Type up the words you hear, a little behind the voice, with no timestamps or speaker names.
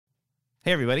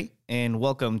Hey, everybody, and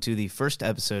welcome to the first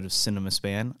episode of Cinema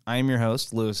Span. I am your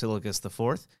host, Louis Hillicus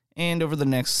IV, and over the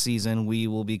next season, we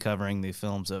will be covering the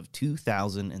films of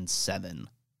 2007.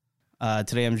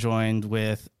 Today, I'm joined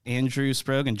with Andrew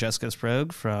Sproge and Jessica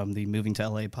Sproge from the Moving to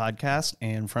LA podcast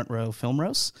and Front Row Film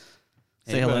Roast.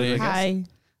 Say hello to you guys.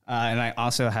 Hi. And I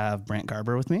also have Brandt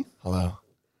Garber with me. Hello.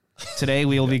 Today,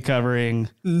 we will be covering...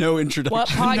 No introduction. What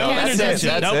podcast No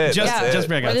introduction. That's it. Just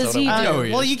Brandt What Garber. does he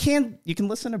do? Well, you can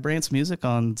listen to Brandt's music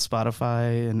on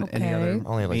Spotify and any other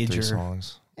Only like major 3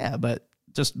 songs. Yeah, but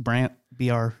just Brandt,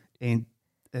 BRNDT.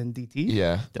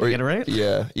 Yeah. Did I get it right?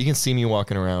 Yeah. You can see me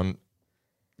walking around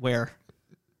Where?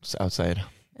 just outside.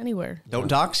 Anywhere. Don't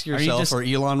dox yourself just- or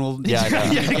Elon will Yeah, I know.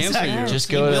 cancel exactly. you. Just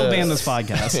We go will to... ban this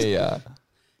podcast. Yeah.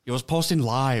 He was posting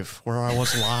live where I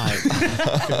was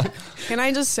live. Can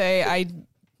I just say,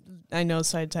 I know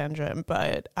side tangent,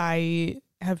 but I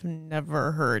have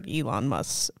never heard Elon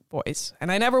Musk's voice,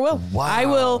 and I never will. Wow. I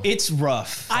will. It's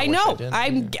rough. I wish I know.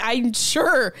 did. I'm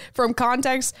sure from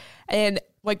context, and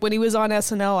like when he was on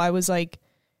SNL, I was like,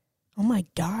 oh my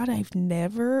God, I've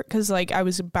never, because like I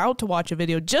was about to watch a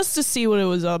video just to see what it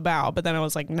was about, but then I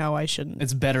was like, no, I shouldn't.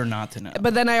 It's better not to know.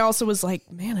 But then I also was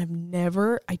like, man, I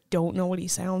don't know what he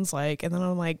sounds like. And then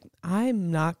I'm like,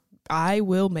 I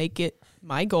will make it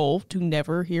my goal to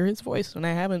never hear his voice. And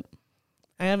I haven't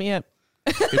yet.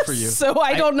 Good for you. So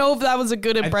I don't know if that was a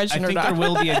good impression I or think not. there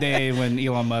will be a day when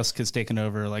Elon Musk has taken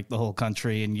over like the whole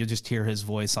country, and you just hear his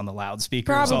voice on the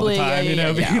loudspeakers all the Probably, time.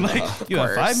 yeah, being yeah. like, you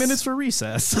have 5 minutes for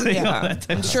recess. You know, Yeah. that type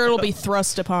I'm of sure it'll be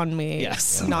thrust upon me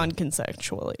Yes.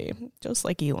 non-consensually, just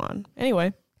like Elon.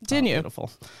 Anyway, continue. beautiful.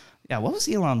 Yeah, what was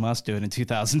Elon Musk doing in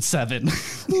 2007?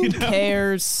 Who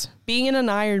cares? Being in an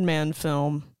Iron Man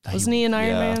film. Wasn't he an Iron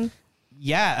Yeah. Man?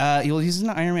 Yeah, he's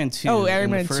in Iron Man 2. Oh, Iron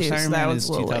and Man the 2. first So Iron that Man was is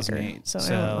a little 2008. later. So I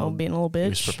don't know, being a little He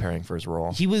was bitch. preparing for his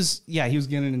role. He was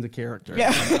getting into character.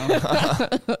 Yeah. You know?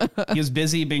 He was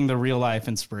busy being the real life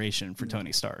inspiration for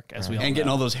Tony Stark, as we all And getting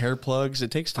know. all those hair plugs. It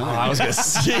takes time. I was going to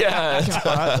say,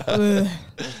 yeah.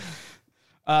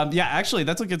 Yeah, actually,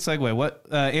 that's a good segue. What,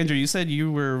 Andrew? You said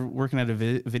you were working at a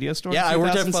video store. Yeah, in I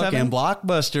worked at 2007? fucking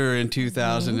Blockbuster in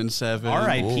 2007.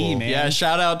 R.I.P. Man. Yeah,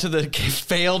 shout out to the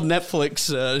failed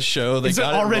Netflix show. They Is it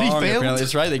got already wrong, failed? apparently.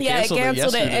 That's right. They Yeah, canceled, it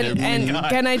canceled it. yesterday. And God.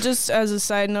 can I just, as a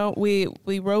side note, we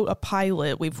wrote a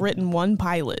pilot. We've written one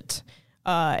pilot,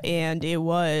 and it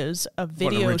was a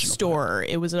video original store.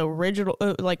 It was an original,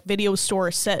 like video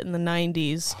store set in the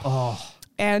 90s. Oh,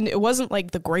 And it wasn't like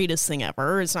the greatest thing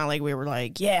ever. It's not like we were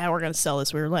like, yeah, we're going to sell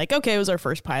this. We were like, okay, it was our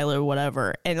first pilot or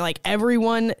whatever. And like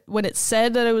everyone, when it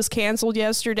said that it was canceled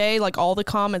yesterday, like all the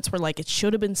comments were like, it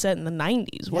should have been set in the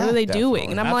 90s. What are they doing?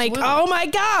 And I'm like, Absolutely. oh my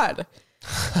God.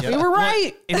 We were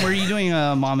right. and were you doing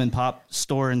a mom and pop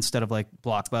store instead of like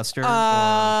Blockbuster?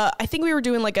 I think we were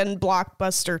doing like a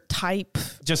Blockbuster type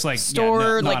Just like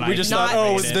store, like We just not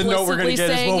thought, the note we're going to get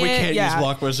is, well, we explicitly can't saying use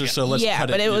it. Blockbuster, so let's Yeah,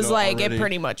 cut it. but it was like already. it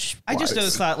pretty much. I just was.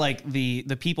 always thought like the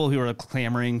people who are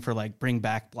clamoring for like bring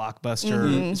back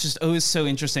Blockbuster. It's just always so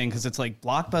interesting because it's like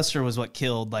Blockbuster was what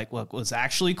killed like what was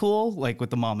actually cool, like with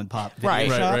the mom and pop video Right,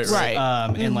 shops. right.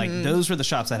 And like those were the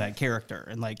shops that had character.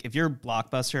 And like if your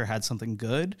Blockbuster had something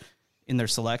good in their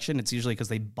selection, it's usually because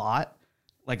they bought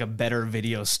like a better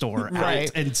video store Right,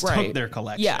 out and took right. their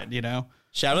collection. Yeah. You know.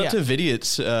 Shout out to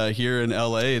Vidiots here in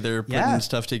LA. They're putting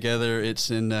stuff together.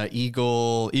 It's in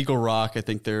Eagle Rock. I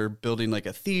think they're building like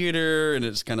a theater, and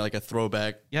it's kind of like a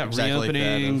throwback. Yeah, exactly like that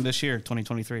reopening of- this year,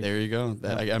 2023. There you go.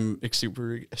 I'm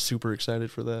super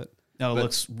excited for that. No, it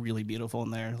looks really beautiful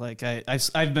in there. Like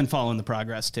I've been following the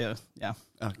progress too. Yeah.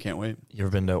 Oh, can't wait. You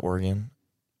ever been to Oregon?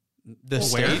 The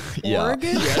state. Yeah.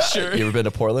 Oregon? Yeah, sure. You ever been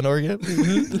to Portland, Oregon?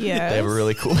 Yeah. They have a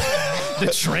really cool...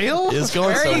 The trail? It's going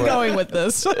Where are you somewhere. going with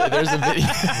this? There's a video.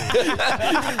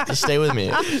 Just stay with me.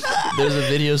 There's a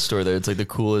video store there. It's like the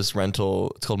coolest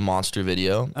rental. It's called Monster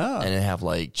Video. Oh. And it have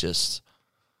like just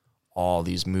all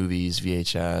these movies,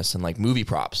 VHS, and like movie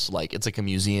props. Like it's like a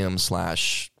museum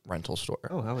 / rental store.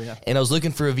 Oh, hell yeah. And I was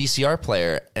looking for a VCR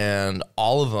player, and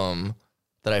all of them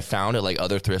that I found at like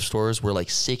other thrift stores were like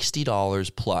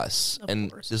 $60 plus.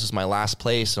 And course. this was my last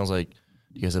place. And I was like,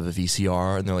 do you guys have a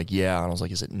VCR? And they're like, yeah. And I was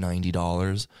like, is it $90?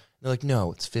 And they're like,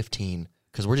 no, it's $15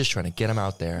 because we're just trying to get them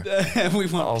out there. We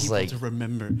want I was people like- to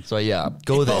remember. So yeah,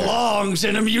 go there. Belongs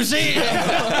in a museum.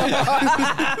 It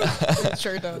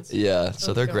sure does. Yeah,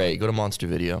 so they're great. Go to Monster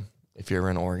Video if you're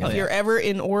ever in Oregon. If you're ever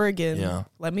in Oregon, Yeah.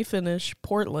 let me finish.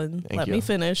 Portland, Thank let you. me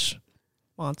finish.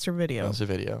 Monster Video. Monster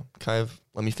Video. Kai,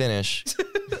 let me finish.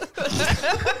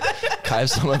 Kai, have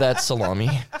some of that salami.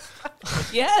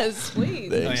 Yes,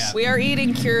 please. Thanks. yeah. We are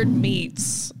eating cured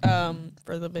meats.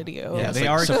 for the video. Yeah, it's they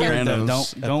like are cured though.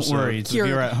 Sopranos Don't episode. worry. It's if Cured.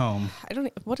 you're at home. I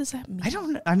don't. What does that mean? I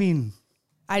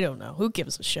I don't know. Who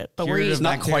gives a shit? But Cured we're of It's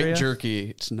not bacteria? quite jerky.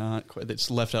 It's not quite. It's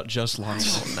left out just long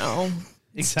enough. don't know.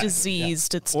 It's Exactly,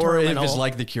 diseased. It's Or terminal. if it's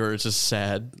like The Cure, it's just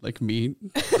sad, like me.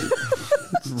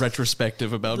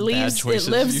 Retrospective about bad It choices.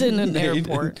 lives you in an made.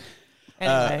 airport.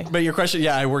 Anyway. But your question,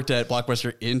 yeah, I worked at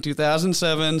Blockbuster in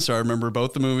 2007, so I remember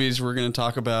both the movies we're going to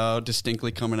talk about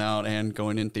distinctly coming out and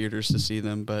going in theaters to see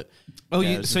them. But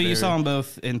yeah, so you saw them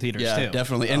both in theaters yeah, too?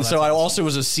 definitely. Oh, And that's so I awesome. also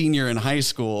was a senior in high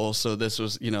school, so this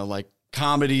was like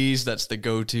comedies. That's the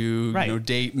go-to Right.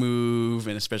 date move,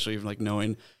 and especially even like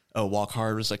knowing. Oh, Walk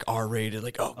Hard was like R-rated.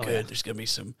 Like, good. yeah. There's gonna be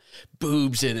some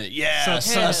boobs in it. Yeah,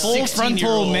 So full frontal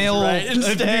 16-year-olds, male right?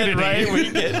 Instead, nudity. right?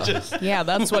 We get just Yeah,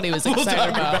 that's what he was we'll excited talk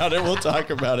about. about it. We'll talk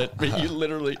about it. But you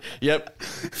literally,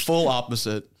 full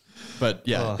opposite. But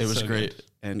yeah, Oh, it was so great.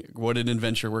 And what an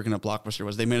adventure working at Blockbuster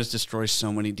was. They made us destroy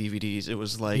so many DVDs. It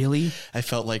was like, Really? I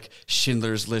felt like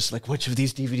Schindler's List. Like, which of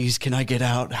these DVDs can I get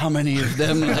out? How many of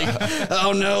them? Like,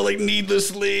 oh no, like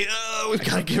needlessly. Oh, we've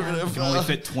got to get rid I of. can only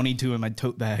fit 22 in my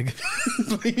tote bag.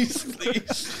 please.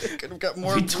 I could have got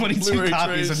more 22 Blu-ray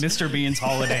copies trays. of Mr. Bean's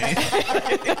Holiday.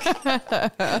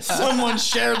 Someone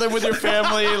share them with your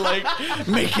family. Like,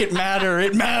 make it matter.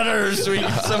 It matters.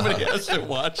 Somebody has to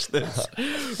watch this.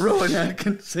 Rowan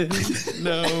Atkinson.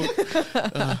 No.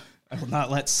 I will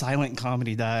not let silent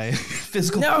comedy die.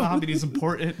 Physical No. comedy is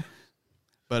important.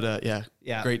 But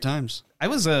Yeah. great times. I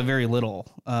was very little.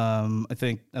 I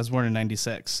think I was born in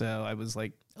 96, so I was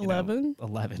like 11?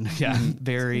 11. Yeah,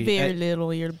 very. Very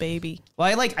little. You're a baby.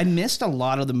 Well, I missed a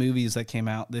lot of the movies that came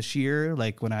out this year,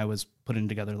 like when I was putting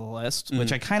together the list,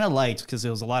 which I kind of liked because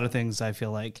there was a lot of things I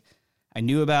feel like I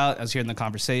knew about. I was hearing the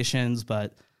conversations,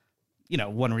 but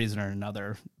one reason or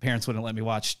another, parents wouldn't let me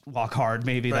watch Walk Hard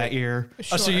maybe that year.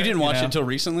 Oh, so you didn't watch know? it until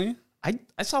recently? I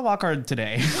saw Walk Hard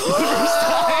today.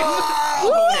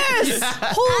 Yes!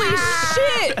 Holy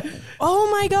shit! Oh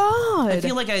my god! I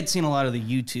feel like I had seen a lot of the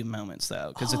YouTube moments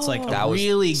though, because it's like That a was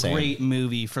really same. great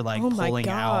movie for like Oh my pulling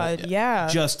god! out Yeah.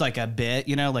 just like a bit,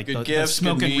 like Good the gifts, good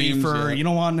smoking memes, reefer. yeah. You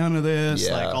don't want none of this.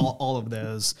 Yeah. Like all of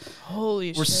those Holy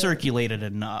were shit! circulated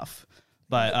enough.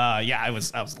 But I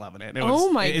was loving it.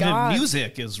 Oh my God. The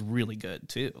music is really good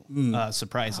too.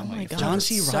 Surprisingly, Oh my God. John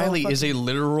C. So Reilly is a fucking-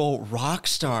 literal rock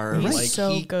star. He's Like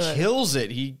so he good. kills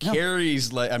it. He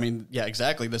carries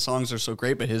exactly. The songs are so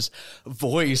great, but his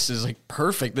voice is like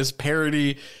perfect. This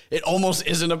parody, it almost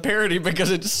isn't a parody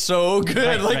because it's so good.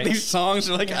 Right, like right. these songs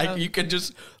are like you could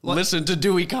just listen to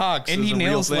Dewey Cox, and as he a real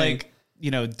nails thing. like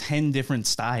 10 different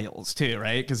styles too,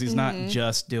 right? Because he's not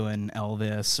just doing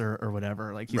Elvis or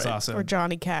whatever. Like he's Right. also or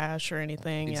Johnny Cash or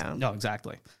anything. Yeah. No,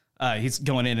 exactly. He's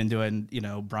going in and doing,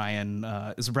 Brian,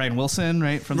 is it Brian Wilson,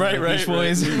 right? From Right, the right, Beach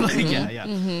Boys. right. Like,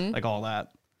 yeah. Like all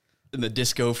that. in the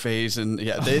disco phase, and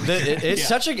it's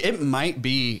such a. It might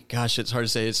be. Gosh, it's hard to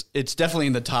say. It's definitely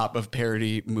in the top of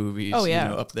parody movies. Oh,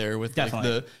 yeah. up there with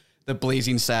Definitely. like the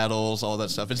Blazing Saddles, all that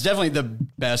stuff. It's definitely the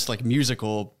best like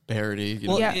musical parody. You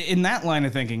know? Well, Yeah. in that line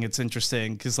of thinking, it's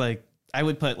interesting because like I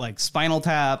would put like Spinal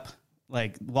Tap,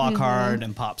 like Walk Hard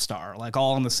and Pop Star, like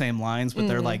all on the same lines, but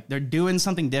they're doing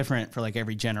something different for like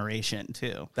every generation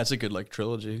too. That's a good like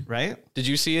trilogy. Right? Did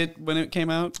you see it when it came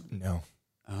out? No.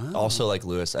 Also, like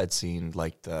Lewis, I'd seen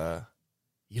like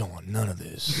you don't want none of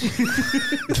this.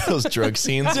 Those drug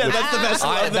scenes. Yeah, that's the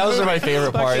best. Those are my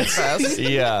favorite parts.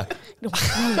 Yeah.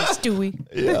 Stewie.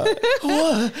 Yeah.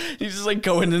 He's just like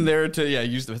going in there to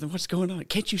use the what's going on?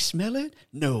 Can't you smell it?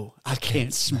 No, I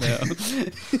can't smell.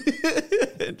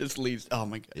 It just leaves. Oh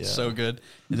my god, it's so good.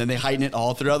 And then they heighten it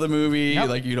all throughout the movie. Yep.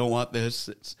 Like you don't want this.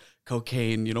 It's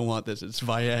cocaine. You don't want this. It's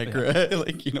Viagra.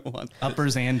 Like you don't want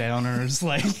Uppers and downers.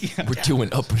 Like, yeah. We're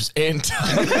doing uppers and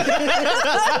downs.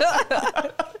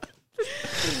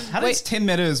 How does Tim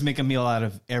Meadows make a meal out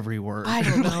of every word? I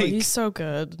don't know. Like, He's so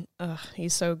good.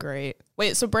 He's so great.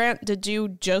 Wait, so Brandt, did you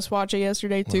just watch it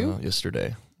yesterday too?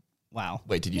 Yesterday. wow.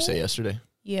 Wait, did you say yesterday?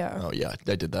 Yeah. Oh, yeah.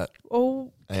 I did that.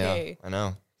 Okay. Yeah, I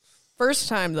know. First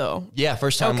time though. Yeah,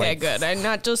 first time. Okay, like, good. And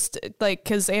not just like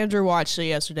because Andrew watched it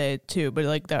yesterday too, but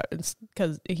like that it's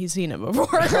because he's seen it before.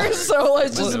 So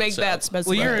let's just make that Well,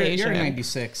 specification. you're a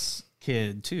 96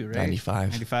 kid too, right?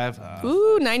 95. 95.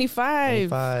 Ooh,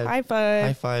 95. 95. High five.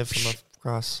 High five from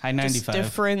across. High Just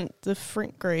 95.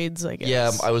 different grades, I guess. Yeah,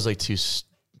 I was like too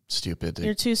stupid.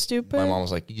 You're too stupid. My mom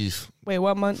was like, "Eef, Wait,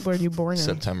 what month were you born in?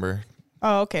 September."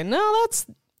 Oh, okay. No,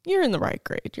 you're in the right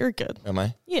grade. You're good. Am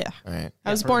I? Yeah. All right.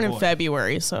 I was for born a in boy.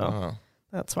 February, so Oh.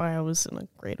 that's why I was in a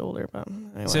grade older. But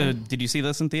anyway. So, did you see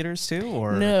this in theaters too,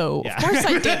 or No, Yeah. of course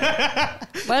I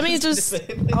did. Let me just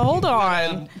hold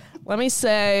on. Let me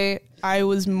say I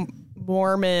was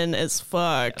Mormon as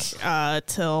fuck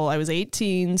till I was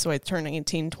 18. So I turned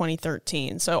 18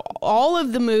 2013. So all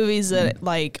of the movies that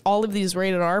like all of these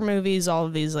rated R movies, all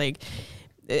of these like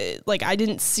I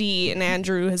didn't see, and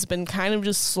Andrew has been kind of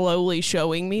just slowly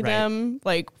showing me them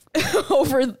like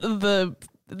over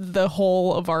the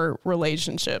whole of our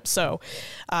relationship. So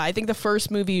I think the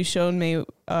first movie you showed me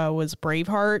was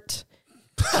Braveheart.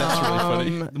 That's really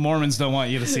funny. The Mormons don't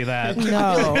want you to see that.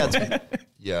 No.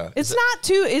 Yeah. It's not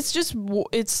too, it's just,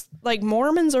 it's like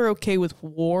Mormons are okay with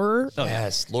war,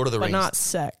 Yes, Lord of the but Rings. not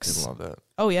sex. Didn't love that.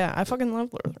 Oh yeah, I fucking love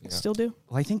Lord of the Rings. Still do.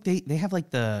 Well, I think they have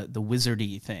like the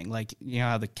wizardy thing. Like, you know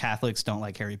how the Catholics don't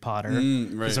like Harry Potter?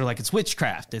 Because they're like, it's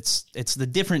witchcraft. It's the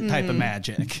different type of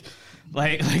magic.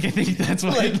 Like I think that's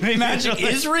what Like, magic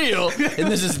is real,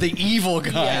 and this is the evil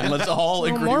kind. Let's all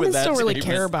agree Mormons with that. don't really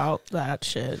statement. care about that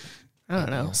shit. I don't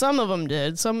know. Some of them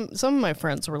did. Some of my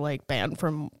friends were like banned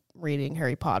from reading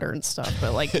Harry Potter and stuff,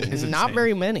 but like not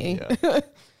very many.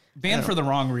 banned for the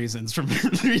wrong reasons from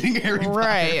reading Harry Potter.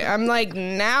 Right. I'm like,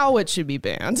 now it should be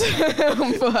banned.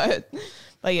 but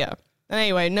yeah.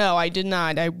 Anyway, no, I did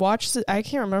not. I watched it. I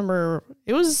can't remember.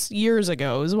 It was years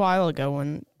ago. It was a while ago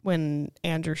when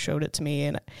Andrew showed it to me.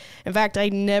 And in fact,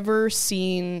 I'd never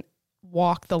seen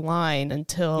Walk the Line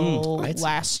until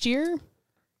last year.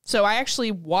 So I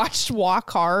actually watched Walk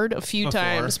Hard a few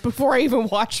times before I even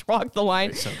watched Walk the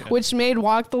Line, which made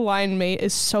Walk the Line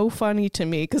is so funny to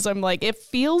me because I'm like, it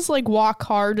feels like Walk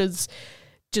Hard is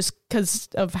just because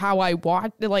of how I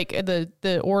watch, like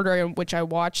the order in which I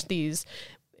watch these.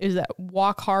 Is that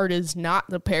Walk Hard is not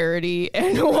the parody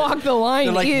and Walk the Line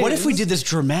They're like, is. what if we did this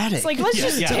dramatic? It's like, let's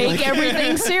just take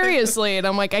everything seriously. And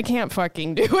I'm like, I can't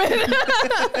fucking do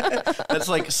it. That's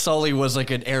like Sully was like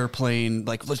an airplane.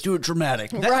 Like, let's do it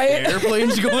dramatic. Right. The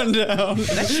airplane's going down.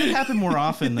 That should happen more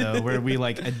often though, where we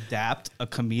like adapt a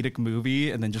comedic movie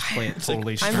and then just play it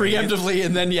totally straight. Preemptively,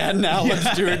 and then now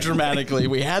let's do it dramatically.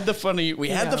 We had the funny.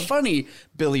 Had the funny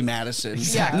Billy Madison.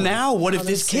 Yeah. Now, what if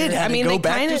this kid had to go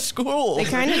back to school? They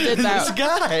kind of did that. This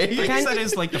guy. I guess that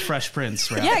is like the Fresh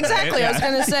Prince, right? Yeah, exactly. I was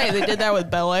going to say they did that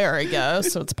with Bel Air, I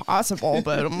guess, so it's possible.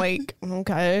 But I'm like,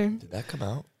 okay, Did that come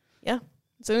out? yeah,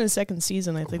 it's in the second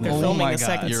season. I think they're Oh filming my the God.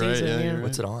 second You're right, season. yeah, Yeah, you're right.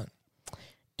 What's it on?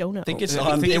 Don't know. I think it's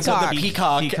I on think the it's on the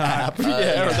Peacock Peacock. app. Or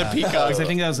the Peacock. Because I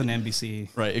think that was an NBC.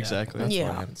 Right, exactly. That's why Yeah.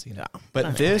 I haven't seen it.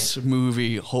 But this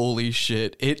movie, holy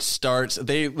shit! It starts.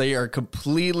 They are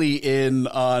completely in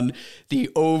on the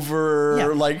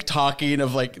like talking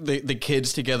of like the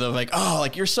kids together. Like, oh,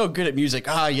 like you're so good at music.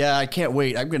 Ah, yeah, I can't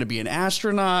wait. I'm gonna be an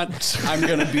astronaut. I'm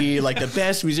gonna be like the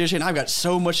best musician. I've got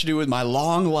so much to do with my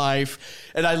long life.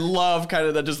 And I love kind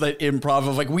of that improv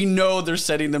of like we know they're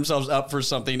setting themselves up for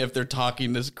something if they're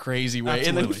talking this crazy way,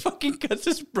 and then fucking cuts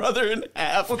his brother in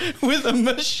half with a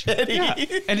machete. Yeah.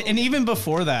 And even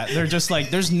before that, they're just like,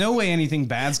 there's no way anything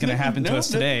bad's going to happen to us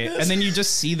today. And then you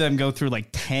just see them go through like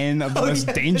 10 of the most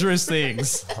dangerous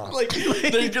things. Like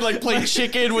they're like playing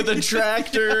chicken with a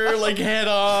tractor, like head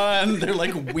on. They're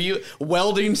like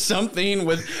welding something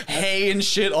with hay and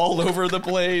shit all over the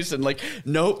place. And like,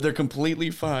 nope, they're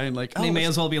completely fine. Like, They may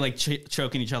as well be like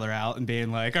choking each other out and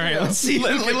being like, all right, let's see if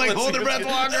we can like hold their breath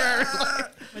longer.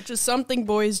 Which is something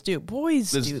boys do.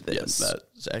 Boys do this. Yes,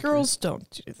 that's accurate. Girls don't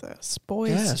do this.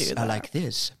 Boys do that. I like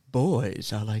this.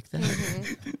 Boys, I like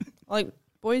that. Like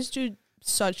boys do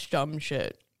such dumb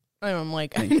shit. And I'm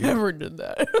like, I never did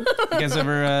that. You guys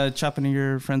ever chopping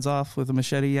your friends off with a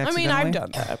machete I accidentally? mean, I've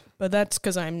done that, but that's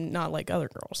because I'm not like other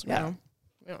girls. You know?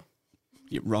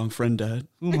 You wrong friend, Dad.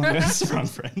 Oh my God, wrong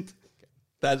friend.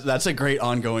 That's a great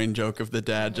ongoing joke of the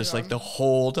dad. Just like the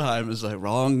whole time is like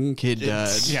wrong kid,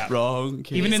 Dad. Yeah. Wrong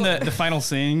kid. Even in the final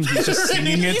scene, he's just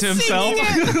singing it to himself.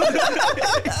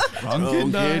 Wrong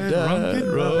kid, Dad. Wrong kid,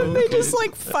 wrong. They just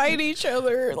like fight each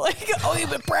other. Like, oh, you've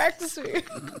been practicing.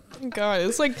 God,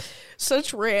 it's like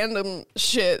such random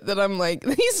shit that I'm like,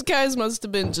 these guys must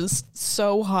have been just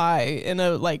so high in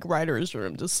a like writer's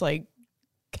room, just like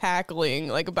cackling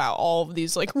like about all of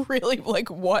these like really like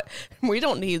what we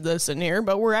don't need this in here,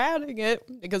 but we're adding it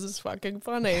because it's fucking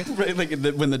funny. Right, like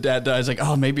when the dad dies, like,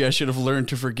 oh, maybe I should have learned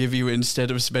to forgive you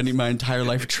instead of spending my entire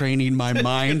life training my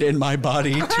mind and my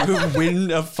body to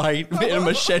win a fight, a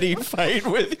machete fight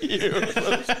with you.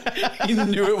 He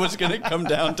knew it was going to come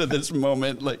down to this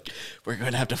moment. Like, we're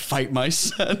going to have to fight my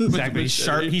son. with Exactly.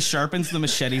 machete. He sharpens the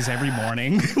machetes every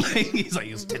morning. He's like,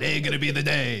 is today going to be the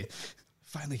day?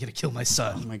 Finally going to kill my Oh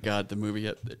son. my God, the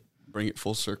movie, bring it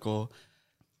full circle.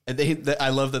 And I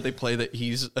love that they play that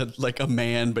he's like a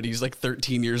man, but he's like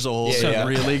 13 years old. Yeah, yeah.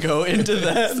 Really go into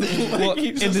that. Like,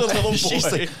 he's just a little boy.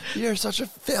 She's like, you're such a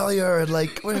failure. And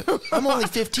like, I'm only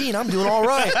 15. I'm doing all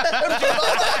right.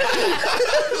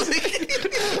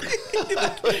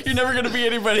 You're never going to be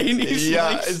anybody. And he's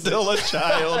like still a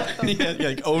child. He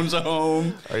like owns a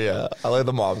home. Oh, yeah. I like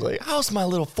the mom's like, how's my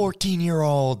little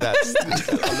 14-year-old? That's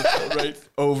right.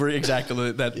 Over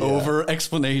exactly that over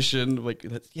explanation. Like,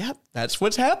 that's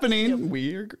what's happening.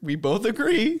 Yep. We both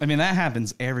agree. I mean, that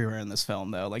happens everywhere in this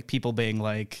film, though. Like people being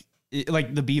like the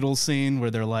Beatles scene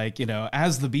where they're like,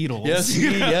 as the Beatles. Yes,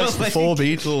 yes, the full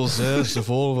Beatles. Yes, the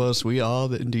full of us. We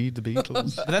are indeed the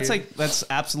Beatles. But that's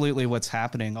absolutely what's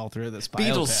happening all through this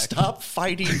biopic. Beatles, stop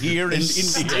fighting here in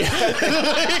India.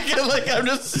 like I'm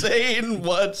just saying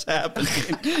what's happening.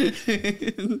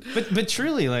 but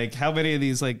truly, like how many of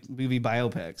these like movie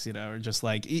biopics, are just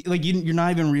like you're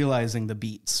not even realizing the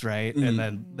beats, right? And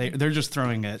then they're just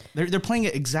throwing it. They're playing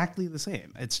it exactly the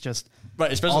same. It's just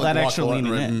right, especially all like that extra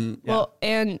leaning in. Yeah. Well,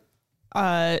 and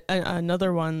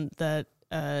another one that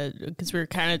because we were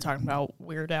kind of talking about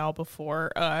Weird Al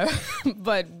before,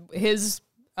 but his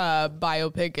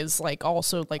biopic is like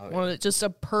also like just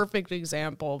a perfect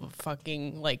example of a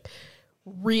fucking like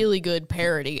really good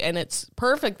parody, and it's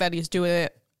perfect that he's doing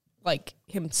it like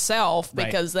himself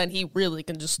because then he really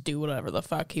can just do whatever the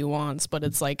fuck he wants. But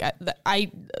it's like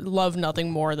I love nothing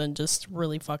more than just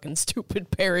really fucking stupid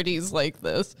parodies like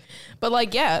this. But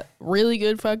like, yeah, really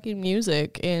good fucking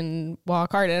music in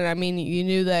Walk Hard. And I mean, you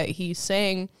knew that he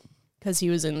sang because he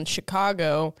was in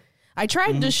Chicago. I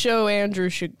tried to show Andrew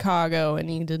Chicago, and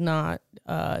he did not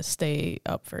stay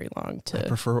up very long. I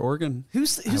prefer Oregon.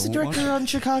 Who's the director on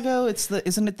Chicago?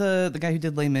 Isn't it the guy who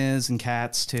did Les Mis and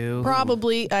Cats too?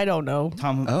 Probably. I don't know.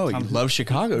 You love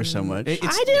Chicago so much.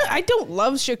 I don't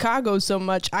love Chicago so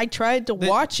much. I tried to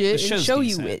watch it and show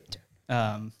decent. You it.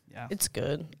 Yeah, it's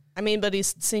good. I mean, but he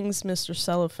sings Mr.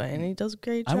 Cellophane, and he does a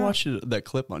great job. I watched that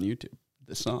clip on YouTube.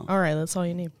 The song. All right, that's all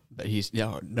you need. But he's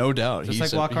no doubt. Just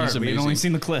like Walk Hard. We've only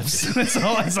seen the clips.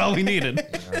 That's all we needed.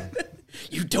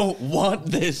 You don't want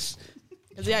this.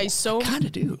 Yeah, he's so kind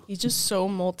of do. He's just so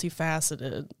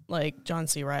multifaceted. Like John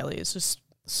C. Reilly is just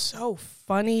so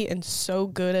funny and so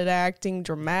good at acting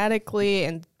dramatically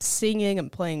and singing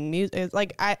and playing music. It's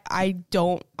like I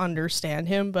don't understand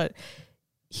him, but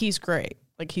he's great.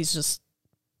 Like he's just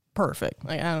perfect.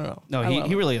 Like I don't know. No,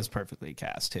 he really is perfectly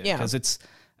cast too. Yeah, because it's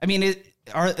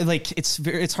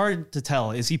hard to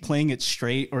tell. Is he playing it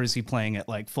straight or is he playing it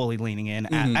like fully leaning in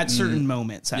at certain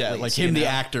moments? At least, like him, the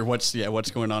actor. What's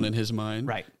going on in his mind?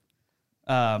 Right.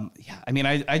 I mean,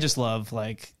 I just love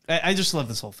I just love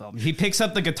this whole film. He picks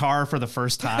up the guitar for the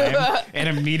first time and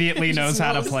immediately knows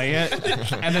how to play it,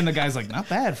 and then the guy's like, "Not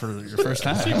bad for your first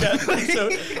time." He's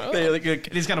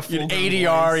got a full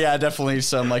ADR, voice. Yeah, definitely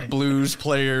some like blues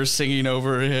players singing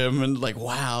over him, and like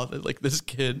wow, like this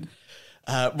kid.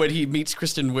 When he meets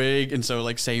Kristen Wiig, and so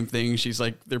like same thing. She's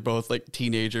like, they're both like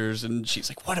teenagers, and she's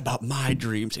like, "What about my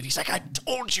dreams?" And he's like, "I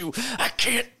told you, I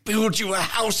can't build you a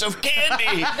house of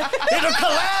candy. It'll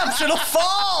collapse. It'll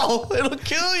fall. It'll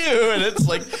kill you." And it's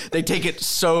like they take it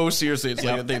so seriously. It's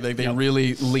like they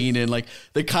really lean in. Like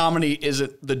the comedy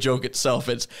isn't the joke itself;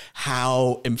 it's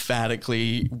how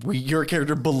emphatically your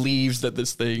character believes that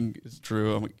this thing is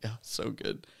true. I'm like, yeah, so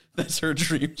good. That's her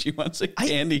dream. She wants a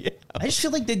candy house. I just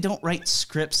feel like they don't write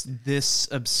scripts this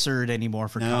absurd anymore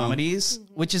for comedies,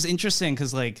 which is interesting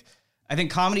because, like, I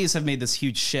think comedies have made this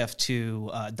huge shift to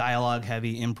dialogue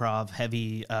heavy, improv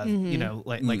heavy,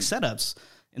 like setups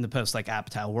in the post like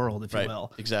Apatow world, if you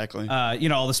will. Exactly.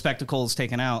 All the spectacle is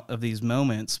taken out of these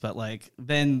moments, but like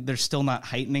then they're still not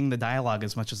heightening the dialogue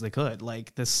as much as they could.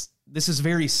 Like this is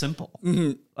very simple.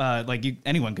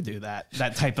 Anyone could do that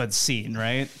type of scene,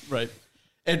 right? Right.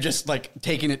 And just like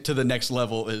taking it to the next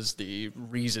level is the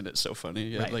reason it's so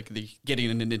funny. Right. Like getting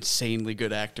an insanely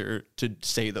good actor to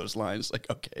say those lines. Like,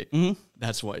 okay,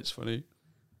 that's why it's funny.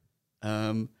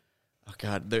 Oh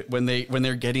God, when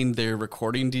they're getting their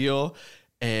recording deal,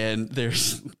 and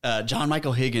there's John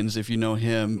Michael Higgins, if you know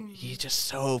him, he's just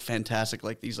so fantastic.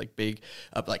 Like these like big,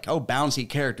 bouncy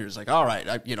characters. Like, all right,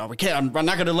 I'm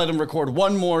not going to let him record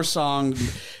one more song.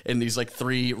 And these like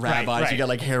three rabbis. Right. You got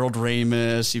like Harold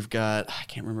Ramis. You've got I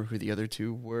can't remember who the other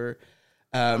two were,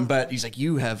 but he's like,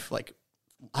 you have like.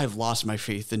 I've lost my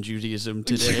faith in Judaism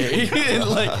today.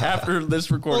 Like after this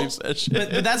recording session,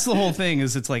 but that's the whole thing.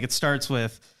 Is it's like it starts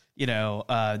with.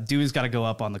 Dewey's got to go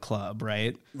up on the club,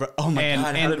 right? Oh my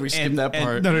God, how did we skip that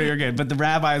part? No, you're good. But the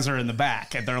rabbis are in the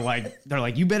back, and they're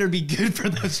like, you better be good for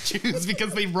those Jews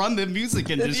because they run the music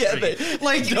industry. You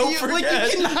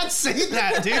cannot say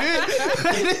that, dude.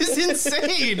 That is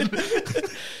insane.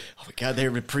 Oh my God, they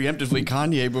were preemptively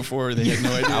Kanye before. They had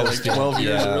no idea. Like 12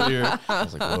 years earlier. I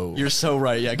was like, whoa. You're so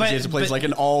right. Yeah, because he has to play like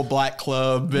an all black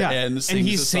club and sings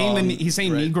he's saying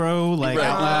Negro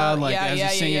out loud, as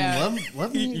he's singing.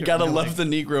 Love me. You gotta love the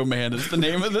Negro man. Is the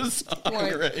name of this song,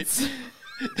 right?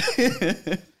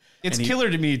 It's killer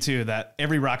to me too that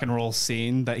every rock and roll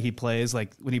scene that he plays,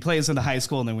 like when he plays in the high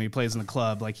school and then when he plays in the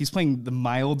club, like he's playing the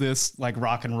mildest like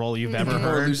rock and roll you've ever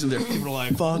heard. Losing their people are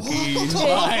like fucking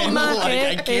fine.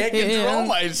 Like I can't control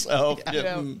myself.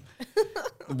 Yeah.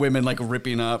 Women like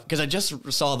ripping up because I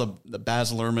just saw the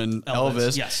Baz Luhrmann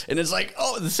Elvis, yes, and it's like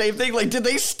the same thing. Like, did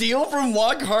they steal from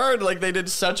Walk Hard? Like they did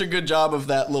such a good job of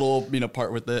that little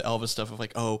part with the Elvis stuff of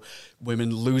like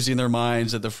women losing their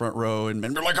minds at the front row, and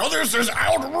men are like, this is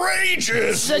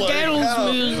outrageous.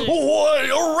 Music.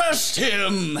 What? Arrest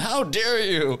him! How dare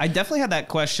you? I definitely had that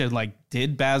question. Like,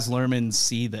 did Baz Luhrmann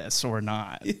see this or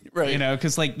not? Right.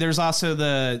 Because like there's also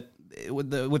with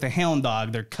the hound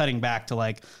dog, they're cutting back to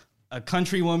like a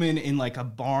country woman in like a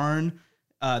barn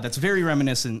that's very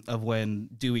reminiscent of when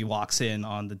Dewey walks in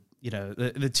on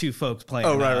the two folks playing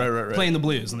playing the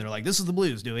blues, and they're like, this is the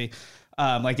blues, Dewey.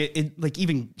 Like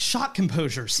even shot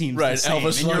composure seems right. The same.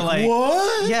 Elvis, and you're like,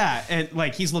 what? Yeah, and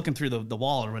like he's looking through the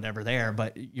wall or whatever there,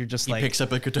 but you're just he like picks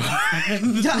up a guitar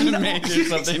and or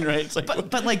something, right? It's like,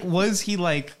 but like, was he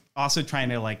like also trying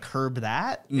to like curb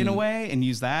that in a way and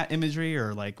use that imagery,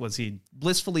 or like was he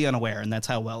blissfully unaware and that's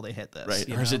how well they hit this, right?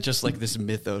 Or is it just like this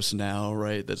mythos now,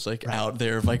 right? That's like out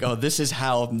there of like, this is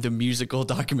how the musical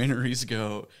documentaries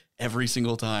go every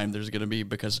single time. There's gonna be,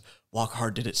 because Walk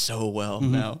Hard did it so well.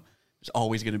 Now there's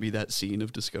always gonna be that scene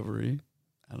of discovery.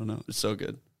 I don't know, it's so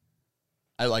good.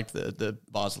 I liked the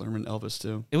Baz Luhrmann Elvis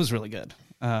too. It was really good.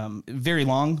 Very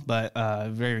long, but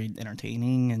very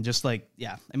entertaining, and just like,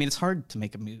 I mean, it's hard to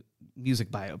make a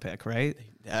music biopic, right?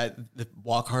 The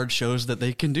Walk Hard shows that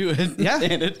they can do it. Yeah.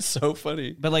 And it's so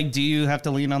funny. But like, do you have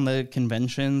to lean on the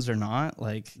conventions or not?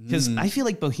 Like, because I feel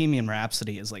like Bohemian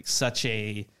Rhapsody is like such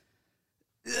a...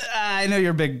 I know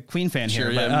you're a big Queen fan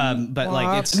here, but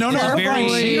like it's I'm a very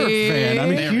fan. I'm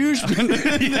a huge fan.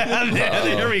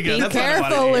 There we go. Be That's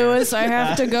careful, Lewis. I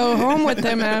have to go home with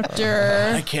him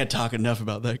after. I can't talk enough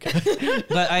about that guy.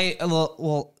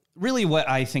 But really what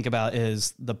I think about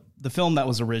is the film that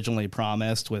was originally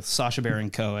promised with Sacha Baron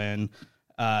Cohen,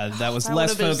 that was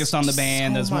less focused on the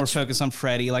band, that was more focused on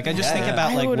Freddie. Like I just think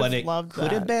about like what it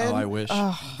could have been. Oh, I wish.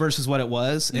 Versus what it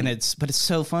was, and it's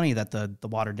so funny that the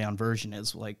watered down version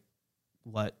is like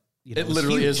what it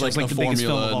literally is like the biggest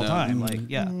film of all now. time.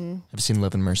 Like Have you seen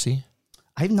Love and Mercy?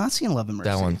 I've not seen Love and Mercy.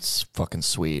 That one's fucking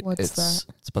sweet. What's that?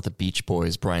 It's about the Beach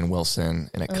Boys, Brian Wilson,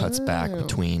 and it cuts back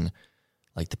between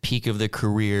like the peak of the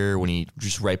career when he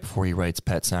just right before he writes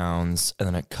Pet Sounds, and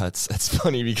then it cuts. It's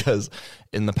funny because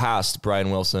in the past,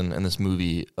 Brian Wilson in this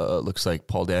movie looks like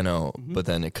Paul Dano, but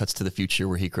then it cuts to the future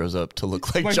where he grows up to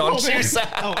look like John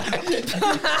Cusack.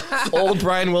 Old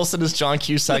Brian Wilson is John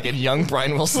Cusack, and young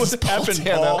Brian Wilson is Paul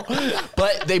Dano.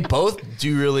 But they both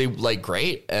do really like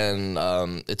great, and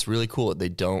it's really cool. They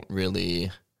don't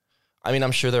really. I mean,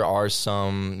 I'm sure there are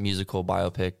some musical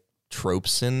biopic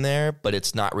tropes in there, but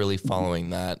it's not really following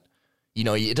that. You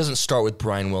know, it doesn't start with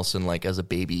Brian Wilson like as a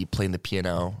baby playing the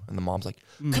piano and the mom's like,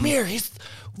 come here,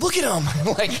 look at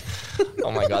him. Like,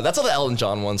 oh my God. That's how the Elton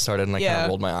John one started, and I kind of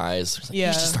rolled my eyes. Like,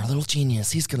 he's just our little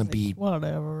genius. He's going to be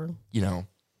whatever. You know.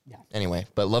 Yeah. Anyway,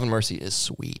 but Love and Mercy is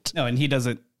sweet. No, and he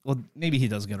doesn't. Well, maybe he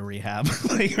does go to rehab.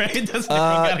 Like, right? Doesn't he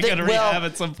gotta go to rehab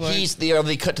at some point?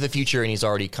 They cut to the future, and he's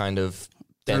already kind of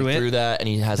through that, and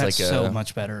he has that's like so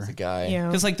much better. A guy,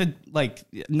 because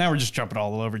now we're just jumping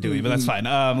all over Dewey, but that's fine.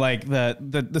 Like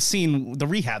the scene, the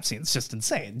rehab scene is just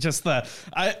insane. Just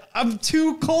I'm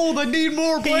too cold. I need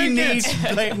more blankets.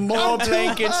 He needs more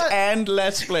blankets and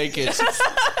less blankets.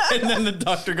 And then the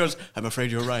doctor goes, "I'm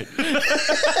afraid you're right."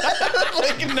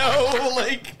 Like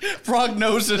no,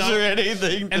 prognosis or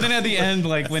anything. And then at the end,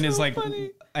 like when his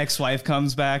ex-wife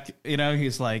comes back,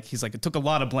 he's like, it took a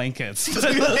lot of blankets.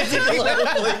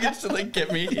 Blankets to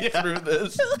get me through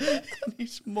this. He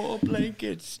needs more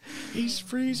blankets. He's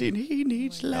freezing. He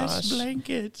needs less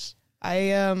blankets.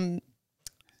 I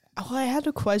had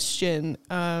a question,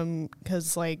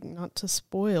 because not to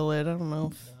spoil it, I don't know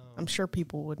if I'm sure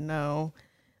people would know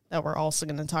that we're also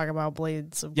going to talk about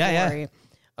Blades of Glory.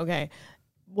 Okay.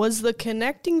 Was the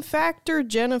connecting factor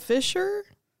Jenna Fisher?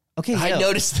 Okay, I yo,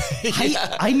 noticed.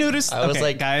 I noticed. I was okay,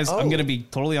 like, guys, I'm gonna be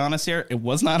totally honest here. It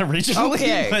was not originally,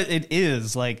 Okay. but it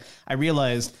is. Like, I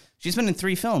realized she's been in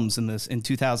 3 films in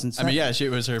 2007. I mean, yeah, she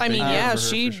was her. I mean, big year yeah, for her,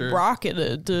 she for sure.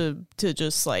 rocketed to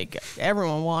just like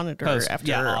everyone wanted her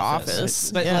after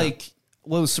Office. But Yeah. like,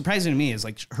 what was surprising to me is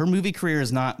like her movie career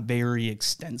is not very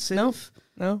extensive.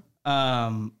 No.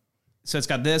 So it's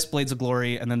got this Blades of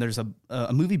Glory, and then there's a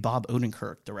movie Bob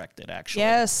Odenkirk directed. Actually,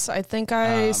 Yes, I think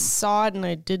I saw it and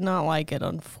I did not like it,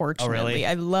 unfortunately. Oh, really?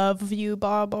 I love you,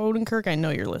 Bob Odenkirk. I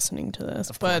know you're listening to this.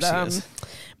 course he is.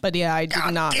 But yeah, I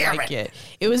did not like it.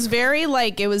 It was very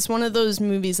like, it was one of those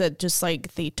movies that just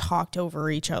like they talked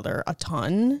over each other a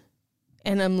ton.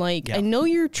 And I'm like, Yeah. I know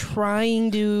you're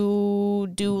trying to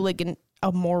do like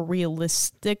a more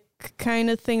realistic kind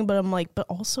of thing, but I'm like, but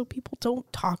also people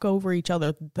don't talk over each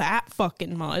other that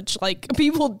fucking much. Like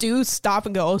people do stop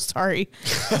and go, oh, sorry.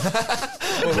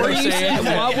 What were you saying?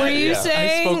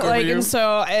 I spoke over Like, you. and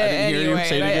so didn't hear you. anyway,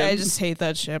 Say it again. I just hate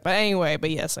that shit. But anyway, but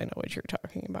yes, I know what you're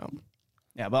talking about.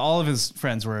 yeah, but all of his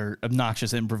friends were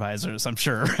obnoxious improvisers. I'm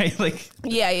sure, right? Like,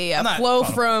 Yeah. not Flo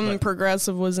fun, from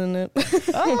Progressive was in it. Then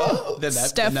that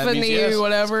Stephanie, means yes.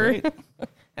 whatever. great.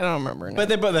 I don't remember. Now.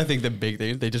 But I think the big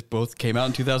thing, they just both came out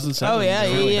in 2007. Oh, yeah,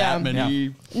 There weren't yeah. that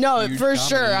many No, huge for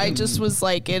sure. comedies. I just was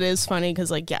like, it is funny because,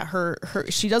 like, yeah, her,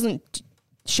 she hasn't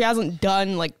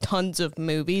done like tons of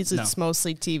movies. It's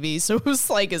mostly TV. So it was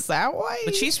like, is that why?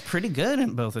 but she's pretty good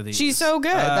in both of these. She's so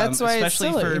good. That's why it's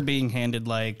especially silly. for being handed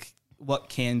like what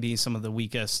can be some of the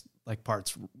weakest like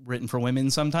parts written for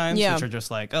women sometimes, Yeah. which are just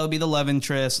like, oh, it'll be the love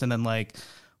interest, and then like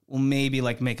we'll maybe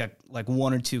like make a like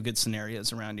 1 or 2 good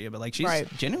scenarios around you, but like she's Right.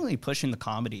 genuinely pushing the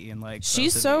comedy and like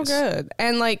She's both of so these. good,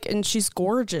 and like, and she's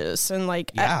gorgeous, and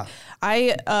like, Yeah.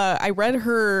 I read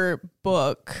her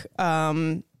book.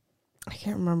 I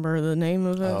can't remember the name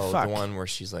of it. Oh, Fuck. the one where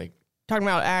she's like, Talking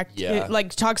about Yeah. it,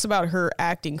 like talks about her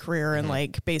acting career and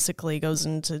like basically goes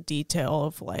into detail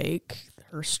of like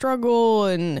her struggle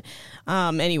and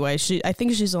anyway, I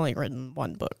think she's only written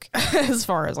 1 book as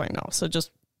far as I know. So just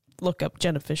look up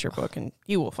Jenna Fisher book and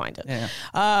you will find it.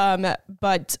 Yeah.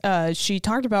 But she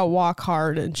talked about Walk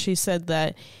Hard, and she said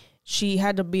that she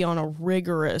had to be on a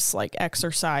rigorous like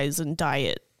exercise and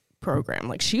diet program.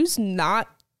 Like she was not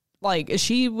like,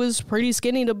 she was pretty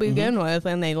skinny to begin with,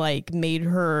 and they like made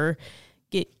her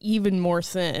get even more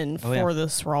thin for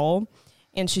this role.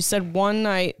 And she said one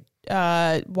night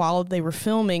while they were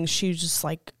filming, she just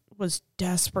like was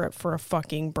desperate for a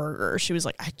fucking burger. She was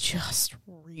like, I just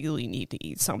really need to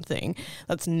eat something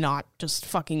that's not just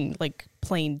fucking like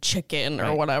plain chicken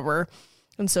or whatever.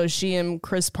 And so she and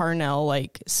Chris Parnell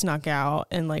like snuck out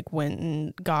and like went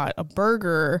and got a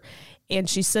burger. And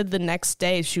she said the next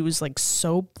day she was like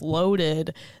so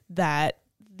bloated that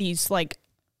these like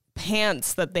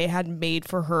pants that they had made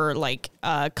for her, like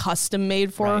custom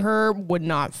made for her, would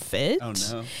not fit. Oh,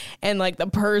 no. And like the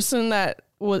person that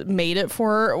made it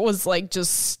for her was like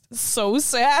just so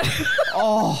sad.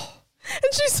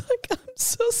 And she's like, I'm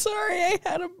so sorry I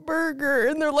had a burger.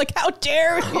 And they're like, how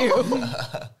dare you?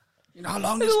 You know how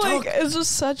long And, this like, took? it's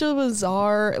just such a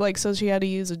bizarre, like, so she had to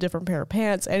use a different pair of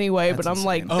pants anyway. But I'm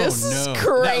like, this is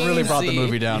crazy. That really brought the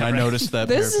movie down. I noticed that.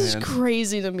 This pair of is pants.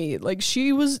 crazy to me. Like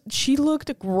she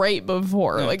looked great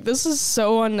before. Like this is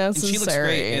so And unnecessary. she looks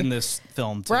great in this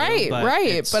film too. Right. But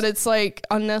But it's like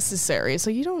unnecessary. So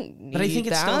you don't need But I think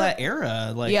it's still that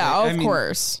era. Like, Yeah, I of mean,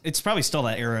 course. It's probably still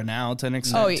that era now to an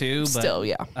extent too. But still,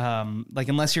 yeah. like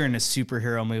unless you're in a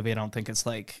superhero movie, I don't think it's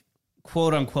like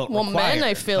quote unquote. Well, required, men,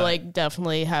 I feel but- like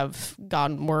definitely have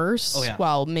gotten worse. Oh, yeah.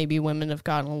 While maybe women have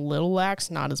gotten a little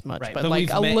lax, not as much, right, but like we've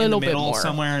a met in little the bit middle more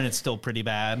somewhere, and it's still pretty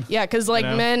bad. Yeah, because like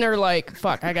know? men are like,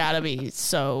 fuck, I gotta be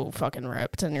so fucking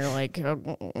ripped, and you're like,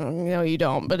 no, you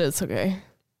don't, but it's okay.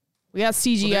 We got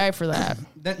CGI for that.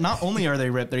 That not only are they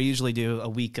ripped, they usually do a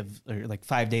week of or like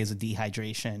 5 days of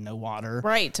dehydration, no water,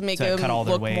 Right, to make to them cut all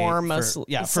their look weight more for- muscle.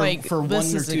 Yeah, It's for like, for 1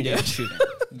 this or isn't 2 days good. shooting.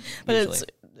 But usually.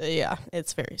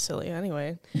 it's very silly.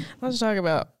 Anyway, let's talk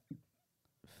about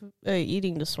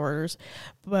eating disorders.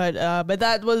 But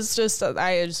that was just,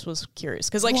 I just was curious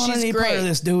because like Want she's any part great. of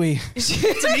this, Dewey?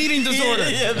 It's an eating disorder.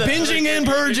 Binging and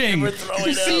purging.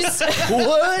 She's,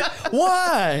 What?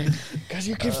 Why? Because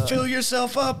you can fill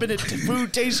yourself up and the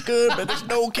food tastes good, but there's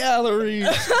no calories.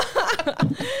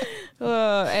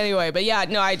 anyway, but yeah,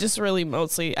 no, I just really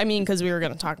mostly, I mean, because we were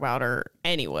going to talk about her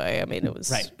anyway. I mean, it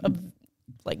was Right.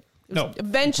 No,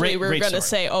 eventually great- we were great going to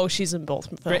story. say, oh, she's in both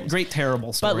films. Great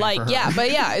terrible story. But like, for her.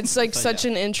 yeah, it's like such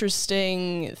an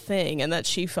interesting thing, and that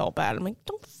she felt bad. I'm like,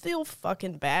 don't feel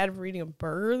fucking bad for eating a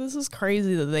burger. This is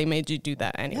crazy that they made you do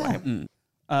that anyway.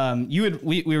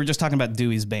 We were just talking about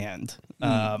Dewey's band,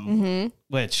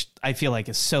 which I feel like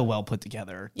is so well put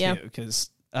together too. Because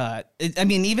I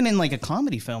mean, even in like a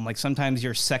comedy film, like sometimes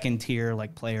your second tier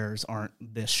like players aren't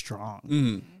this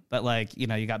strong. But like, you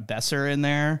know, you got Besser in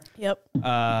there. Yep.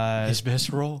 His best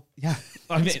role. Yeah.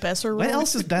 His Besser What role?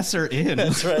 else is Besser in?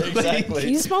 That's right, exactly.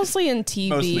 He's mostly in TV.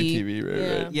 Mostly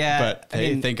TV, right? Yeah. But I hey,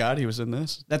 mean, thank God he was in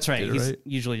this. that's right. Did it He's right.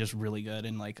 usually just really good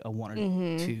in like a 1 or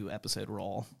 2 episode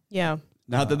role. Yeah.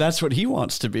 Not that that's what he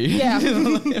wants to be. Yeah. I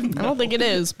don't think it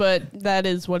is, but that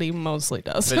is what he mostly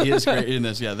does. But he is great in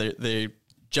this. Yeah, they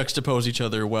juxtapose each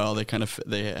other well. They kind of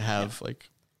have like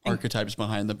archetypes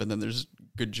behind them, and then there's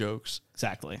good jokes.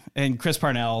 Exactly. And Chris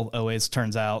Parnell always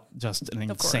turns out just an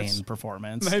insane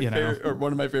performance.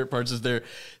 One of my favorite parts is they're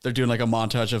doing like a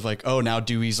montage of like, oh, now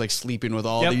Dewey's like sleeping with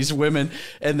all these women,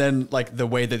 and then like the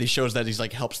way that he shows that he's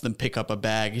like helps them pick up a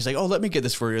bag. He's like, oh, let me get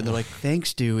this for you, and they're like,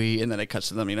 thanks, Dewey, and then it cuts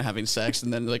to them, you know, having sex,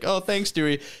 and then like, oh, thanks,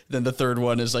 Dewey. Then the third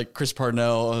one is like Chris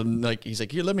Parnell, and like he's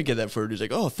like, here, let me get that for you. He's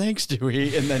like, oh, thanks,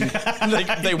 Dewey, and then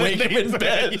like they wake him in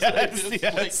bed. Yes.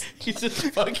 Like, he's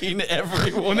just fucking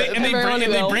everyone. And they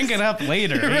bring it up later.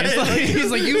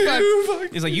 He's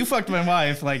like, you fucked my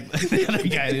wife. Like the other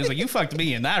guy, he's like, you fucked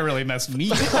me, and that really messed me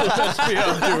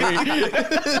up.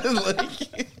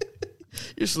 Like,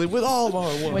 you sleep with all of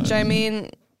our women. Which, I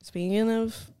mean, speaking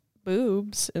of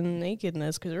boobs and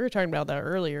nakedness, because we were talking about that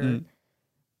earlier,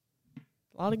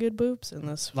 a lot of good boobs in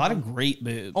this. A lot of great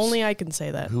boobs. Only I can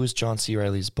say that. Who was John C.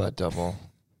 Reilly's butt double?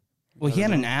 Well, he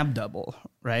had an ab double,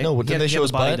 right? No, didn't they show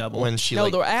his body butt double when she No,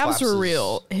 like the abs flaps were his-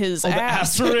 real. His The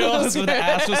abs. abs were real. So the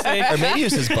ass was fake. Or maybe it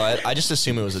was his butt. I just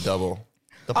assume it was a double.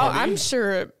 The Oh, puppy? I'm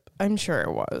sure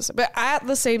it was. But at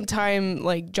the same time,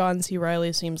 like, John C.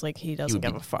 Reilly seems like he doesn't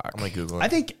give a fuck. I'm gonna Google it. I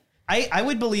think I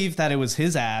would believe that it was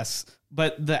his ass,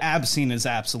 but the ab scene is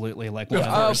absolutely like one of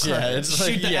those. Okay. Yeah, it's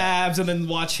like, Shoot the abs and then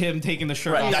watch him taking the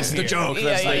shirt off. That's his the ear. joke. Yeah,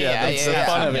 That's yeah, the yeah.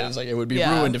 fun of it. It's like it would be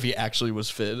Yeah. ruined if he actually was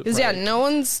fit. Because, yeah, no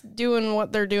one's doing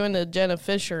what they're doing to Jenna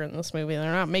Fisher in this movie.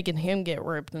 They're not making him get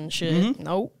ripped and shit.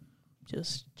 Nope.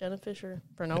 Just Jenna Fisher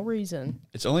for no reason.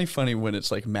 It's only funny when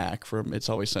it's like Mac from It's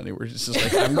Always Sunny, where it's just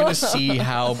like, I'm going to see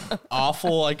how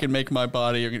awful I can make my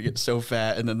body. I'm going to get so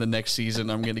fat. And then the next season,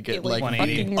 I'm going to get like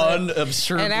fucking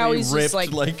unabsurdly And now he's ripped,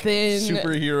 just, like, thin.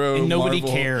 superhero. And nobody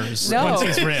Marvel. cares No. once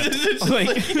he's ripped.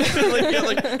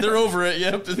 like, they're over it.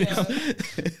 Yep.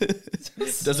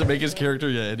 Doesn't make his character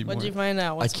anymore. What'd you find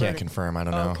out? I What's can't verdict? confirm. I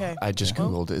don't know. Okay. I just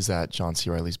Googled, is that John C.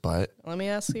 Reilly's butt Let me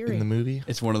ask in Siri. the movie?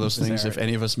 It's one of those things. If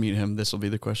any of us meet him, this will be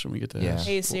the question we get to Yeah. ask.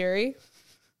 Hey, Siri.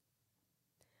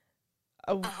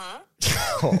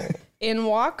 In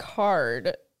Walk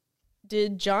Hard,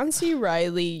 did John C.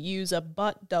 Reilly use a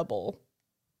butt double?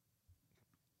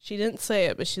 She didn't say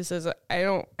it, but she says, I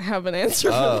don't have an answer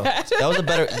for that. That was a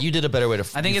better. You did a better way to.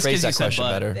 I think it's phrase because you that said question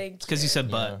butt. better. Thank It's because you said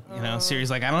you. butt. You know, Siri's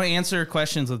like, I don't answer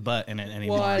questions with butt in it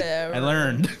anymore. Whatever. I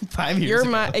learned 5 years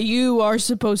ago. You are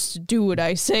supposed to do what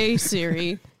I say,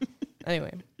 Siri.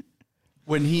 Anyway.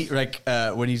 When he's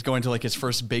going to like his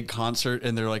first big concert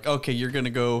and they're like, okay, you're gonna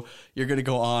go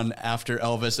on after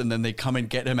Elvis, and then they come and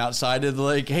get him outside and they're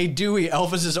like, hey Dewey,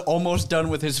 Elvis is almost done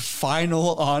with his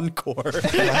final encore.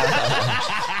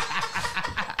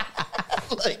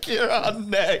 Like, you're on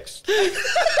next.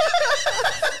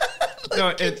 No,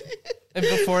 and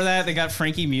before that, they got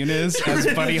Frankie Muniz as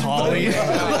Buddy Holly.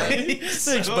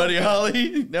 Thanks, Buddy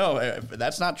Holly. No, if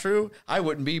that's not true, I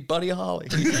wouldn't be Buddy Holly.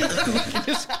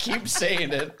 Just keep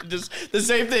saying it. Just the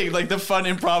same thing, like the fun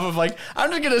improv of like,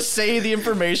 I'm just gonna say the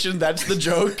information. That's the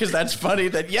joke because that's funny.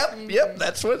 That yep,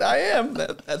 that's what I am.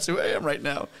 That's who I am right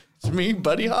now. It's me,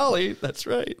 Buddy Holly. That's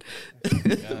right.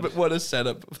 But what a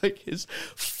setup! Like his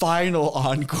final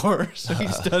encore. So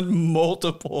he's done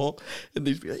multiple, and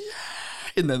these be like,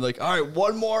 yeah, and then like, all right,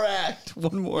 one more act,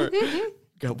 one more.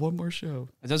 Got one more show.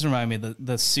 It does remind me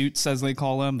the suits, as they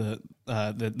call them,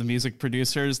 the music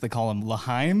producers, they call him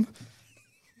Laheim.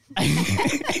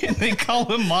 They call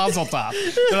him Mazel Tov.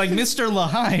 They're like Mr.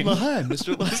 Laheim. Laheim,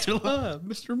 Mr. Laheim,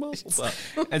 Mr.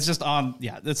 Muzzletop. It's just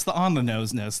it's the on the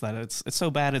noseness that it's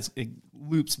so bad it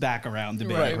loops back around to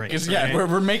being Right, great. 'cause, Right?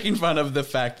 we're making fun of the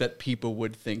fact that people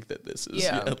would think that this is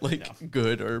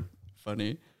good or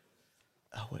funny.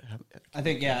 Oh, what happened? I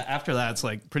think after that it's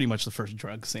like pretty much the first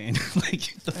drug scene.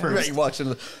 Like the first. Right, he walks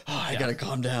into I gotta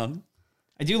calm down.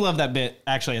 I do love that bit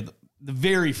actually at the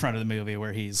very front of the movie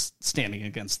where he's standing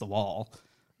against the wall.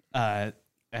 And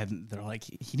they're like,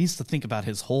 he needs to think about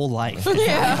his whole life.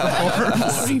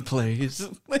 Before he plays.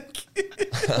 Like,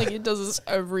 Like, he does this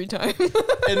every time.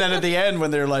 And then at the end, when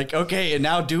they're like, okay, and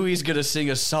now Dewey's going to sing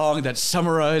a song that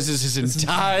summarizes his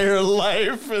entire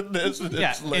life in this. And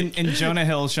Yeah, it's like, and Jonah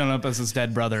Hill showing up as his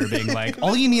dead brother, being like,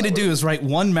 all you need to do is write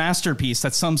one masterpiece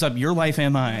that sums up your life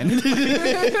and mine. this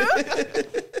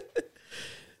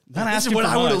is what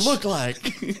I would have looked like.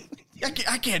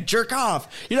 I can't jerk off.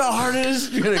 You know how hard it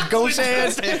is? You're gonna ghost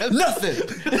hands? Nothing.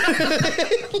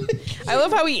 I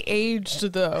love how he aged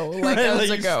though, like Right, as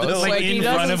like a ghost, still, like, he in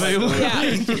front doesn't. of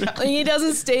him. Yeah, like, he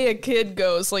doesn't stay a kid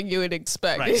ghost like you would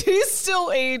expect. Right. He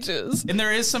still ages. And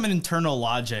there is some internal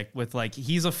logic with, like,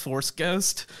 he's a Force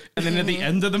ghost, and then at the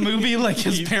end of the movie, like,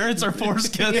 his parents are Force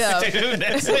ghosts Yeah. too.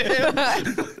 That's him.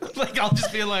 Like, I'll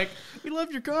just be like, we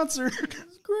love your concert.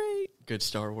 It's great. Good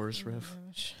Star Wars riff.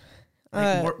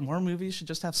 Like, more movies should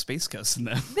just have space ghosts in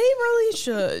them. They really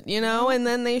should, you know, and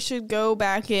then they should go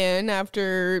back in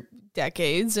after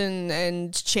decades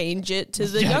and change it to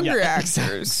the younger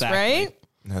actors, exactly. right?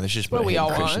 No, they should just What put we all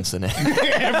Hayden want. Christensen in.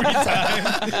 Every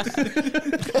time.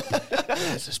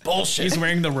 This is bullshit. He's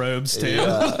wearing the robes too.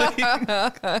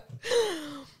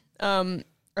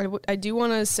 I do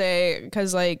want to say,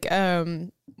 because like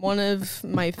one of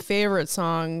my favorite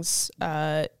songs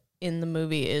in the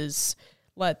movie is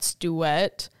Let's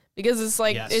Duet, because it's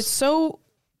like Yes. it's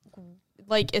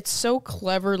so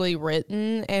cleverly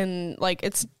written, and like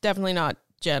it's definitely not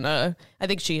Jenna. I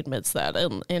think she admits that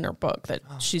in her book that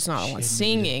she's not the one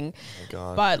singing.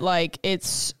 God. But like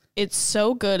it's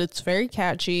so good. It's very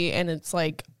catchy, and it's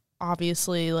like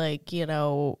obviously like, you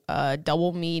know,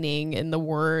 double meaning in the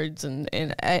words, and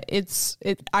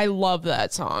I love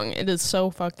that song. It is so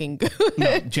fucking good.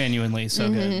 No, genuinely so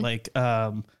good. Like,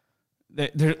 I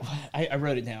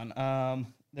wrote it down.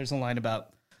 There's a line about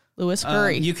Lewis,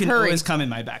 hurry. you can hurry. always come in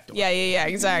my back door. Yeah,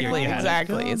 exactly, You had it.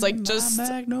 exactly. It's like just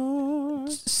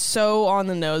so on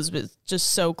the nose, but just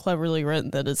so cleverly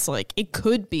written that it's like, it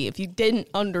could be, if you didn't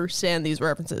understand these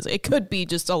references, it could be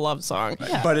just a love song.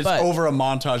 But it's over a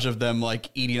montage of them like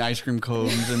eating ice cream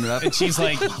cones and that. And she's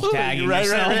like gagging Right,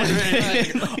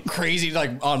 herself. right. Crazy,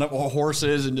 like on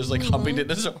horses and just like humping it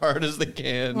as hard as they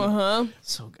can.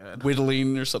 So good.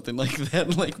 Whittling or something like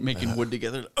that, like making wood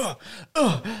together.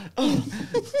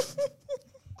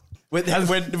 When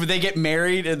they get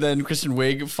married and then Kristen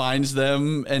Wiig finds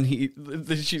them and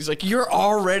she's like, "You're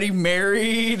already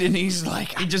married," and he's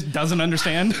like, He just doesn't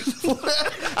understand.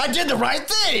 "I did the right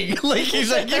thing." Like he's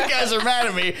like, "You guys are mad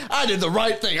at me. I did the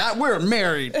right thing. We're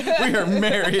married. We are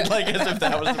married." Like as if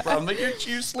that was the problem. Like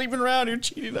you're sleeping around. You're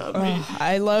cheating on me.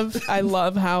 I love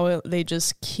how they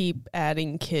just keep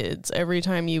adding kids every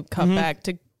time you cut back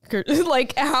to.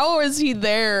 Like, how is he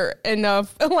there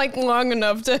enough, like long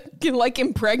enough to like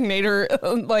impregnate her?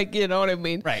 Like, you know what I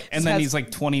mean? Right. And then he's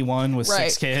like 21 with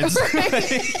 6 kids.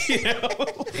 You know?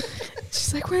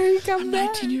 She's like, where are you coming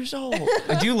back? 19 years old.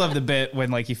 I do love the bit when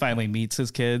like he finally meets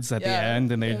his kids at the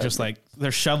end, and they're just like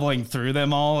they're shoveling through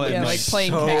them all, and like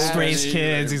playing so catch. raised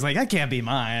kids. He's like, that can't be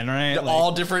mine, right? Like,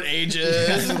 All different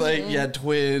ages. Like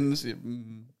twins.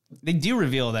 they do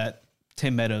reveal that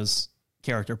Tim Meadows'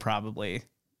 character probably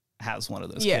has one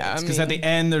of those Yeah, kids, I because at mean- the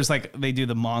end there's like they do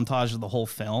the montage of the whole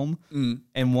film,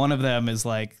 and one of them is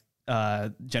like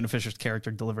Jenna Fisher's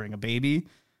character delivering a baby,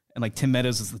 and like Tim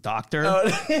Meadows is the doctor,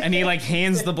 and he like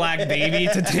hands the black baby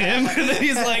to Tim, and then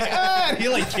he's like, and he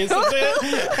like kisses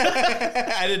it.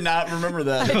 I did not remember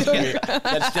that.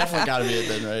 That's definitely got to be it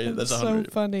then, right? That's So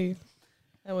 100. funny.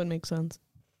 That would make sense.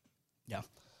 Yeah,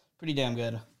 pretty damn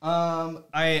good.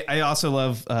 I also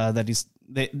love that he's.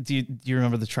 Do you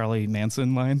remember the Charlie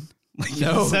Manson line? Like,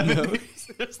 No.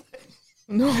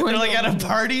 No, They're like at a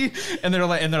party, and they're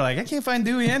like, I can't find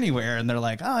Dewey anywhere, and they're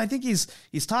like, oh, I think he's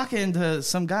talking to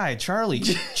some guy, Charlie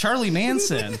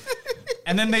Manson,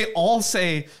 and then they all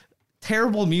say,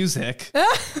 terrible music,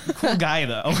 cool guy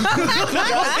though.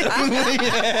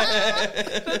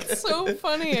 That's so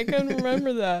funny. I couldn't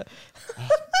remember that.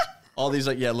 All these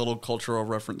like little cultural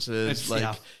references, It's- like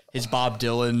yeah. his Bob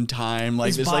Dylan time, like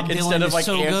His it's Bob like Dylan instead of is like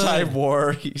so good.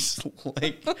 anti-war, he's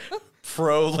like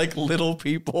pro like little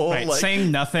people, Right, like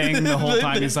saying nothing the whole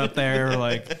time he's up there,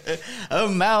 like a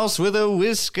mouse with a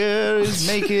whisker is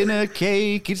making a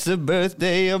cake. It's a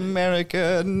birthday,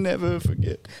 America, never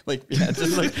forget. Like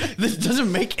just like this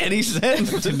doesn't make any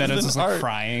sense. Tim Meadows is like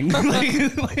crying.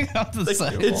 like off the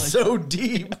side. It's so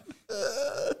deep.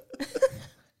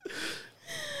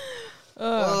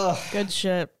 Good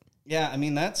shit. Yeah, I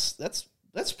mean that's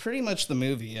pretty much the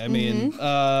movie. I mean,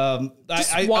 I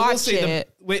will Watch say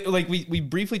it. we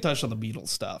briefly touched on the Beatles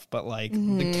stuff, but like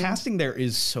the casting there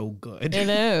is so good. It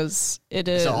is.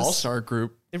 It's an all-star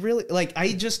group. It really, like,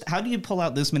 how do you pull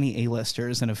out this many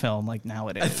A-listers in a film like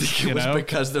nowadays? I think it was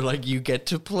because they're like, you get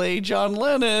to play John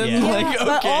Lennon. Yeah. Like, okay,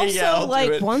 but also, I'll like,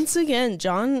 do it. once again,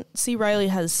 John C. Reilly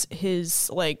has his,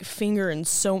 like, finger in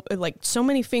so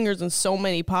many fingers and so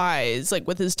many pies, like,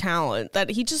 with his talent, that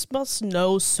he just must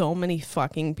know so many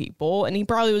fucking people. And he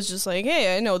probably was just like,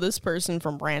 hey, I know this person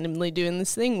from randomly doing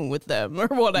this thing with them or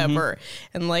whatever.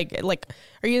 And, like,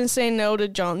 are you going to say no to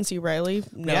John C. Reilly?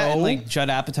 No. Yeah, and like Judd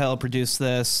Apatow produced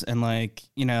this, and like,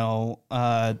 you know,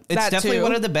 it's That definitely too.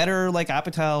 one of the better like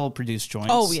Apatow produced joints.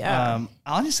 Oh, yeah.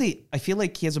 Honestly, I feel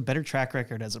like he has a better track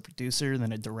record as a producer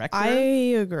than a director. I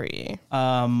agree.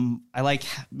 I like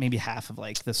maybe half of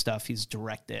like the stuff he's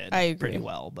directed I agree. pretty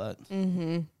well, but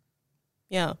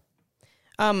Yeah.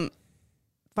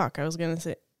 Fuck, I was going to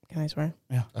say, can I swear?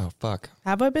 Oh, fuck.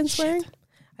 Have I been swearing?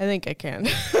 I think I can.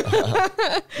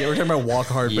 Yeah, we're talking about walk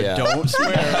hard, but Yeah. don't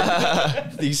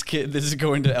swear. These kids, this is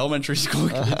going to elementary school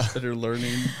kids that are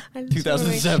learning I just wanna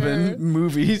make 2007 sure.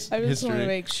 movies I just want to history.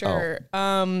 make sure.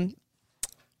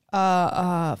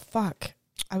 Fuck.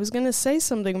 I was gonna say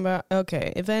something about.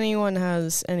 Okay, if anyone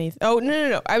has any. Oh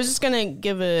no! I was just gonna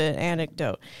give an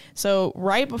anecdote. So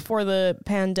right before the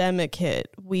pandemic hit,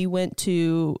 we went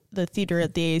to the theater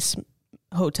at the Ace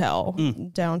Hotel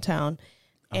downtown,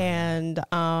 and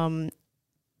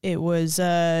it was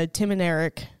Tim and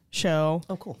Eric show.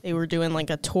 oh cool. They were doing like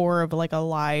a tour of like a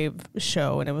live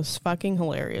show, and it was fucking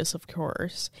hilarious, of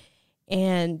course.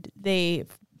 And they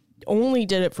only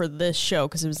did it for this show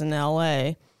because it was in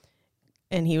LA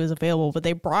and he was available, but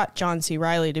they brought John C.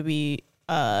 Reilly to be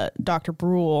Dr.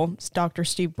 Brule, Dr.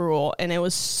 Steve Brule, and it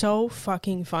was so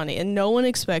fucking funny. And no one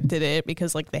expected it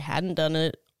because like they hadn't done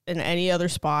it in any other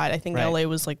spot. I think Right. LA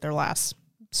was like their last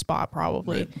spot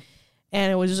probably.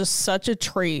 And it was just such a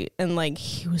treat. And like,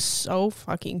 he was so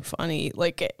fucking funny.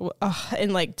 Like,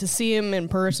 and like to see him in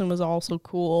person was also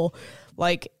cool.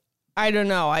 Like, I don't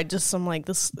know. I'm like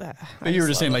this. But you were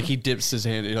just saying, like, he dips his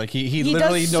hand. Like, he He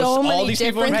literally does knows so all many these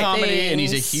people in different comedy, and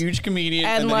he's a things. huge comedian.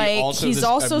 And then like, he's he's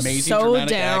also also this amazing so dramatic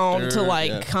down actor. to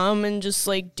like Yeah. come and just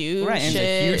like do Right, and shit.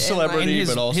 he's a huge and, celebrity. And his,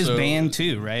 but also- his band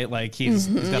too, right? Like he's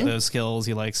got those skills.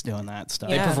 He likes doing that stuff.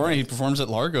 Yeah. He performs at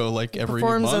Largo like every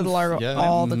performs month. at Largo Yeah.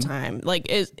 all the time. Like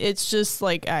it's just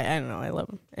like I don't know. I love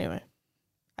him. Anyway,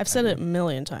 I've said it a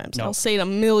million times. No. I'll say it a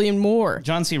million more.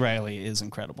 John C. Reilly is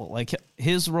incredible. Like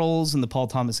his roles in the Paul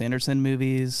Thomas Anderson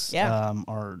movies, Yeah.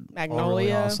 are Magnolia.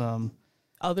 really awesome.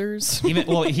 Others. Even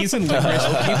he's in Licorice.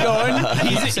 Keep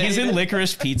going. He's in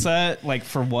Licorice Pizza. Like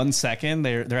for 1 second,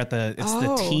 they're at the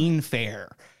Oh. teen fair,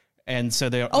 and so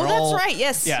they're Oh, that's all- right.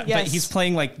 Yes. Yeah, Yes. but he's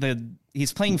playing like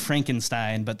he's playing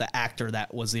Frankenstein, but the actor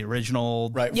that was the original.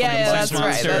 Right. Yeah, that's right.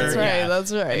 monster. That's right. Yeah.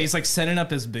 That's right. And he's like setting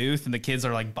up his booth, and the kids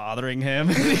are like bothering him.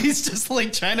 And he's just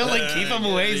like trying to like keep him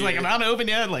away. He's like, I'm not open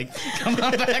yet. Like, come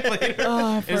on back later.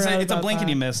 Oh, I it's forgot a about blink and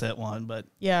that. you miss it one, but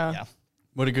Yeah. yeah,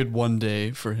 What a good one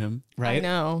day for him. right. I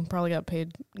know. Probably got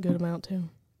paid a good amount too.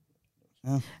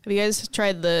 Yeah. Have you guys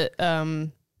tried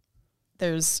the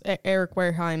there's Eric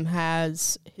Wareheim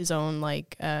has his own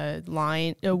like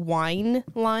wine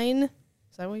line.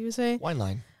 Is that what you would say? Wine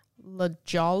line. La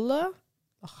Jolla?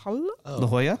 La Jolla? La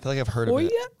Jolla. I feel like I've heard of Hoya?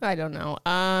 it. I don't know.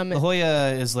 La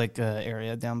Jolla is like an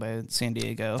area down by San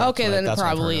Diego. Okay, then it that's what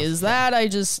I've probably heard of. is that. I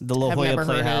just The La have Jolla never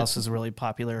heard Playhouse it. is a really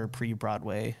popular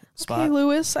pre-Broadway spot. Hey,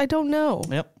 Lewis, I don't know.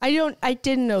 Yep. I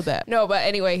didn't know that. No, but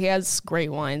anyway, he has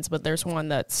great wines, but there's one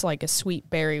that's like a sweet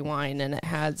berry wine and it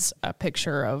has a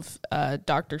picture of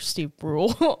Dr. Steve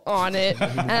Brule on it.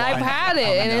 And I've had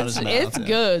it and out his mouth, it's yeah.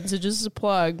 good. So just a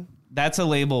plug. That's a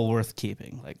label worth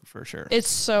keeping, like for sure. It's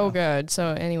so good. So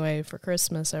anyway, for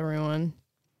Christmas, everyone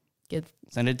get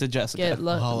Send it to Jessica.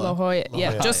 La Jolla.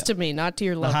 Yeah, Jolla. just to me, not to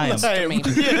your loved L'Chaim. ones, to me.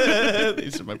 Yeah,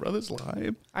 these are my brother's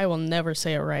line. I will never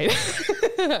say it right.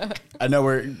 I know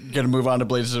we're gonna move on to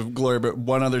Blazes of Glory, but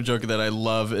one other joke that I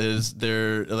love is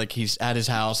they're like he's at his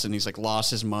house and he's like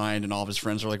lost his mind and all of his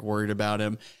friends are like worried about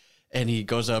him. And he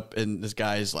goes up and this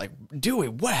guy's like, Dewey,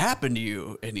 what happened to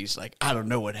you? And he's like, I don't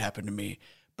know what happened to me,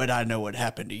 but I know what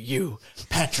happened to you.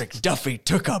 Patrick Duffy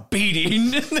took a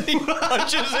beating. And then he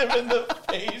punches him in the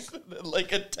face and then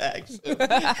like attacks him.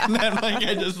 And then like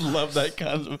I just love that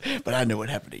concept. But I know what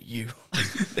happened to you.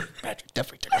 Patrick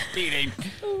Duffy took a beating.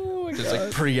 Oh my Just like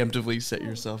preemptively set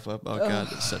yourself up. Oh God,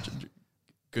 it's such a good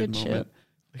Good moment. shit.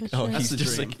 Like, oh, shit. he's That's the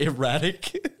just dream. like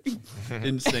erratic,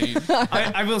 insane.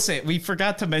 I will say we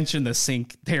forgot to mention the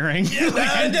sink tearing. He's like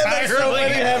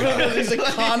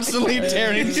constantly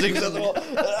tearing things at the wall.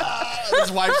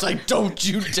 his wife's like, don't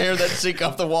you dare that sink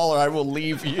off the wall or I will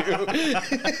leave you.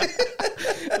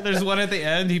 There's one at the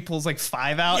end. He pulls like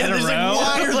 5 out in a row.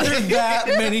 Why are there that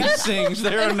many sinks?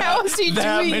 There are how not is he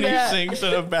that doing many that? sinks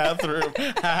in a bathroom.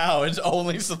 How? It's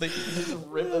only so they can just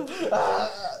rip it.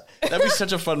 That'd be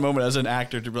such a fun moment as an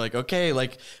actor to be like, okay,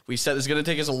 like we said, it's going to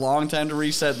take us a long time to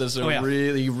reset this. So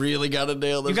really got to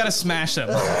nail this. You got to smash them.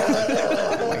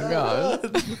 God.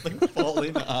 Like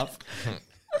falling off.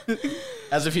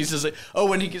 As if he's just like,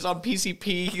 when he gets on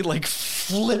PCP, he like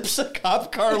flips a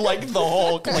cop car like the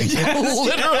Hulk. Like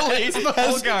literally the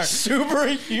whole car.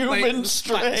 Superhuman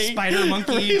strength. Spider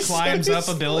monkey climbs up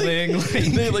a building.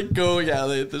 They like go,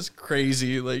 this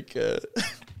crazy, like,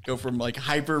 go from like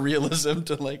hyper realism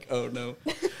to like, oh no.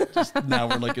 Just now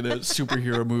we're like in a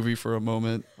superhero movie for a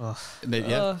moment. And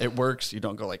it works. You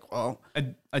don't go like, well.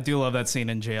 I do love that scene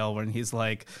in jail when he's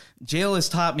like, jail has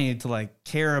taught me to like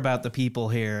care about the people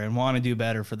here and want to do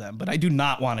better for them, but I do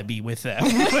not want to be with them.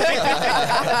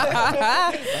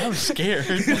 I'm scared.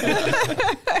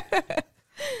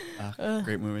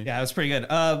 Great movie. Yeah, it was pretty good.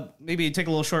 Maybe take a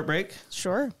little short break.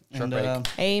 Sure. Short break.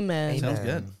 Amen. Sounds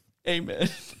good. Amen.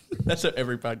 That's what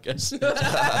every podcast says.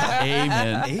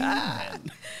 Amen. Amen.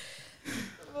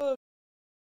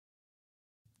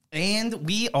 And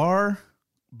we are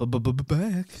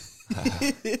back.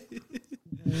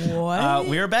 What?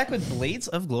 We are back with Blades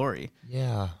of Glory.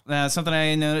 Yeah. Something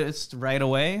I noticed right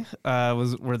away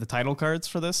were the title cards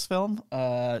for this film.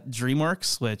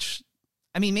 DreamWorks, which,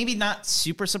 I mean, maybe not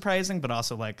super surprising, but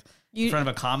also like in front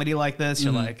of a comedy like this,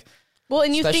 you're like, well,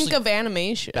 and you Especially think of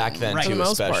animation Back then, Right. for too, the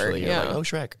most especially. part. You're Yeah. like, oh,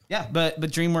 Shrek. yeah, but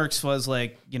DreamWorks was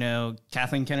like,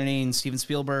 Kathleen Kennedy and Steven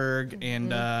Spielberg and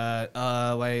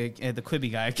like the Quibi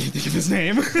guy, I can't think of his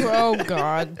name. Oh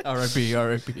God. R.I.P.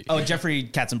 R.I.P. Oh, Jeffrey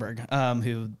Katzenberg,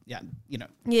 who, Yeah.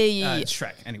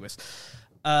 Shrek. Anyways,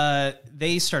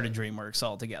 they started DreamWorks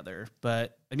all together,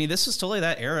 but I mean, this was totally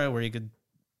that era where you could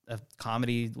a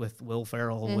comedy with Will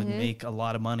Ferrell would make a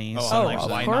lot of money. So like,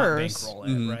 of why course. not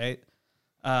bankroll it, right?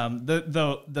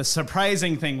 The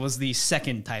surprising thing was the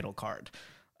second title card.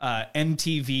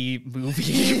 MTV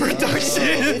movie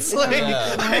productions. Like,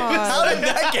 How did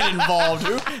that get involved?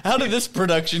 How did this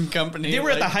production company? they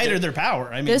were at the height of their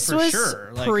power. I mean, This for was sure.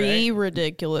 Like, right?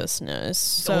 pre-ridiculousness,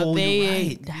 so Oh, you're they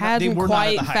right. They hadn't were not at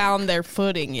quite the height. found their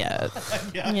footing yet.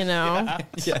 You know,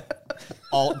 Yeah.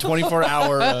 All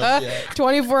 24-hour.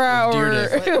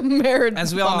 24-hour marathon.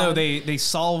 As we all know, they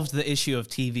solved the issue of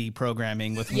TV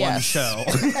programming with one Yes. show.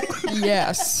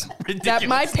 Yes, that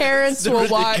my parents will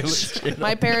ridiculous watch. channel.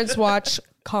 My parents watch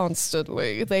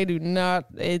constantly. They do not.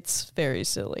 It's very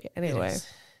silly. Anyway,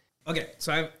 Okay,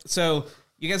 so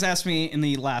you guys asked me in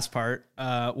the last part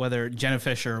whether Jenna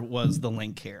Fisher was the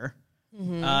link here,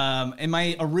 and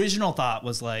my original thought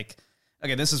was like,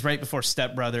 okay, this is right before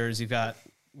Step Brothers. You've got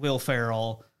Will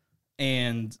Ferrell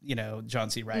and John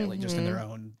C. Reilly just in their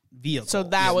own vehicle. so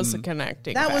that was the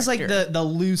connecting. That was like factor. the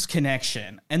loose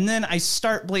connection, and then I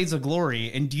start Blades of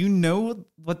Glory, and do you know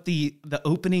what the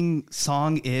opening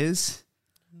song is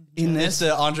in It's this?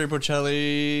 the Andre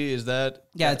Bocelli. Is that?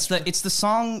 Yeah, it's the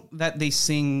song that they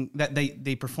sing that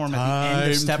they perform at the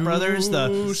end of Step Brothers.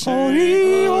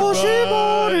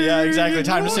 Yeah, exactly.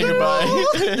 Time to say goodbye.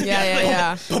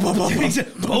 Yeah.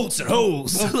 Bolts and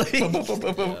holes.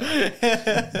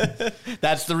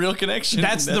 That's the real connection.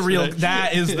 That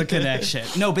is the connection.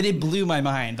 No, but it blew my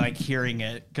mind like hearing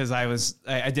it because I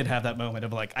did have that moment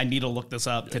of like I need to look this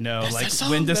up to know like that song.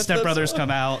 when does That's Step that Brothers song.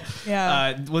 come out?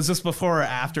 Yeah. Was this before or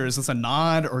after? Is this a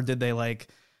nod or did they like?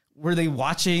 Were they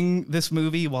watching this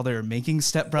movie while they were making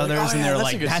Step Brothers and they're that's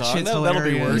like a good that song. shit's That'll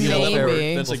be hilarious? work. Yeah,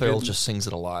 Maybe. that's Will a Ferrell good. just sings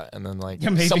it a lot, and then like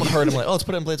maybe. someone heard him like, oh, let's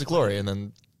put it in Blades of Glory, and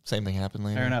then same thing happened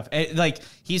later. Fair enough. Like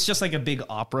he's just like a big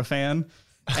opera fan.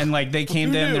 And like they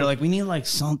came to him, they're like, we need like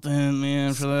something,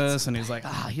 man, for this. And he's like,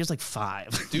 here's like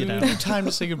 5. Do Time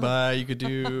to Say Goodbye. You could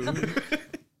do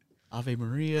Ave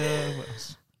Maria. What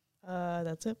else?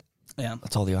 That's it. Yeah.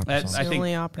 That's all the opera songs. I think,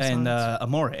 only opera and songs.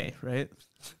 Amore, right?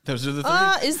 Those are the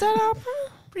 3. Is that opera?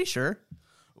 Pretty sure.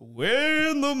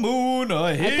 When the moon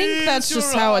I think that's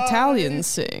just how Italians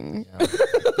sing.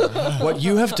 What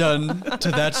you have done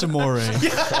to that Amore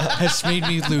has made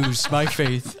me lose my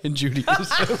faith in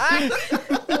Judaism.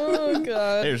 Oh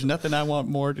God. There's nothing I want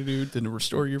more to do than to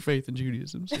restore your faith in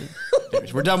Judaism. So,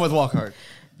 anyways, we're done with Walk Hard.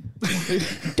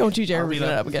 Don't you dare read it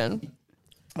up again.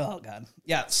 Oh God.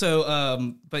 Yeah.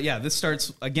 So, but yeah, this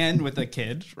starts again with a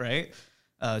kid, right?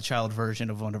 Child version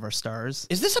of one of our stars.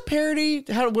 Is this a parody?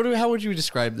 How would you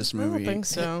describe this I movie? don't think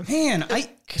so. Man,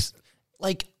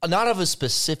 Like not of a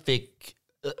specific.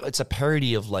 It's a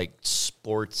parody of like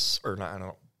sports or not. I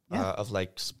don't know. Of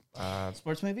like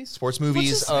Sports movies? Sports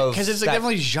movies of because it's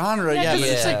definitely genre. Yeah,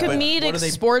 because it's a But what comedic are they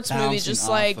sports movie, bouncing just off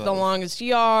like of? The Longest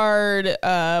Yard,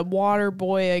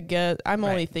 Waterboy, I guess. I'm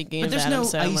only thinking But of there's Adam no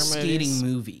Sandler ice movies. skating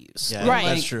movies. Yeah, Right.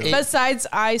 that's true. Besides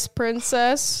Ice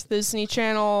Princess, Disney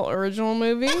Channel original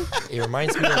movie. it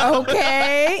reminds me of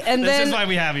Okay. And This then is why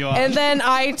we have you on. and then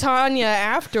I, Tanya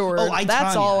afterward. Oh, I,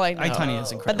 That's Tanya. all I know. I, Tanya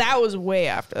is incredible. But that was way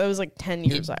after. That was like 10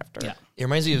 years after. Yeah. It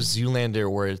reminds me of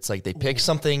Zoolander, where it's like they pick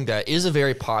something that is a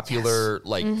very popular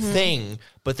thing,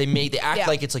 but they act Yeah.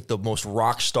 like it's like the most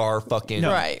rock star fucking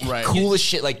Right. coolest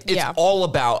shit. Like it's Yeah. all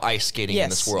about ice skating in Yes,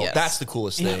 this world. yes. That's the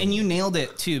coolest thing. And you nailed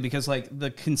it too, because like the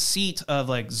conceit of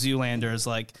like Zoolander is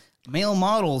like male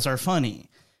models are funny,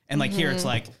 and like here it's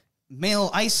like male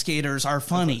ice skaters are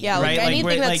funny. Yeah, like right? anything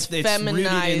where, that's it's rooted in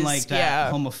feminized, like that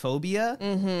yeah.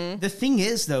 homophobia. The thing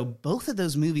is, though, both of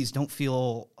those movies don't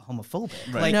feel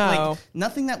homophobic. Like, No. like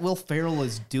nothing that Will Ferrell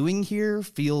is doing here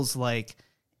feels like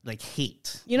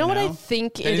hate. You know what I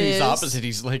think it He's is? opposite.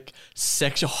 He's like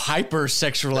hyper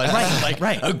sexualized,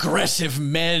 like aggressive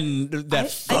men that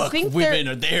fuck think women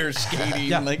or they're skating.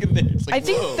 Like, it's like, I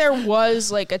think whoa. there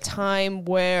was like a time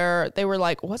where they were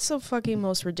like, "What's the fucking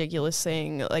most ridiculous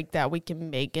thing like that we can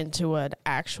make into an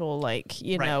actual like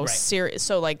right. serious?"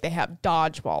 So like they have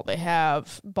dodgeball, they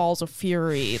have Balls of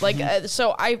Fury, like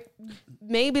so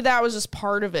maybe that was just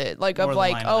part of it, like Or of the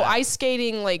like line of that. ice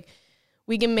skating, like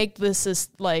we can make this as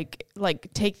like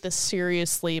take this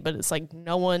seriously, but it's like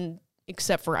no one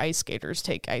except for ice skaters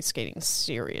take ice skating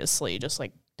seriously, just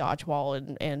like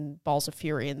dodgeball and Balls of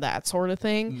Fury and that sort of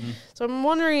thing. So I'm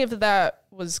wondering if that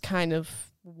was kind of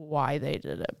why they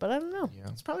did it, but I don't know.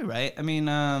 That's probably right. I mean,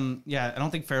 I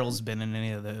don't think Ferrell's been in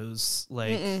any of those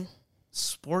like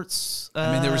sports.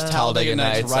 I mean, there was Talladega Talladega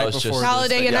Nights Nights, I right was before just-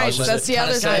 Talladega yeah, I was Nights, just- that's the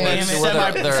other Damn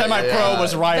thing. it. Semi-pro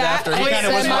was right That after. He was kind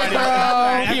of was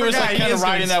semi-pro. He was like kind of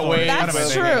riding that wave.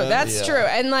 That's true. That's Yeah. true.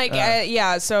 And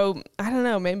like, so I don't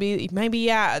know. Maybe,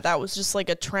 that was just like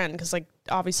a trend because like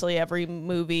obviously every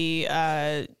movie,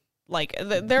 like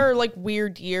there are like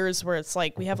weird years where it's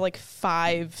like we have like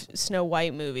 5 Snow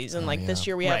White movies and like this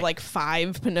year we have Right. like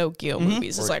 5 Pinocchio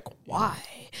movies. It's like why?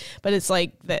 But it's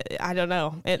like that. I don't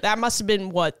know. That must have been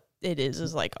what it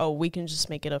is like, oh, we can just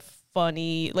make it a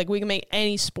funny, like we can make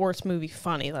any sports movie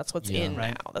funny. That's what's in right.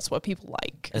 now. That's what people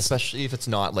like. Especially if it's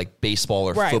not like baseball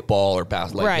or Right. football or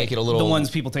basketball. Like Right. make it a little The ones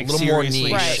people take a little more seriously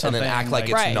niche or Right. and something, then act like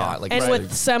it's Right. not. Like and it's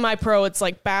with semi-pro, it's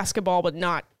like basketball, but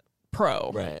not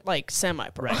pro. Right. Like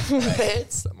semi-pro.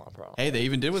 it's semi-pro. Hey, they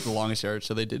even did with the longest yard,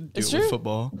 so they did do It's it with true.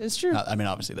 football. It's true. I mean,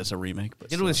 obviously that's a remake, but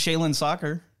Did it with Shaolin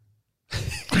soccer.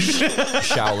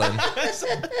 Shaolin.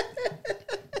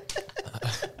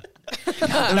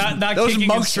 Not those kicking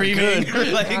monks are and screaming. good.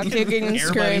 Or, like, Not kicking and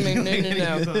screaming.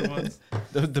 airbuddy.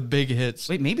 No. the big hits.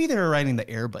 Wait, maybe they were riding the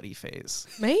air buddy phase.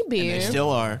 Maybe. They still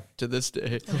are to this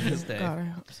day. This day. God, I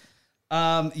hope so.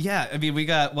 I mean, we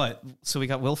got what? So we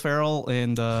got Will Ferrell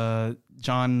and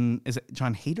John. Is it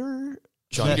John Hader?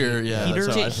 Heater, yeah. Heater?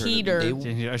 that's how I've heard of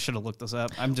it. Heater. I should have looked this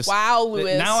up. I'm just Wow,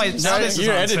 Lewis. Now You this started- is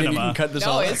You're on editing. You cinema. can cut this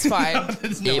No, all. it's fine.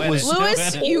 There's no It was- edit.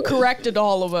 Lewis, you corrected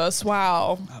all of us.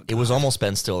 Wow. It was almost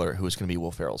Ben Stiller who was going to be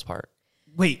Will Ferrell's part.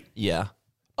 Wait, Yeah.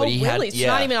 Oh, he really? It's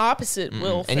not even opposite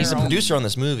Will And he's the Ferrell. producer on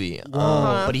this movie.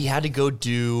 But he had to go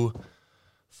do,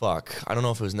 I don't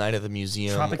know if it was Night of the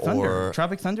Museum Tropic Thunder. or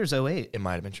Tropic Thunder's 08. it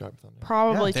might have been Tropic Thunder.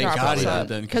 Probably Thank God he Tropic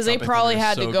did then, because they Tropic probably Thunder is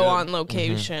had to so go good. on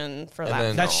location for that.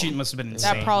 then- That No. shoot must have been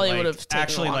insane. That probably Like, would have taken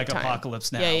actually a long like time.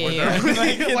 Apocalypse Now. Yeah, where yeah, they're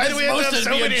like, why do we have supposed to so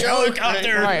be a many joke.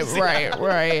 helicopters?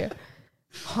 Right.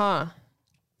 Huh.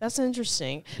 That's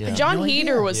interesting. Yeah. And John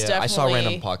Heater was Yeah, definitely. I saw a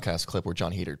random podcast clip where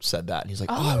John Heater said that, and he's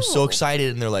like, "Oh, I was so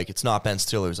excited," and they're like, "It's not Ben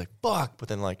Stiller." He's like, "Fuck!" But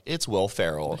then like, it's Will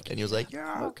Ferrell, and he was like,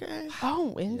 "Yeah, okay."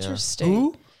 Oh,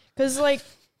 interesting. Because like,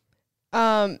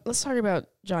 let's talk about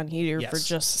John Heater for Yes.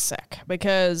 just a sec,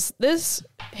 because this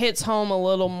hits home a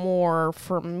little more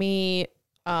for me.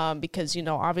 Because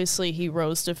obviously he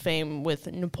rose to fame with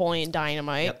Napoleon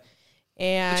Dynamite. Yep.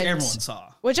 And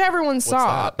Which everyone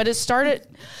saw. But it started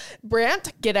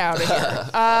Brandt, get out of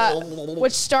here.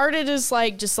 Which started as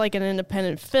like just like an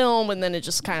independent film, and then it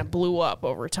just kind of blew up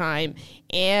over time.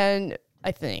 And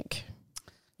I think,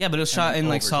 Yeah, but it was shot in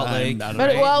like Salt Lake. but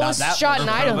it was shot in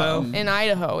Idaho,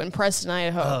 Provo. in Preston,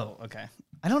 Idaho. Oh, okay.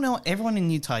 I don't know. Everyone in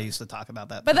Utah used to talk about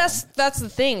that. But film. that's the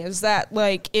thing, is that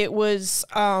like it was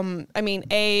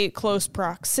close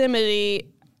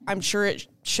proximity. I'm sure it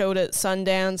showed at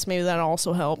Sundance. Maybe that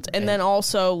also helped. And then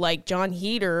also like John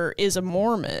Heater is a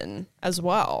Mormon as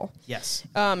well. Yes.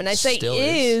 And I say Still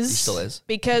is. He still is.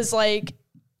 Because like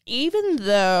even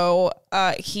though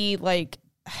he like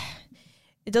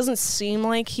it doesn't seem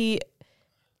like he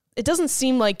it doesn't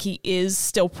seem like he is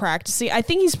still practicing. I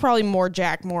think he's probably more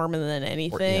Jack Mormon than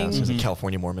anything. So he's a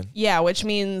California Mormon. Yeah, which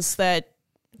means that,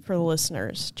 for the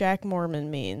listeners, Jack Mormon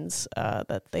means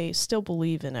that they still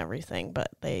believe in everything, but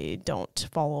they don't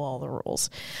follow all the rules.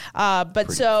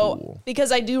 Cool.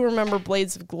 Because I do remember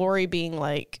Blades of Glory being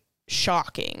like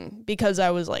shocking, because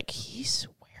I was like, he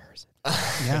swears.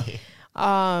 Yeah.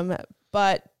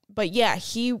 But yeah,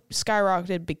 he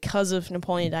skyrocketed because of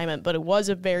Napoleon Dynamite, but it was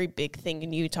a very big thing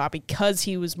in Utah because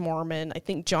he was Mormon. I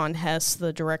think John Hess,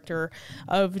 the director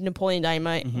of Napoleon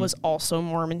Dynamite, was also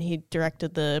Mormon. He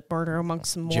directed the Murder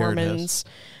Amongst the Mormons.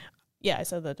 Yeah, I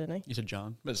said that, didn't I? You said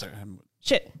John. But sorry,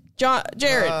 Jared.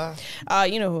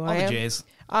 You know who I am. Jays.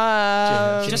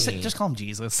 Just call him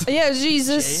Jesus. Yeah,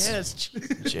 Jesus.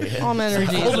 JS. All men are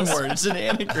Jesus. Voldemort. It's an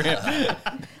anagram.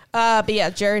 But yeah,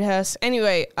 Jared Hess.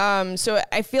 Anyway, so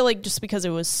I feel like just because it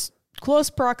was close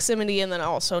proximity, and then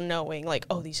also knowing like,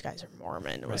 oh, these guys are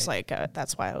Mormon, it was like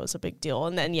that's why it was a big deal.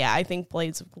 And then yeah, I think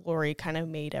Blades of Glory kind of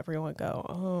made everyone go,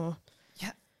 oh,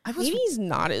 Yeah, maybe he's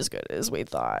not as good as we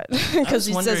thought, because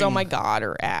he says, oh my God,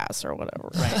 or ass or whatever.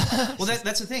 Right. Well,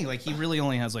 that's the thing. Like, he really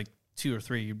only has like 2 or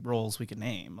 3 roles we could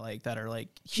name, like, that are like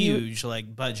huge,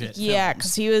 like budget. Yeah,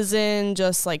 because he was in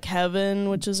Just Like Heaven,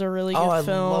 which is a really good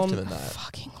film. I loved him in that.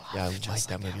 Fucking love Yeah, I like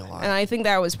that movie a lot. And I think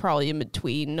that was probably in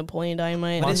between Napoleon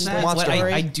Dynamite. What is and that? Blades of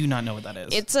Glory. I do not know what that is.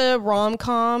 It's a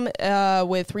rom-com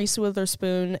with Reese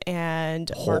Witherspoon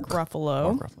and Mark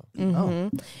Ruffalo.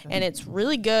 Oh. And it's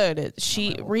really good.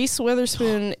 Reese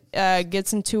Witherspoon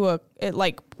gets in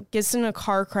a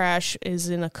car crash, is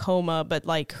in a coma, but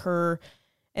like her,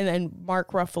 and then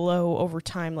Mark Ruffalo over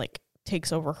time like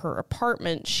takes over her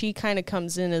apartment. She kind of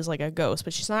comes in as like a ghost,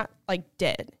 but she's not like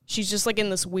dead. She's just like in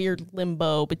this weird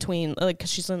limbo between, like, because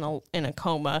she's in a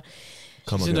coma.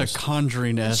 She's in a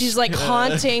Conjuring-esque. She's like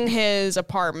haunting his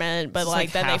apartment, but it's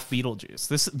like then half Beetlejuice.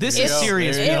 This is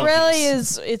serious. It really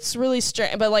is. It's really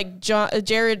strange. But like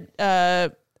Jared,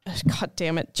 God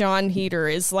damn it, John Heder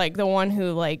is like the one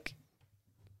who like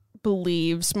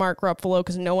believes Mark Ruffalo,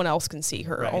 because no one else can see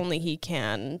her. Right. Only he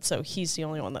can. So he's the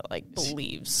only one that like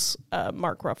believes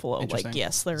Mark Ruffalo. Like,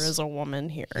 yes, there is a woman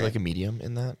here. You're like a medium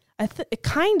in that?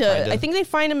 Kinda. I think they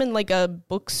find him in like a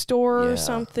bookstore or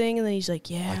something, and then he's like,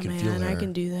 "Yeah, I can feel man, I her."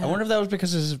 can do that." I wonder if that was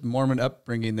because of his Mormon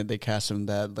upbringing that they cast him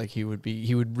that like he would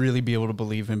really be able to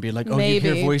believe him, be like, oh, Maybe.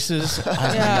 you hear voices?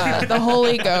 Yeah, the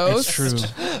Holy Ghost. It's true.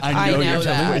 I know you're that.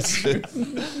 telling me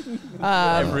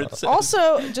it's true.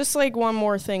 Also, just like one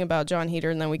more thing about John Heder,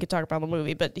 and then we could talk about the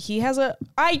movie. But he has a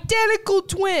identical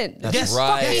twin. That's Yes,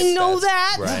 right. fucking know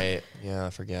that. Right. Yeah, I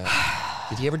forget.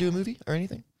 Did he ever do a movie or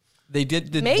anything? They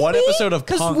did Maybe? one episode of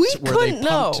 'Cause Punked we where they couldn't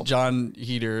punked know. John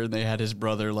Heder, and they had his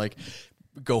brother like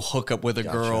go hook up with a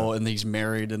girl, and he's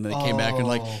married, and they came back and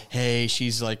like, hey,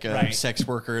 she's like a sex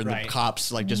worker, and the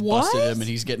cops like just busted him, and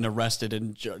he's getting arrested,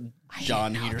 and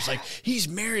John Heder's like, he's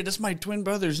married, that's my twin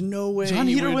brother, there's no way John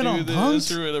he Heder would went do on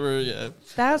this Punked? or whatever. Yeah,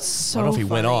 That's so. I don't know if he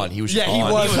went funny. on. He was just yeah, he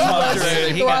on. was. He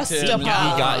got Thrust him.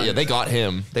 upon. They got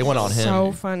him. They went on him.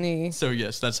 So funny. So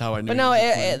yes, that's how I knew. But no,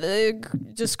 it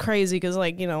just crazy because,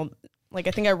 like, you know, like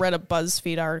I think I read a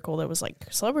BuzzFeed article that was like,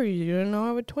 celebrities you didn't know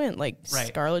have a twin. Like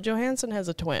Scarlett Johansson has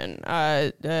a twin.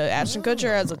 Ashton Kutcher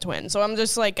has a twin. So I'm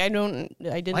just like, I didn't know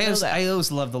that. I always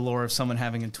love the lore of someone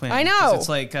having a twin. I know. 'Cause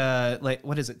it's like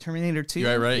what is it, Terminator 2?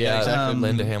 right. Yeah, exactly.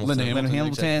 Linda Hamilton. Linda Hamilton.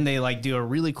 exactly. They like do a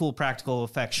really cool practical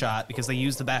effect shot because they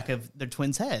use the back of their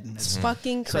twin's head. And it's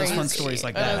fucking So it's crazy. fun stories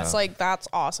like And that. it's like, that's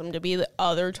awesome. To be the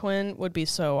other twin would be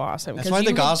so awesome. That's 'Cause why you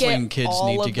the would Gosling get kids all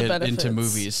need of to the get into benefits.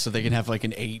 movies so they can have like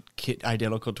an 8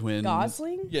 identical twin.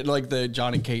 Gosling? Yeah, like the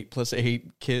John and Kate plus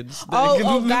 8 kids.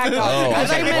 Oh, that Gosling. Oh, I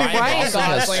thought you meant Ryan Ryan Gosling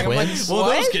has Gosling. I'm like, twins? Well,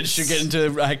 those what? kids should get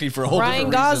into acting for a whole Ryan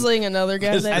different reason. Gosling, another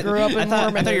guy that grew up in I thought you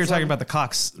were Mormonism. talking about the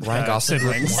Cox Ryan Gosling.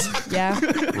 siblings. Yeah.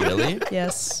 Really?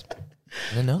 Yes.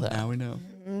 I didn't know that. Now we know.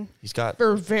 He's got.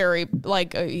 For very,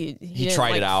 like, he didn't, tried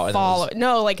like, it out and it Follow. was-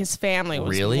 No, like his family was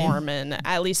Really? Mormon,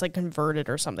 at least like converted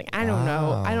or something. I don't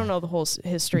know. I don't know the whole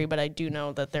history, but I do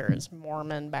know that there is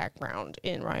Mormon background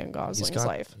in Ryan Gosling's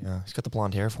life. Yeah, he's got the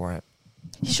blonde hair for it.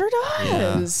 He sure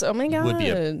does. Oh my god. Would be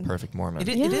a perfect Mormon. It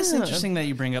is Yeah. interesting that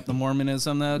you bring up the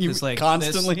Mormonism though, because like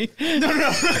Constantly.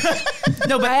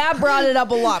 No, but I have brought it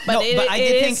up a lot, but, I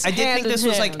did think hand this in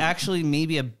was like hand. actually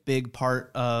maybe a big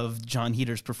part of John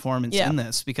Heder's performance Yeah. in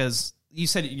this, because you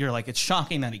said you're like, it's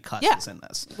shocking that he cusses Yeah. in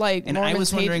this. Like, and I Mormons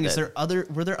was wondering,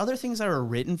 hated were there other things that were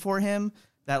written for him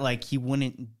that like he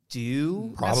wouldn't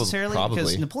do necessarily? Probably.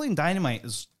 Because Napoleon Dynamite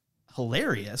is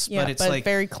hilarious, Yeah, but it's but like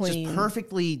very clean. just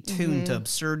perfectly tuned to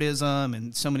absurdism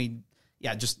and so many,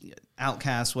 just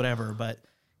outcasts, whatever. But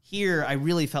here I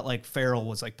really felt like Farrell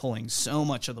was like pulling so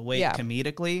much of the weight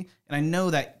comedically, and I know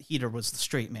that Heater was the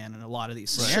straight man in a lot of these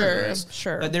scenarios.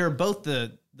 Sure. But they were both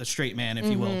the straight man, if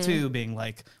you will, too, being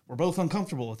like, we're both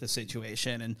uncomfortable with this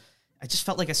situation, and I just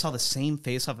felt like I saw the same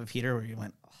face off of Heater where he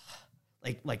went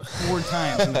like 4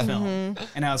 times in the film,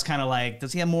 and I was kind of like,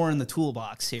 does he have more in the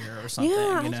toolbox here or something?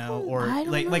 Yeah, you know, I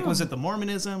don't know. Like was it the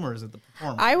Mormonism or is it the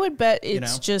performance? I would bet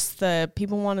it's just the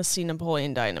people want to see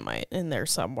Napoleon Dynamite in there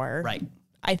somewhere. Right.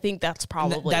 I think that's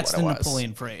probably that's what the it was.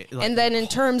 Napoleon phrase. Like, and then in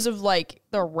terms of like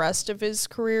the rest of his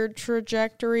career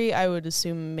trajectory, I would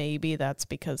assume maybe that's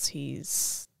because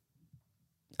he's,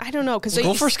 I don't know, because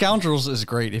Go for Scoundrels is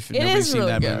great if nobody's seen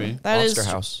really that good. movie. That Monster is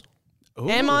House.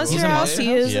 And Monster House,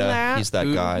 he is in that. He's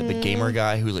that guy, the gamer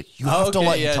guy who like you have to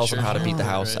let him tells him how to beat the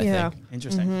house. I think.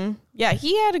 Interesting. Yeah,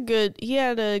 he had a good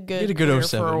career 07.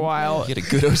 for a while. He had a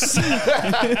good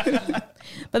 07.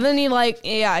 But then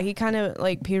he kind of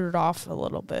like petered off a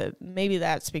little bit. Maybe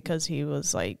that's because he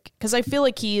was like, because I feel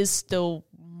like he is still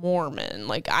Mormon.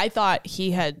 Like I thought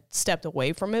he had stepped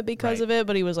away from it because of it,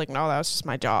 but he was like, no, that was just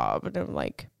my job. And I'm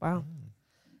like, wow.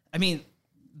 I mean,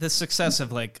 the success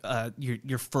of like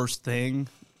your first thing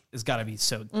has got to be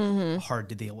so hard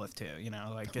to deal with too, you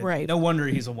know, like no wonder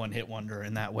he's a one-hit wonder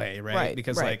in that way, right?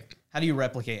 Because like how do you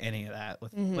replicate any of that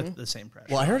with the same pressure?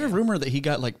 Well, I heard a rumor that he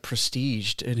got like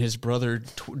prestiged and his brother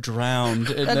drowned,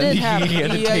 and That then did happen. he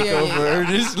had to take over and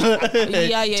just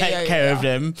take care of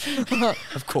them.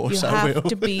 Of course, You I will. have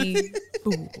to be.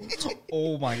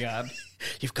 Oh my God.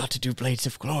 You've got to do Blades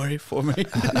of Glory for me.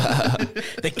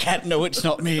 They can't know it's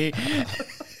not me.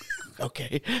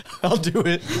 Okay, I'll do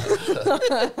it.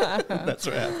 That's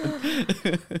what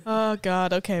happened. Oh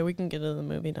God. Okay, we can get into the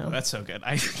movie now. That's so good.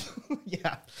 I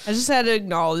just had to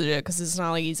acknowledge it because it's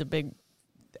not like he's a big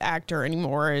actor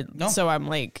anymore. No. So I'm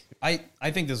like, I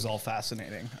think this is all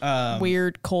fascinating.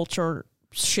 weird culture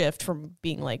shift from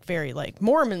being like very like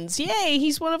Mormons, yay,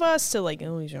 he's one of us, to like,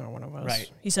 oh, he's not one of us. Right.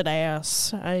 He said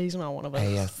ass. He's not one of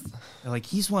us. Like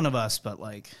he's one of us, but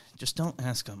like just don't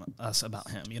ask us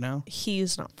about him, you know?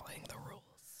 He's not playing the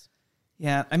rules.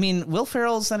 Yeah, I mean, Will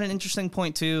Ferrell's at an interesting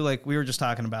point too. Like we were just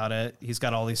talking about it. He's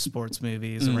got all these sports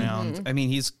movies around. I mean,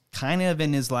 he's kind of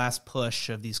in his last push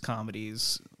of these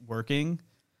comedies working.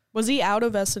 Was he out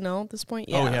of SNL at this point?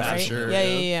 Yeah, yeah, for right? sure.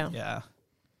 Yeah. Yeah.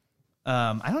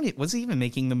 Was he even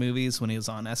making the movies when he was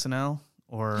on SNL?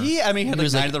 Or Yeah, I mean, he had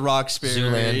like Night of the Roxbury.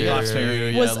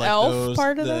 Zoolander. Was Elf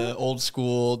part of the that? old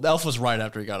school. Elf was right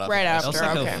after he got off. Right of after, Elf's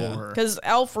like okay. 04. Because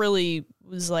Elf really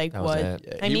was like That was what?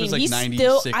 it. I he mean, was like he's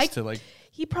 96 still. to like.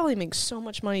 He probably makes so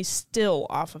much money still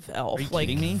off of Elf. Are you like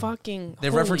kidding me? fucking. They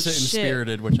holy reference it in shit.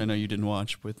 Spirited, which I know you didn't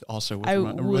watch, with I with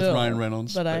will, Ryan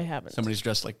Reynolds, but I haven't. Somebody's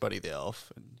dressed like Buddy the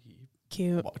Elf, and he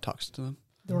Cute, talks to them.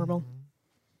 adorable.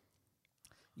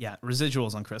 Yeah,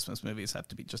 residuals on Christmas movies have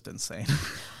to be just insane.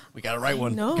 We got to write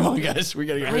one. know. Come on, guys, we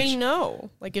got to get I rich. know.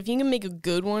 Like if you can make a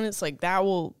good one, it's like that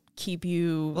will keep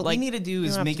you. What like we need to do you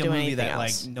is don't have make to a do like anything that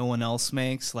else. like no one else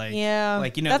makes. Like Yeah,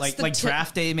 like you know that's like the tip.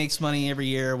 draft day makes money every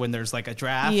year when there's like a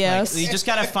draft. Yes. Like, you just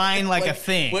gotta find like a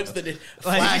thing. What's the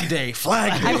Flag Day?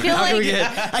 Flag Day. I feel How can we like-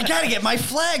 get? I gotta get my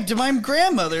flag to my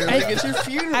grandmother. Like it's your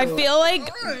funeral. I feel like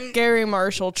Gary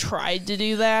Marshall tried to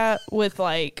do that with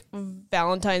like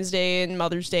Valentine's Day and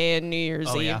Mother's Day and New Year's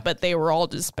Oh, Eve, yeah. but they were all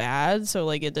just bad, so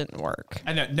like it didn't work.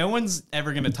 I know no one's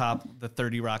ever gonna top the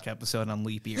 30 Rock episode on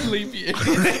leap year. Leap year.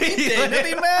 It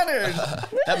really matters.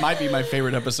 That might be my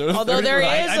favorite episode. Of Although 30 there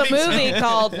Rock. is I a think so. movie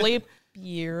called Leap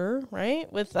Year,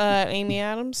 right, with Amy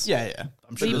Adams. Yeah.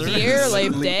 I'm sure Leap there Year, is.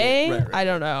 Leap Day. Right. I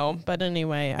don't know, but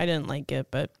anyway, I didn't like it,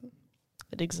 but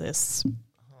it exists.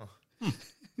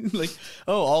 Like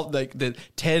all like the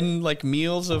 10 like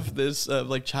meals of this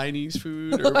like Chinese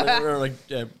food or whatever, or like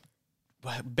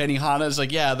Benihana's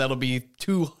like, yeah, that'll be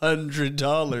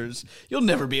 $200. You'll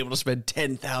never be able to spend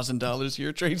 $10,000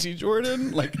 here, Tracy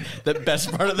Jordan. Like the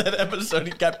best part of that episode,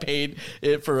 he got paid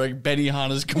it for like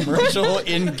Benihana's commercial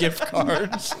in gift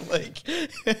cards. Like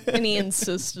And he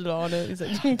insisted on it. He's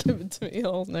like, give it to me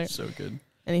all night. so good.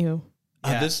 Anywho.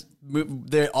 Yeah.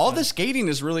 All the skating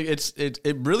is really it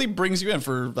really brings you in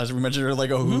for, as we mentioned earlier, like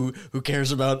who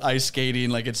cares about ice skating?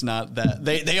 Like it's not that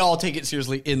they all take it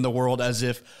seriously in the world as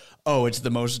if it's the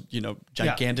most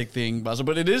gigantic thing possible,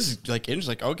 but it is like it's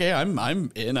like okay,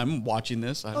 I'm in, I'm watching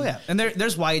this. Oh yeah, and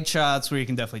there's wide shots where you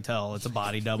can definitely tell it's a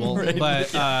body double. Right.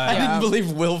 But I didn't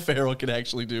believe Will Ferrell could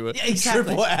actually do it. Yeah, exactly.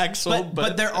 Triple axle,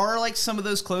 but there are like some of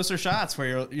those closer shots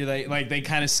where you're like they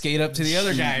kind of skate up to the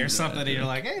other guy or something, and you're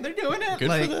like, hey, they're doing it. Good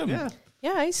like, for them. Yeah.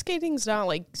 Yeah, ice skating's not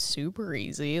like super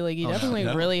easy. Like you definitely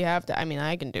really have to. I mean,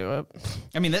 I can do it.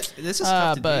 I mean, this is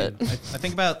tough to do. I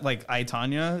think about like I,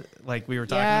 Tonya, like we were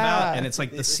talking about, and it's like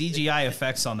the CGI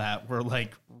effects on that were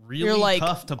like really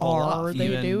tough to pull off. Are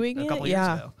they doing a couple it? years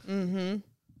ago. Mm-hmm.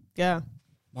 Yeah.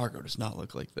 Margot does not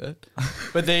look like that.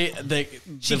 But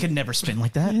she could never spin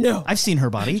like that. No. I've seen her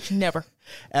body. Never.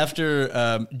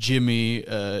 After Jimmy,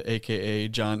 aka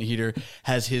John Heater,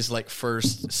 has his like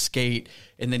first skate,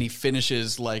 and then he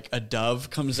finishes like a dove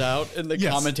comes out, and the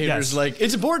commentator's like,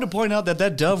 "It's important to point out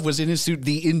that dove was in his suit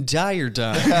the entire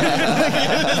time."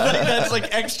 That's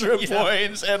like extra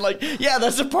points, and like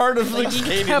that's a part of like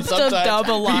skating. Kept Sometimes a dove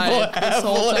alive people this have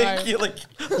whole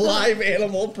like live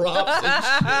animal props and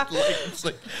shit. Like, it's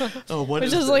like, oh, what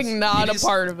Which is is like this? not a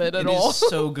part of it at all. It is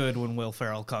so good when Will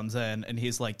Ferrell comes in and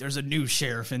he's like, "There's a new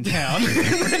sheriff in town."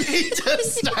 And he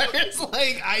just starts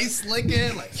like ice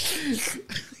licking, like.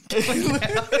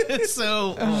 It's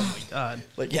so, oh my god!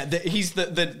 Like he's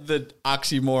the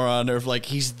oxymoron of like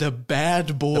he's the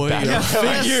bad boy of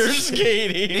figure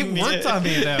skating. It worked on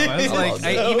me though. I was like,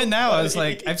 even now I was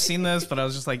like, I've seen this, but I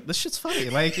was just like, this shit's funny.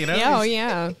 Like, you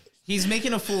know, he's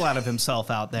making a fool out of himself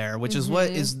out there, which is what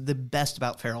is the best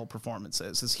about Ferrell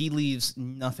performances. Is he leaves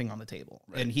nothing on the table,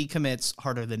 and he commits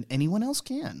harder than anyone else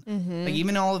can. Like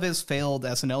even all of his failed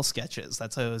SNL sketches.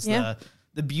 That's how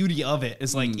the beauty of it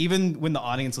is like even when the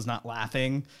audience is not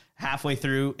laughing halfway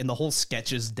through and the whole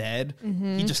sketch is dead,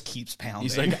 he just keeps pounding.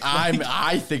 He's like,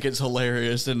 I think it's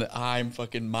hilarious and I'm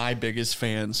fucking my biggest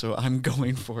fan, so I'm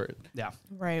going for it. Yeah.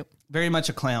 Right. Very much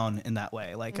a clown in that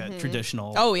way, like a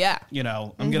traditional. Oh yeah. You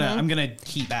know, I'm gonna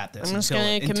keep at this until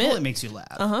it makes you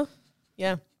laugh.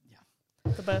 Yeah.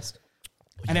 The best.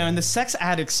 I know, and the sex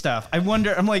addict stuff. I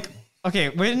wonder. I'm like, okay,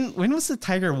 when was the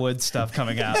Tiger Woods stuff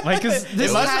coming out? Like, because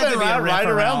this must had have to been be a right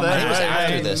around I that. think it was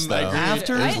after this, though.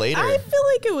 After? It was later. I feel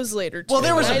like it was later too. Well,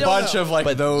 there was I a don't bunch know. of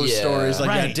like those stories, like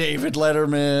Right. David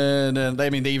Letterman, and they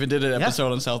even did an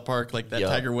episode on South Park, like that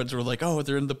Tiger Woods were like, oh,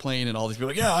 they're in the plane, and all these people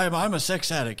like, yeah, I'm a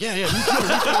sex addict, yeah, me too.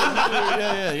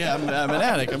 I'm an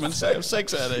addict, I'm a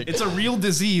sex addict. It's a real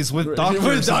disease with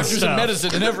doctors, and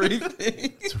medicine and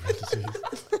everything. It's a real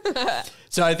disease.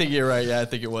 So I think you're right. Yeah, I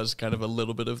think it was kind of a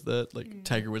little bit of the like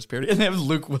Tiger Woods parody, and have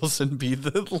Luke Wilson be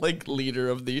the like leader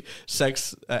of the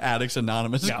Sex Addicts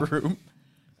Anonymous group.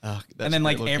 And then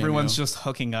like everyone's just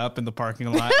hooking up in the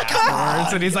parking lot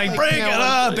afterwards, and he's like, "Break it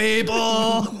up,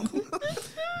 people."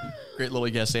 Great little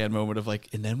yes and moment of like,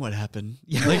 and then what happened?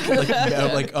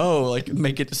 Like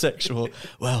make it sexual.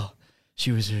 Well,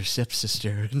 she was her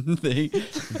stepsister, and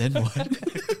then what?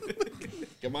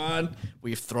 Come on,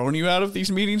 we've thrown you out of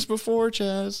these meetings before,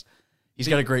 Chaz. He's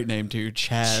got a great name too,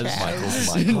 Chaz.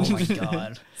 Michael. Oh my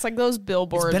god! It's like those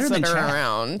billboards better than that are Chaz.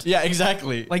 around. Yeah,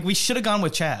 exactly. Like we should have gone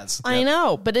with Chaz. I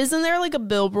know, but isn't there like a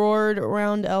billboard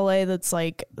around LA that's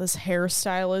like this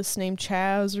hairstylist named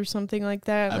Chaz or something like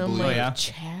that? And I'm believe- like, yeah.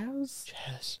 Chaz?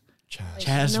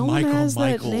 Chaz No one Michael has that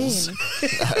Michaels. name.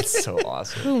 That's so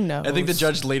awesome. Who knows? I think the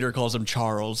judge later calls him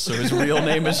Charles, so his real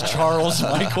name is Charles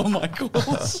Michael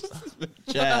Michaels.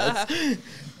 Chaz.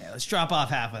 Yeah, let's drop off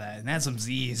half of that and add some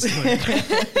Z's to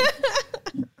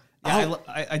it.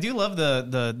 I do love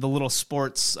the little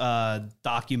sports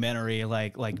documentary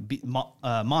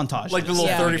montage, Like the little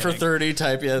 30 for 30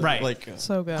 type, Right. Like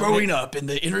So good. growing up in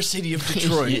the inner city of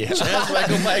Detroit, Chaz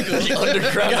Michael Michaels, the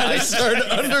underground guys started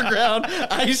underground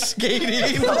ice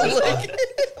skating.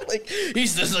 like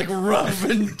he's this like rough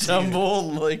and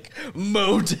tumble like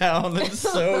Motown. That's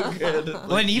so good.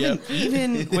 Well, and even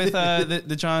with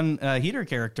the John Heater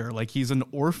character, like he's an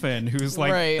orphan who's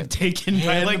like Right. taken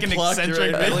by like an Hand-plucked,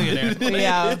 eccentric right? billionaire.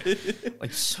 Yeah.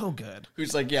 Like so good.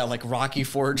 Who's like like Rocky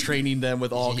IV training them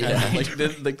with all kinds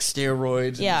of like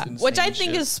steroids. Yeah. and Which I insane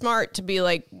think shit. is smart to be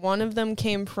like one of them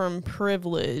came from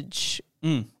privilege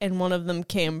and one of them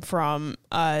came from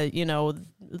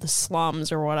the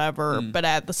slums or whatever, but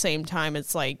at the same time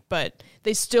it's like but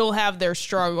they still have their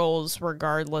struggles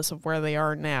regardless of where they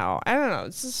are now. I don't know,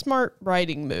 it's a smart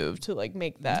writing move to like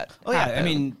make that happen. I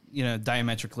mean,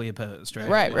 diametrically opposed,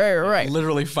 right? right.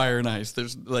 Literally Fire and Ice.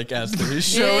 There's like as the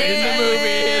show in the movie.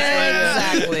 It's like,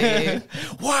 Exactly.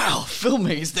 wow,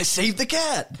 filmmates, they saved the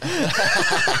cat.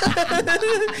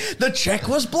 The check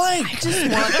was blank.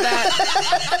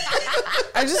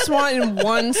 I just want in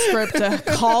one script to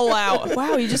call out,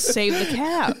 wow, he just saved the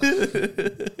cat.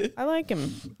 I like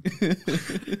him.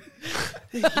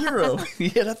 The hero. He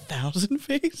had 1,000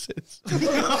 faces.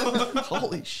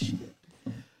 Holy shit.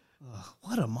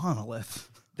 What a monolith.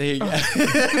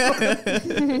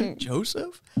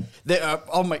 Joseph?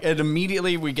 And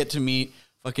immediately we get to meet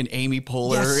fucking Amy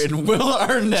Poehler and Will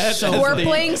Arnett. So we're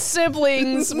playing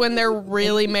siblings when they're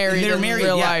really married in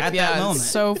real life. At that moment. It's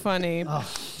so funny.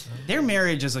 Their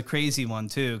marriage is a crazy one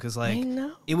too, because like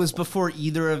it was before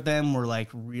either of them were like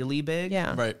really big.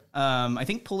 Yeah, right. I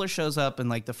think Poehler shows up in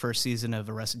like the first season of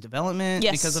Arrested Development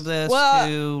because of this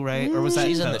too, right? Or was that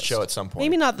she's in the show at some point?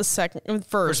 Maybe not the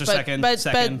first or second,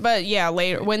 but yeah,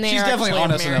 later when they she's definitely on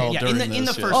SNL. Yeah, in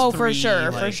the first. Oh, three, for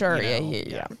sure. You know,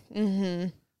 Yeah. Mm-hmm.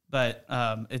 But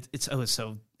it's always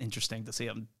so interesting to see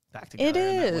them back together. It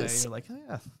is. You're like, oh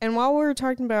yeah. And while we're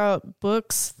talking about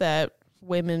books that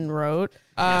women wrote,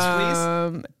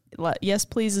 Yes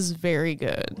Please is very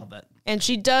good. Love that. And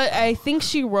she does. I think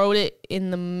she wrote it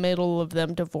in the middle of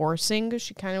them divorcing, because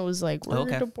she kind of was like, "We're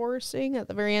divorcing" at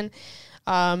the very end.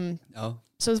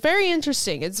 So it's very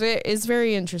interesting. It's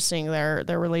very interesting their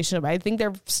relationship. I think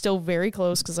they're still very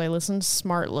close because I listened to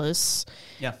Smartless.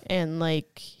 Yeah, and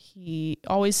like he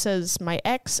always says my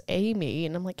ex Amy,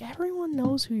 and I'm like, everyone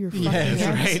knows who your fucking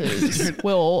ex is.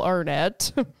 Will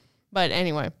Arnett. But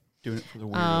anyway, doing it for the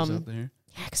weirdos out there.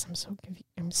 Yeah, because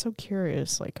I'm so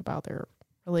curious like about their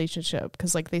relationship,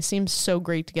 because like they seem so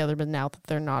great together, but now that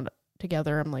they're not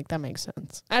together, I'm like, that makes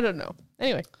sense. I don't know.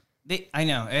 Anyway, I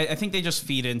know. I think they just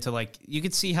feed into like, you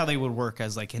could see how they would work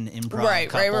as like an improv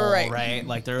couple, right?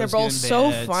 Like they're both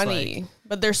so funny, like,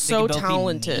 but they're so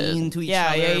talented. Mean to each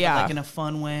other, but like in a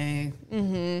fun way.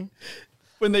 Mm-hmm.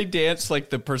 When they dance, like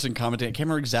the person commenting, I can't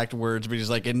remember exact words, but he's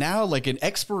like, and now like an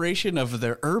exploration of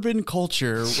the urban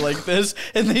culture like this,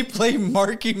 and they play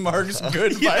Marky Mark's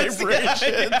Good Vibrations. Like,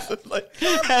 as if, like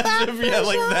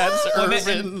that's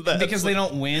urban. Because they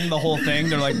don't win the whole thing.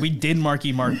 They're like, we did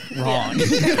Marky Mark wrong.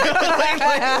 He's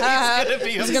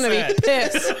gonna be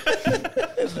pissed.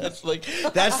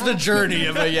 That's the journey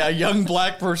of a young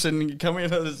black person coming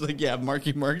out of this, like,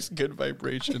 Marky Mark's Good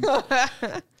Vibration.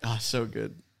 So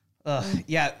good.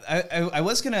 I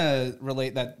was gonna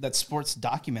relate that sports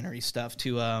documentary stuff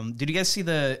to. Did you guys see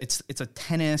it's a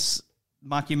tennis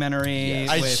mockumentary? Yes.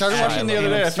 I started watching the other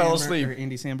day. I fell asleep.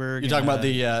 Andy Samberg. You're talking about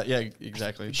the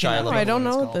exactly. I don't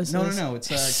know what this is. No.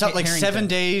 It's like 7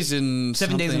 days in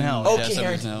 7 Days in Hell.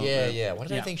 Okay, yeah. Why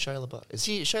did I think Shia LaBeouf? Is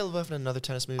Shia LaBeouf in another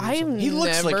tennis movie? He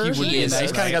looks like he would be. He's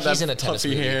kind of got that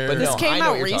puffy hair. But this came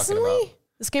out recently.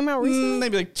 This came out recently?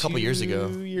 Maybe like a couple years ago.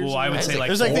 Well, I would say like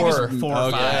 4 or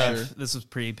 5. Yeah. This was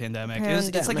pre-pandemic.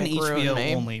 It's like an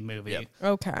HBO-only movie. Yep.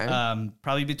 Okay.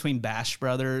 Probably between Bash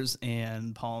Brothers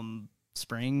and Palm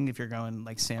Spring, if you're going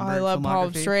like Samberg. I love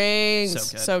Palm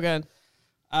Springs. So good.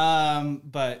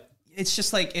 But it's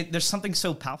just like there's something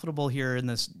so palatable here in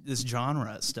this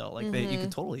genre still. Like that you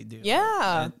could totally do.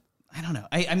 Yeah. I don't know.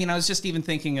 I mean, I was just even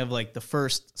thinking of like the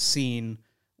first scene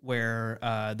where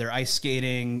they're ice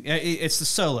skating. It's the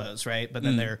solos, right? But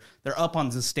then they're up on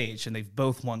the stage and they've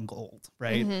both won gold,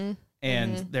 right?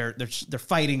 And they're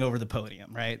fighting over the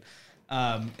podium, right?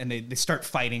 And they start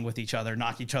fighting with each other,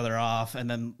 knock each other off, and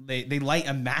then they light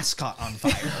a mascot on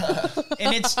fire.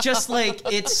 And it's just like,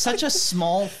 it's such a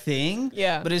small thing.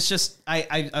 Yeah. But it's just,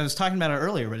 I was talking about it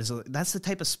earlier, but that's the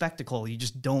type of spectacle you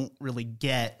just don't really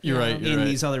get in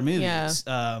these other movies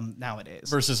nowadays.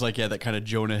 Versus like, that kind of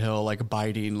Jonah Hill, like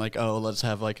biting, like, oh, let's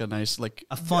have like a nice, like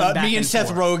a fun me and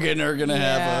Seth Rogen are going to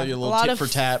have a little tit for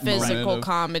tat moment. A lot of physical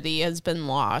comedy has been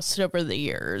lost over the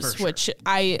years, which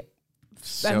I'm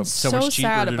so much cheaper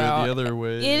sad to about. do it the other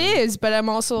way. It is, but I'm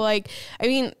also like, I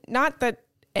mean, not that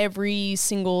every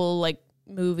single like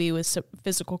movie with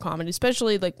physical comedy,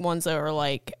 especially like ones that are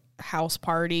like house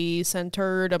party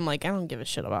centered, I'm like, I don't give a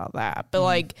shit about that. But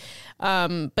like,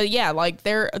 but yeah, like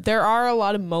there are a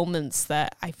lot of moments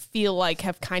that I feel like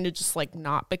have kind of just like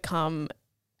not become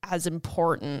as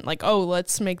important. Like, oh,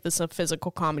 let's make this a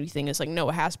physical comedy thing. It's like, no,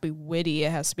 it has to be witty.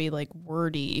 It has to be like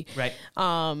wordy. Right.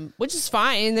 Which is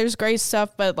fine. There's great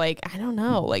stuff, but like, I don't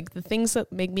know. Like the things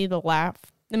that make me laugh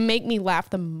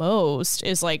the most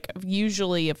is like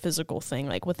usually a physical thing.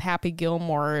 Like with Happy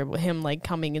Gilmore, him like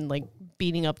coming and like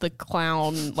beating up the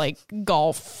clown like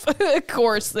golf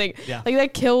course thing. Yeah. Like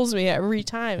that kills me every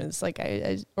time. It's like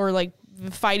I or like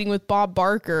fighting with Bob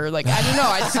Barker. Like, I don't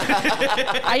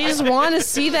know. I just want to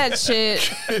see that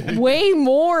shit way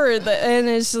more. And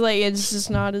it's like, it's just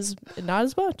not as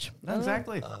much.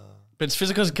 Exactly. But it's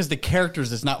physical because the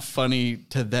characters, it's not funny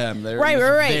to them. They're right.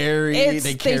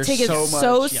 they care take it so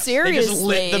much. Seriously. They just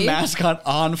lit the mascot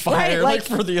on fire like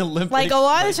for the Olympics. Like a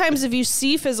lot of times if you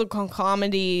see physical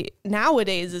comedy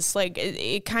nowadays, it's like,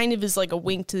 it kind of is like a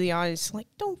wink to the audience. Like,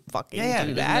 don't fucking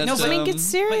do that. No, but get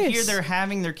serious. But here they're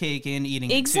having their cake and eating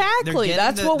it. Exactly.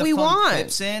 That's what we want.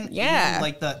 Clips in,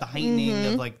 like the heightening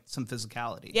of like some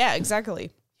physicality. Yeah, exactly.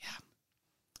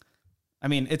 I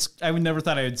mean, I would never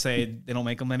thought I would say they don't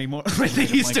make them anymore.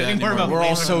 He's like doing that more anymore. about We're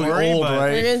all Mandalorian so glory, old, but-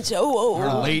 right? We're so old.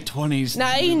 We're late 20s.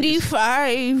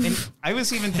 95. And I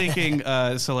was even thinking,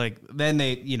 so like then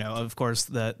they, of course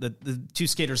the two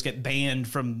skaters get banned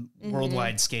from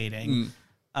worldwide skating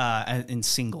in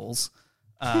singles,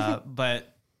 but.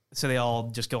 So they all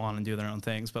just go on and do their own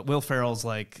things. But Will Ferrell's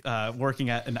like working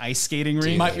at an ice skating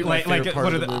rink, Might be my favorite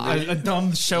part of the movie. a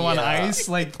dumb show on ice,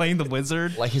 like playing the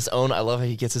wizard. Like his own, I love how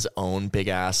he gets his own big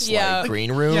ass Yeah. like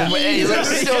green room. Yeah. He's like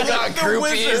still got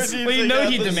groupies. Well,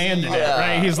 he demanded it,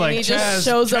 right? He's like, he just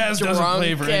shows up Chaz doesn't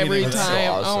play drunk for every anything. time.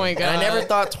 So awesome. Oh my god! And I never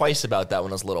thought twice about that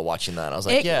when I was little watching that. I was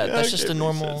like, that's just a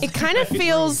normal. It kind of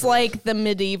feels like the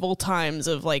medieval times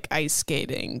of like ice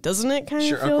skating, doesn't it?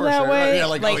 Kind of feel that way. Yeah,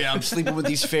 like, oh yeah, I'm sleeping with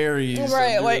these fairies.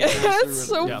 Right, I'm like doing this that's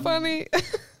or so whatever. funny.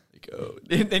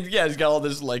 And yeah, he's got all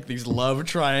this like these love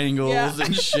triangles Yeah.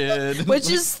 and shit. Which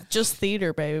is just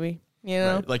theater, baby. You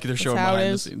know, Right, like they're That's showing how it behind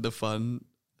the is. scene, the fun.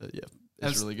 Yeah,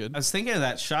 it's really good. I was thinking of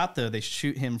that shot though. They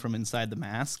shoot him from inside the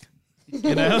mask.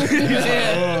 You know,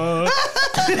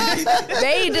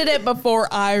 They did it before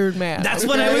Iron Man. that's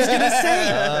what I was gonna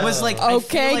say. Was like, I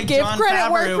Okay, feel like give Jon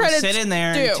credit where Favreau was credit's sitting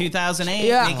there due. in 2008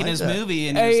 Yeah. making his movie,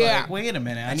 and Uh, he was yeah. like, "Wait a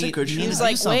minute, That's a good show. need He's to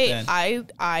like, do wait, something."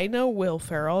 I know Will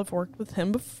Ferrell. I've worked with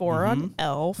him before on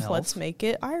Elf. Let's make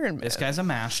it Iron Man. This guy's a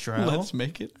maestro. Let's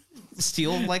make it.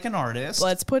 Steal like an artist.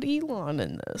 Let's put Elon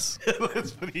in this.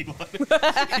 That's what he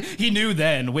wanted. He knew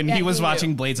then when he was he watching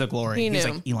knew. Blades of Glory. He He's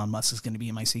knew. like, Elon Musk is going to be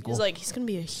in my sequel. He's like, he's gonna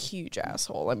be a huge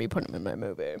asshole. Let me put him in my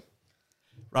movie.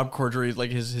 Rob Corddry is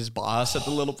like his boss at the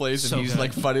little place, and So he's good.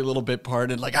 like funny little bit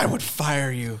part, and like I would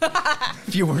fire you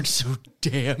if you weren't so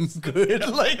damn good.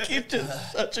 Like he's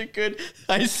just such a good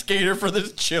ice skater for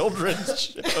this children's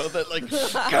show. That like,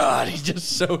 God, he's just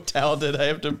so talented. I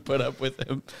have to put up with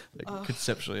him. Like,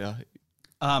 conceptually, yeah.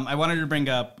 I wanted to bring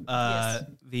up Yes.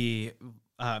 the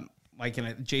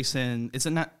Jason. Is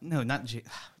it not? No, not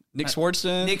Nick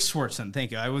Swartzen. Nick Swartzen.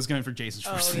 Thank you. I was going for Jason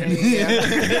Schwartzman.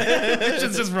 Yeah.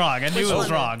 Which is wrong. I knew it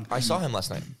was wrong. I saw him last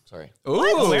night. Sorry.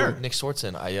 Ooh. Where? Nick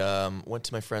Swartzen. I went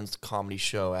to my friend's comedy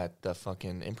show at the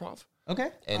fucking Improv, Okay.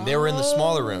 and they were in the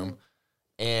smaller room.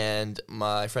 And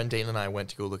my friend Dana and I went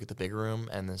to go look at the bigger room,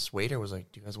 and this waiter was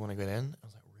like, "Do you guys want to get in?" I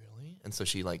was like, "Really?" And so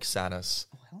she like sat us,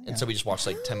 and so we just watched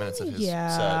like 10 minutes of his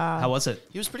set. How was it?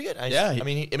 He was pretty good. Yeah, I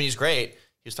mean, he's great.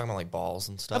 He was talking about like balls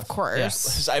and stuff. Of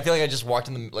course. I feel like I just walked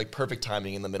in the like perfect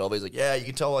timing in the middle. But he's like, yeah, you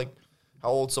can tell like how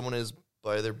old someone is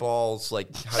by their balls.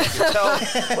 Like how you can tell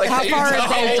like how you far can tell have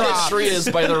they how old a dropped? tree is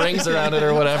by the rings around it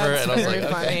or whatever. That's And I was very like,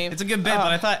 funny. okay. It's a good bit,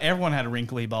 but I thought everyone had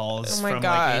wrinkly balls Oh my from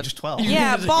God. like age 12.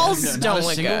 Yeah, balls Not a don't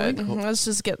look single good. wrinkle. Let's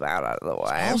just get that out of the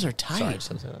way. Balls are Sorry, tight. just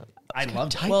had to say that. I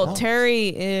loved it. Well, Terry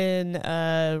in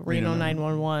Reno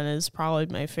 911 is probably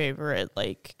my favorite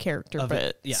like character, Of but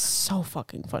it, yeah. so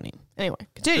fucking funny. Anyway,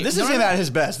 continue. This isn't at his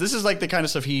best. This is like the kind of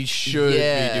stuff he should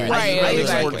Yeah. be doing. Right, I think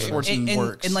exactly. Swartzen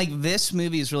works. And like this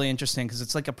movie is really interesting because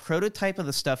it's like a prototype of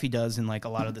the stuff he does in like a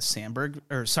lot of the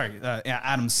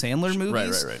Adam Sandler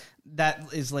movies. right.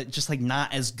 That is like just like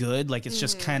not as good. Like it's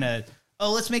just kind of,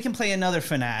 oh, let's make him play another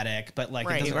fanatic, but like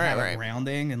Right, it doesn't right, have a right.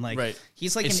 grounding. And like Right.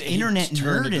 he's like It's- an he internet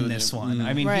turned nerd into in the- this one.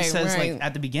 I mean, Right, he says right. like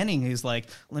at the beginning, he's like,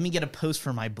 let me get a post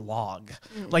for my blog.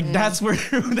 Like that's where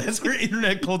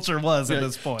internet culture was at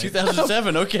this point.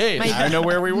 2007. Okay, I know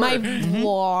where we were. my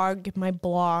blog, my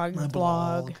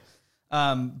blog.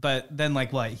 But then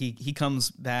like what he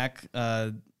comes back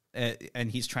and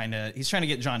he's trying to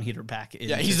get John Heater back in.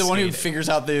 Yeah, he's the one who figures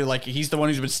out he's the one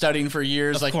who's been studying for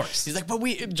years. Of course. He's like, but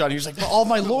John Heater's like, but all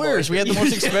my lawyers, we had the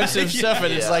most expensive stuff,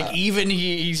 and it's like even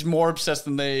he's more obsessed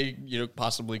than they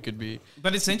possibly could be.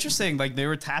 But it's interesting, like they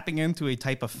were tapping into a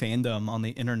type of fandom on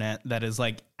the internet that is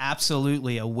like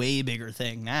absolutely a way bigger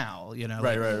thing now.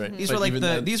 Right, right. These But were like even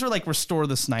then- these were like restore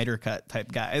the Snyder Cut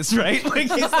type guys, right? Like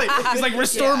he's like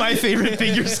restore my favorite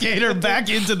figure skater back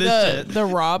into this shit. The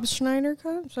Rob Schneider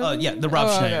cut. Is that what Yeah, it the is? Rob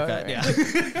Oh, Schneider okay, cut.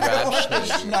 okay.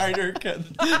 Yeah. Schneider cut.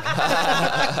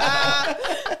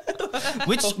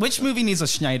 Which movie needs a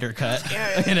Schneider cut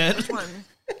in it?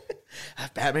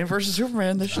 Batman versus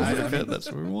Superman. The Schneider cut. That's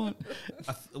what we want.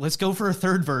 Let's go for a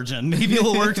third version. Maybe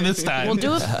it'll work this time. We'll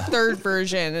do a third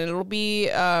version, and it'll be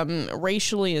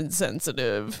racially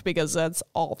insensitive because that's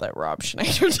all that Rob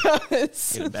Schneider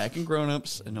does. Get it back in Grown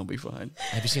Ups, and he'll be fine.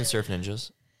 Have you seen Surf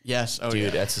Ninjas? Yes. Oh, Dude, yeah.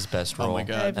 that's his best role. Oh my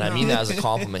God. And I mean that as a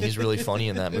compliment. He's really funny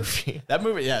in that movie. That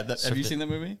movie. Yeah. Have you seen that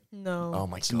movie? No. Oh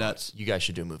my God. nuts. You guys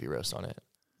should do a movie roast on it.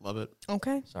 Love it.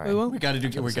 Okay. Sorry. We will. We got to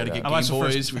do. We got to get I watched Game the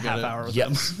Boys. first We half got hour with Yep.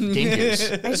 them. Game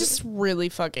Gears. I just really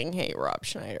fucking hate Rob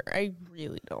Schneider. I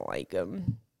really don't like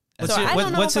him. What's So your- I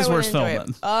don't know what's if his I would worst film enjoy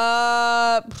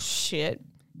then? it. Shit.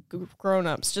 Grown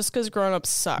Ups, just because Grown Ups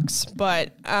sucks.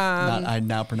 But I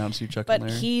now pronounce you Chuck and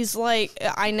Larry. But he's like,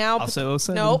 I now Also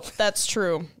 07? Nope, that's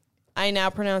true. I now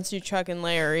pronounce you Chuck and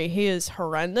Larry. He is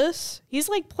horrendous. He's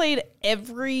like played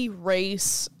every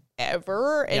race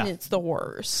ever, and it's the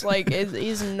worst. Like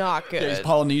he's not good. He's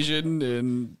Polynesian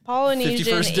and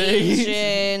 51st Day.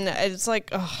 Asian. It's like,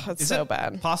 oh, it's so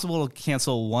bad. Possible to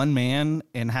cancel one man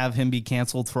and have him be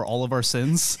canceled for all of our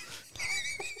sins?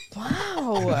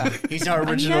 Wow. He's our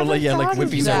original, like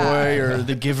Whippy that. Boy or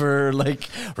The Giver. Like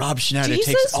Rob Schneider Jesus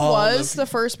takes all was of the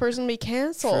first person to be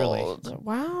canceled.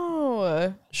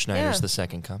 Wow. Schneider's Yeah. the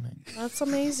second coming. That's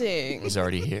amazing. He's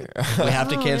already here. We have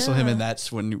to cancel him, and that's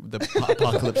when the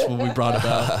apocalypse will be brought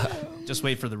about. Just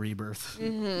wait for the rebirth.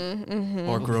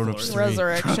 Or Grown Ups 3.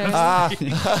 Resurrection.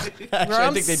 Actually, I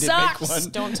think they did sucks. make one.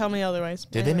 Don't tell me otherwise.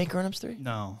 Did they make Grown Ups 3?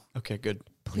 No. Okay, good.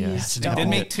 Please They don't. did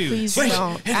make 2. Please Wait,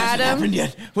 don't. it hasn't happened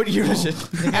yet. What year is it?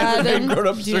 Adam, Grown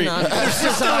Ups do 3. not. There's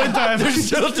still time.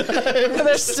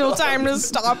 There's still time to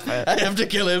stop it. I have to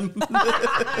kill him. 12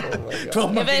 If monkeys, it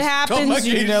 12 happens, you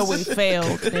monkeys. know we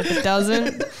failed. If it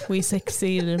doesn't, we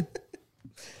succeeded.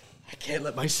 I can't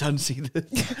let my son see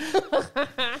this.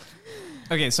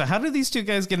 Okay, so how did these two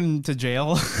guys get into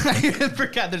jail? I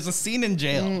forgot. There's a scene in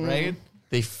jail, right?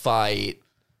 They fight.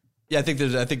 Yeah, I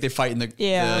think they fight in the.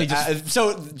 Yeah.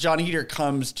 So John Heder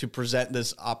comes to present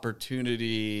this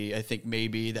opportunity. I think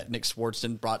maybe that Nick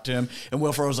Swartzen brought to him, and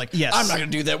Will Ferrell's like, Yes. "I'm not going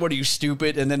to do that. What are you,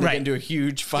 stupid?" And then they Right. get into a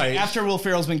huge fight After Will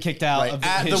Ferrell's been kicked out Right, of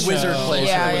at his the Wizard show. place.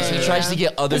 He tries to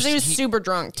get others. Because he was super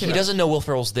drunk, too. He doesn't know Will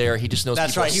Ferrell's there. He just knows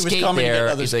That's people right. He was skate coming to get there.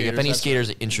 other He's like, if skaters, any that's skaters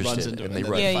are runs interested, into and it, they and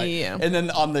run. then Yeah, fight. yeah. And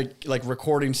then on the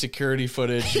recording security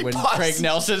footage when Craig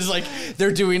Nelson is like,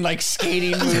 they're doing like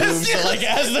skating moves, like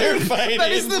as they're fighting.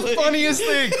 That is the funniest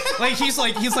thing. Like he's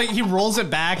like he rolls it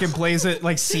back and plays it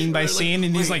like scene by scene,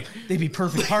 and he's like, they'd be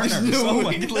perfect partners. No, Oh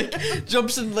my he like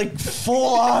jumps in like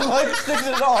full on, like sticks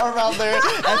his arm out there,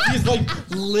 and he's like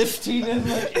lifting him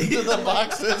like into the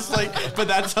boxes, like. But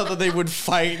that's how they would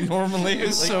fight normally.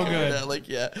 It's like, so good. like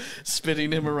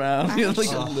spinning him around.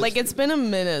 Like, it's been a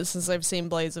minute since I've seen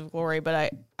Blades of Glory,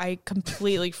 but I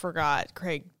completely forgot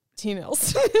Craig T.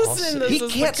 Nelson is in this. He as the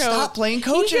can't stop coach. playing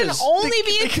coaches. He can only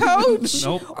be a coach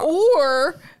Nope.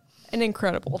 or an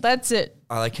incredible. That's it.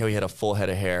 I like how he had a full head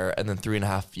of hair, and then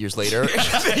 3.5 years later,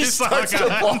 he He's starts to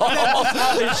bald.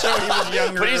 They showed he was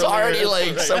younger But he's earlier. already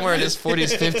like somewhere in his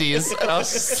 40s, 50s. And I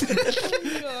was,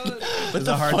 What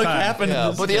the hard fuck time. happened?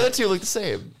 yeah, but the other two look the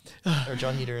same. Or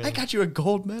John Heder. I got you a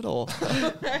gold medal.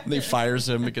 And they fires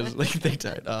him because like they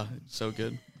died. Oh, so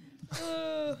good.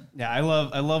 Yeah, I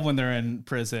love when they're in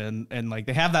prison and like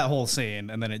they have that whole scene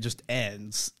and then it just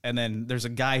ends and then there's a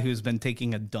guy who's been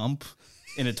taking a dump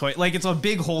in a toilet. Like it's a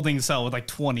big holding cell with like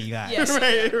 20 guys. Yes.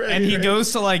 Right. And he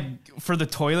goes to like for the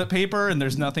toilet paper and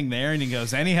there's nothing there and he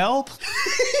goes, any help?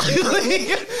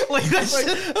 like that's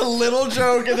Like a little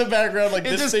joke in the background, like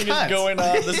It this just thing cuts. is going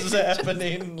on, this is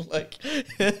happening. Like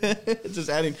it's just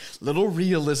adding little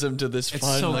realism to this it's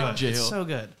fun so like good. jail. It's so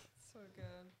good.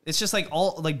 It's just like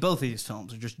both of these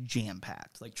films are just jam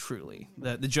packed. Like truly,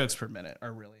 the jokes per minute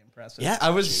are really impressive. Yeah, I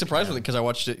was surprised with it because I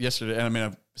watched it yesterday, and I mean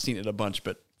I've seen it a bunch,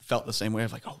 but felt the same way. I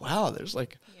was like, oh wow, there's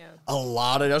like a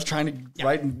lot of. I was trying to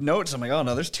write notes. I'm like, oh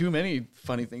no, there's too many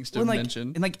funny things to Well,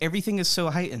 mention. and like everything is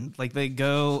so heightened. Like they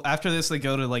go after this, they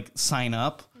go to like sign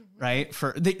up, right?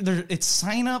 For it's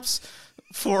sign ups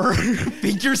for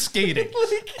figure skating,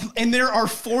 and there are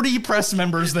 40 press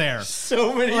members there.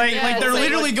 So many, Like they're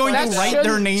literally going to write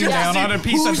their name down on a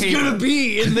piece of paper. Who's gonna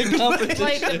be in the competition?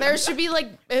 Like there should be like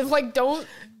don't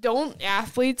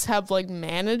athletes have like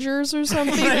managers or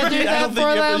something to do I that don't think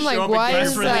for you have to them? show Like up why at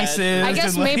is press that? releases I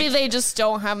guess and, maybe like- they just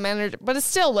don't have managers, but it's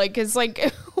still like it's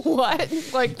like what?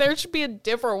 Like there should be a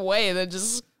different way than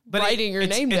just writing your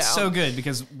name down. It's so good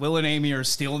because Will and Amy are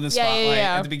stealing the Yeah, yeah, spotlight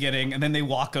yeah. at the beginning, and then they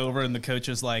walk over, and the coach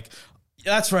is like,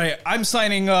 "That's right, I'm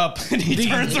signing up." And he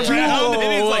turns around,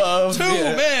 and he's like, of- two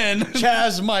yeah. men.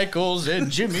 Chaz Michaels and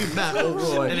Jimmy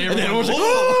McElroy. And And everyone everyone's like,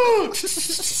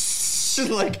 goes, "Ooh!"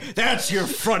 Like, that's your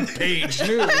front page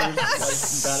news. Like,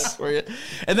 got it for you.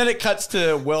 And then it cuts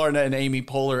to Will Arnett and Amy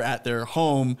Poehler at their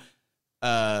home.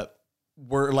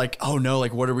 We're like, oh no,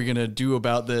 like, what are we going to do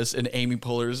about this? And Amy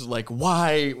Poehler's like,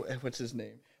 why? What's his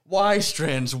name? Why,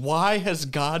 Strands? Why has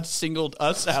God singled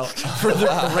us out for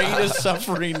the greatest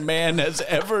suffering man has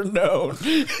ever known?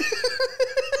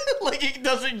 Like, it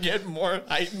doesn't get more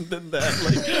heightened than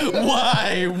that.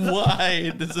 Like,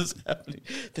 why this is happening?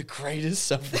 The greatest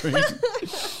suffering.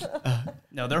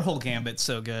 No, their whole gambit's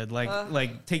so good.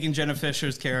 Like taking Jenna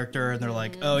Fisher's character, and they're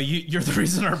like, "Oh, you're the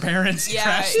reason our parents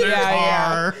trashed their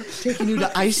car." Taking you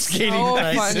to ice skating So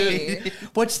practice. funny.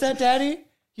 What's that, Daddy?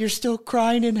 You're still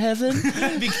crying in heaven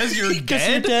because you're because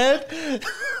you're dead.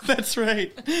 That's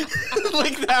right.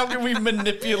 Like, how can we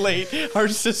manipulate our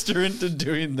sister into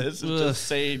doing this? And just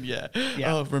saying, yeah.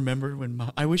 Oh, remember when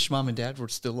I wish mom and dad were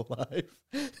still alive.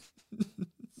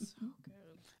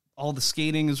 All the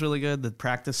skating is really good. The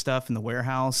practice stuff in the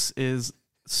warehouse is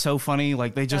so funny.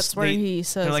 Like That's where he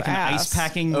says they're like ass. an ice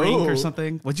packing rink or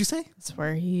something. What'd you say? That's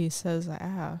where he says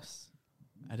ass.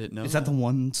 I didn't know. Is that the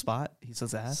one spot he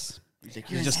says ass?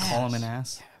 You just call him an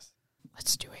ass. Yes.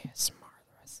 Let's do ASMR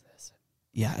the rest of this.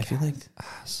 Yeah, I feel like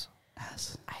Ass. I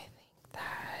think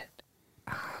that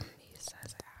he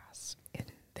says ass in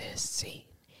this scene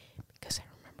because I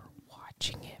remember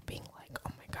watching it being like,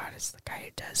 oh my god, it's the guy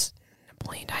who does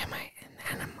Napoleon Dynamite,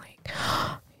 and then I'm like,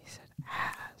 he said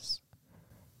ass,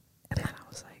 and then I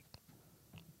was like,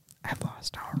 I've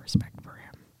lost all respect for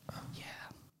him. yeah.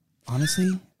 Honestly,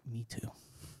 me too.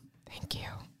 Thank you.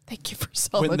 Thank you for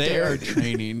solidarity. When they are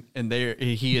training and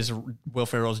he is Will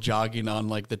Ferrell's jogging on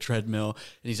like the treadmill,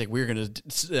 and he's like, "We're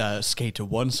gonna skate to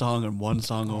one song and one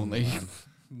song only."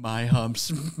 My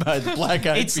Humps by the Black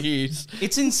Eyed Peas.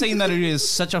 It's insane that it is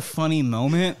such a funny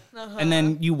moment, and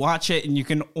then you watch it and you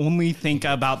can only think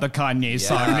about the Kanye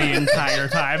song the entire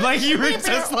time. Like you were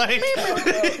just like,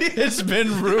 It's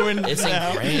been ruined. It's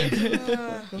now. ingrained.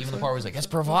 Even the part where he's like, "It's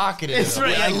provocative." It's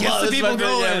right. I I guess love the this people one bit,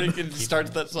 going. when he can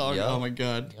start that song. Yep. Oh my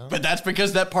god! But that's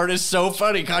because that part is so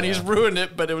funny. Kanye's ruined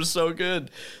it, but it was so good.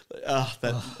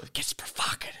 That gets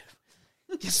provocative.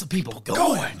 Gets the people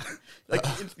going. Like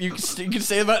you can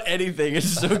say about anything. It's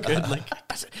so good. Like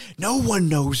no one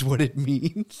knows what it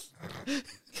means.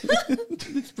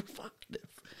 It's provocative.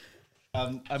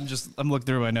 I'm looking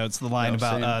through my notes. The line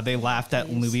same. about they laughed at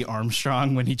Louis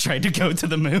Armstrong when he tried to go to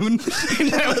the moon.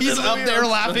 And now he's up there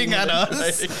laughing at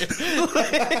us.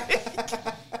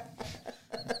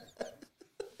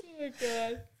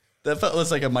 That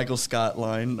felt like a Michael Scott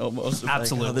line almost.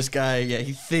 Absolutely. Like, oh, this guy,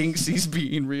 he thinks he's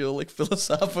being real, like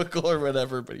philosophical or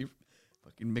whatever, but he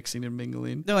fucking mixing and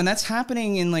mingling. No, and that's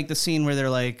happening in like the scene where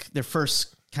they're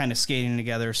first kind of skating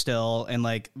together still, and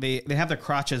like they have their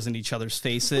crotches in each other's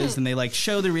faces, and they like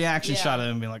show the reaction shot of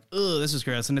them being like, "Oh, this is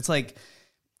gross." And it's like,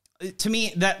 to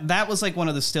me, that was like one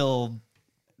of the still.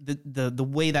 The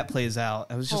way that plays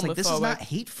out, I was just like, this is not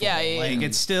hateful. Yeah. Like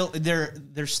it's still they're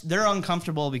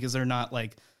uncomfortable because they're not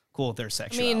like cool with their I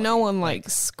sexuality. mean, no one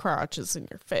likes crotches in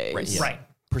your face. Right. Yeah. Right.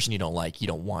 Person you don't like, you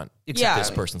don't want Yeah.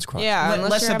 this person's crotch. Yeah. unless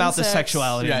Less you're about having the sex.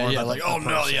 sexuality. Yeah, more yeah, about like, the oh no,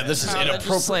 person. yeah, this is No, they're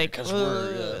inappropriate. just like, 'cause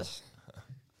we're, ugh.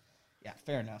 Yeah,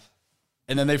 fair enough.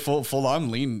 And then they full on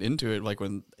lean into it, like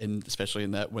especially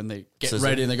in that when they get So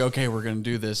ready and they go, okay, we're going to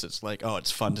do this. It's like, oh,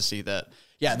 it's fun to see that.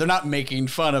 Yeah, they're not making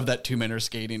fun of that two men are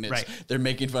skating. It's, Right. They're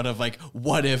making fun of like,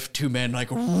 what if two men like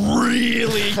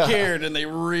really cared and they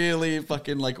really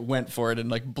fucking like went for it and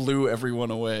like blew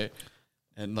everyone away.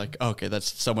 And like, okay,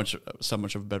 that's so much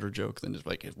of a better joke than just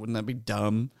like, wouldn't that be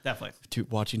dumb? Definitely.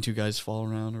 Watching two guys fall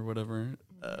around or whatever.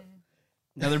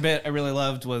 Another bit I really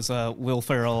loved was Will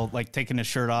Ferrell like taking his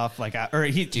shirt off, like or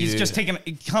he's just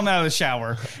come out of the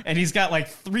shower and he's got like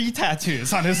 3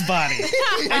 tattoos on his body,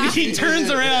 and he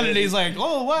turns around and he's like,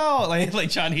 "Oh wow!" like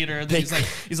John Heater. And he's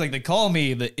like, they call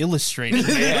me the illustrated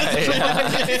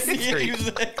man.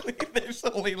 Exactly. There's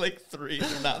only like 3.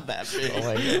 They're not that big. Oh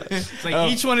my god. It's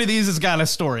like each one of these has got a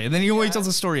story, and then he only tells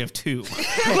a story of 2.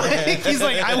 Like, he's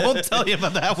like, I won't tell you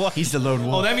about that one. He's the lone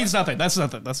wolf. Oh, that means nothing. That's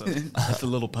nothing. That's nothing. That's the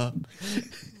little pup. Oh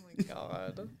my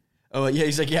god. Oh yeah,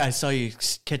 he's like, yeah, I saw you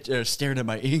staring at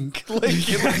my ink. Like,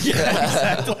 Yeah,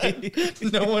 exactly.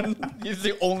 no one. He's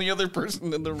the only other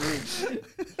person in the room.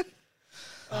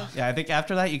 Yeah, I think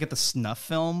after that you get the snuff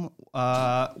film,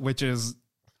 which is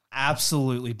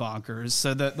absolutely bonkers.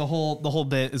 So the whole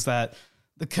bit is that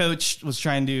the coach was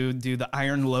trying to do the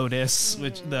Iron Lotus,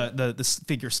 which the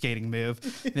figure skating move.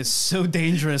 It's so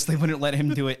dangerous they wouldn't let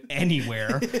him do it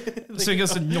anywhere. So he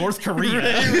goes to North Korea.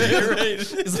 Right.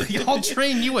 He's like, I'll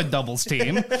train you a doubles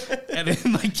team. And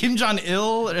then like Kim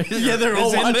Jong-il. Yeah, they're all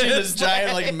is in watching this. this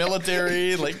giant like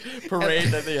military like parade.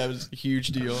 I think it was a huge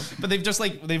deal. But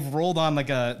they've rolled on like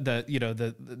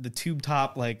the tube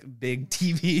top like big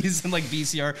TVs and like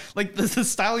VCR, like the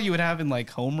style you would have in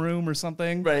like homeroom or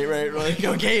something. Right. Like,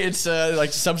 okay, it's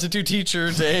like substitute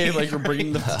teachers. Hey, like we're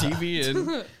bringing the TV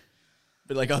in.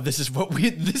 But like, oh, this is what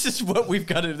we've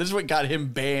got. This is what got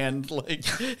him banned. Like,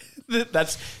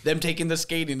 that's them taking the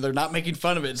skating. They're not making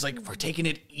fun of it. It's like we're taking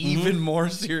it even more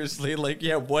seriously. Like,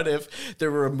 yeah, what if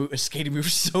there were a skating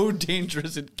move so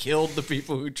dangerous it killed the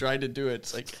people who tried to do it?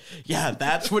 It's like, yeah,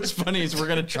 that's what's funny is we're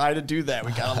gonna try to do that.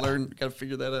 We gotta learn. We gotta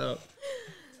figure that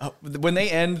out. When they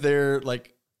end their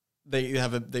like they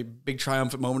have the big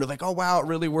triumphant moment of like, oh wow, it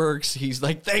really works. He's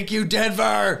like, thank you,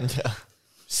 Denver. Yeah.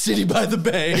 City by the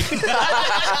Bay. It's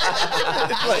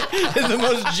the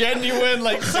most genuine,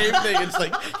 like, same thing. It's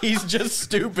like, he's just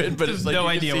stupid, but it's like, no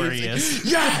idea where he is.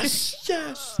 Yes.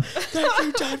 Thank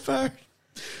you, Denver.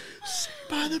 City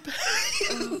by the Bay.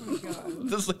 Oh my God.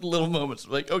 There's like little moments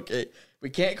like, okay, we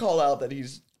can't call out that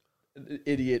he's an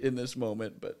idiot in this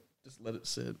moment, but just let it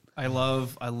sit. I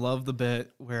love the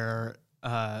bit where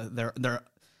they're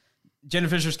Jenna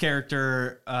Fisher's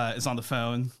character is on the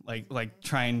phone, like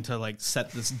trying to like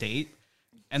set this date,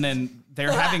 and then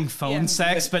they're having phone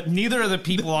sex, but neither of the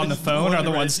people on the phone are the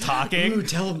ones talking. Ooh,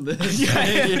 tell him this.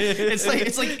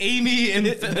 It's like Amy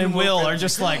and Will are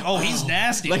just like, oh, he's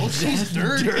nasty, like, oh, she's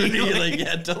dirty. Like,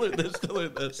 yeah, tell her this.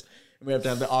 And we have to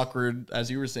have the awkward,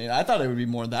 as you were saying. I thought it would be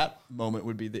more that moment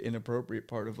would be the inappropriate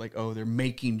part of like, oh, they're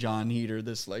making John Heater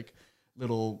this like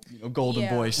little golden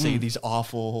boy say these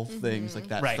awful things like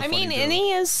that. Right. I mean, and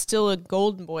he is still a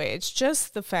golden boy. It's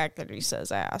just the fact that he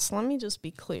says ass. Let me just be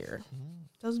clear.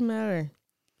 Doesn't matter.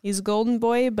 He's a golden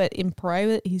boy, but in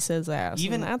private he says ass.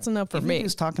 Even that's enough for me. If he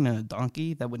was talking to a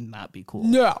donkey, that would not be cool.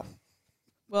 No.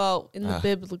 Well, in the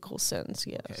biblical sense,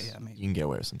 yes. Okay, yeah, maybe. You can get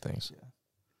away with some things. Yeah.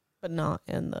 But not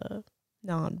in the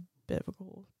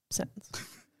non-biblical sense.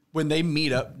 When they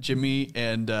meet up, Jimmy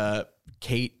and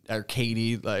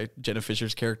Katie, like Jenna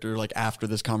Fisher's character, like after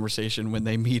this conversation, when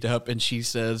they meet up and she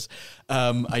says,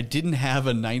 I didn't have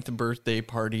a 9th birthday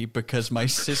party because my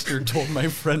sister told my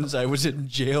friends I was in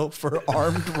jail for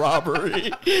armed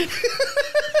robbery.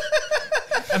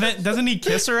 And then doesn't he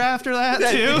kiss her after that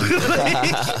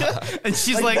too? And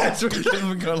she's like that's where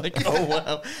Kim go like, oh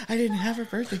wow, I didn't have a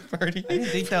birthday party. I didn't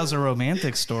think that was a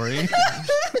romantic story.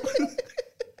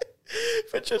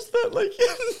 But just that, like,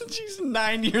 she's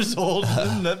 9 years old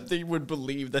and that they would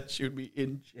believe that she would be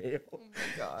in jail. Oh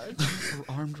my God. For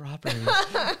armed robbery.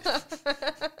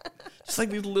 Just like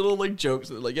these little, like, jokes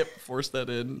that, like, yep, force that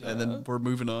in, and then we're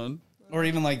moving on. Or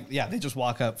even, like, yeah, they just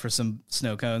walk up for some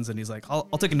snow cones, and he's like, I'll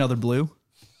take another blue.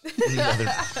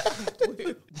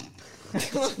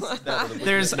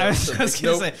 There's, I was just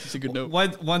going to say, it's a good note.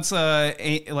 Once,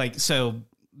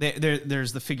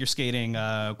 there's the figure skating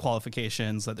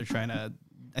qualifications that they're trying to.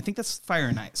 I think that's Fire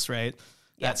and Ice, right?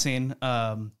 Yeah. That scene.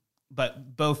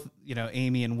 But both,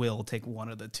 Amy and Will take one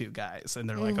of the two guys, and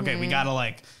they're like, okay, we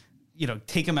gotta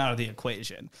take him out of the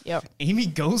equation. Yep. Amy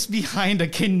goes behind a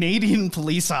Canadian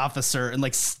police officer and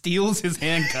like steals his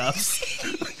handcuffs.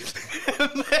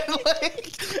 and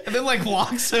then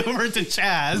walks over to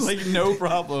Chaz. Like, no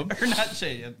problem. Or not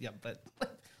Chaz, but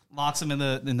locks him in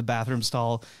the bathroom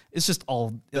stall. It's just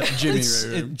all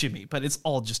Jimmy, but it's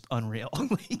all just unreal.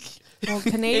 Well,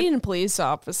 Canadian police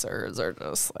officers are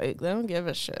just like, they don't give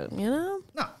a shit, No.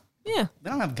 Yeah. They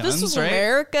don't have guns, This was right?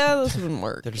 America. This wouldn't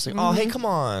work. They're just like, oh, hey, come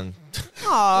on.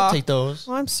 Aw. I'll take those.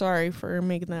 Well, I'm sorry for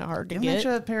making that hard to get.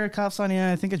 A pair of cuffs on you.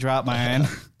 I think I dropped mine.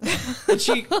 And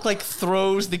she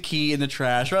throws the key in the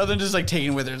trash rather than just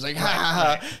taking it with her. It's like, ha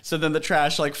ha ha. So then the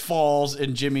trash falls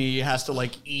and Jimmy has to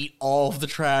eat all of the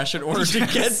trash in order to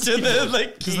get to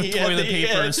the key. The toilet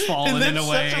paper is falling in a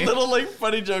way. Such a little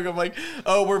funny joke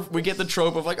of we get the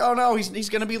trope of oh no, he's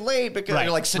gonna be late because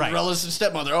you're Cinderella's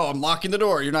stepmother. Oh, I'm locking the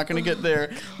door. You're not gonna get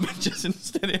there. But just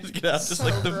instead he has to get out. Just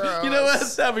you know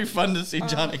what? That'd be fun to see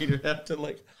John Hader have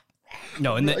to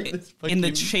No, in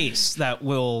the chase that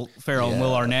Will Ferrell and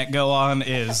Will Arnett go on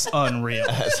is unreal.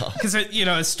 Because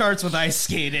it starts with ice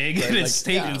skating and it's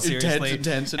taken seriously,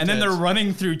 intense, and then they're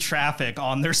running through traffic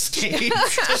on their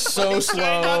skates, so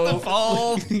slow. Not to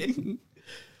fall.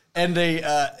 And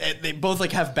they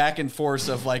both have back and forth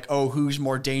of who's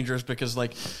more dangerous because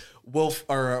Will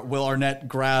Arnett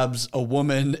grabs a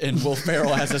woman and Will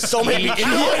Ferrell has a don't make me kill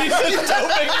him. He says, don't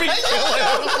make me kill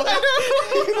him.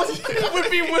 He would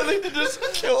be willing to just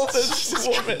kill this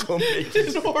woman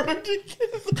in order to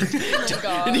kill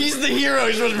her. And he's the hero.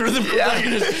 He's the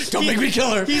protagonist. Don't make me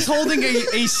kill her. He's holding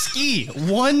a ski,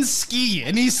 one ski,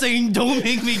 and he's saying, don't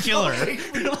make me kill her.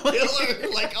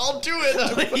 I'll do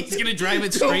it. He's going to drive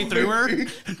it straight through her.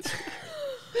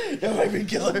 Don't make me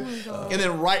kill her. And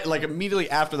then immediately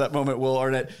after that moment, Will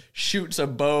Arnett shoots a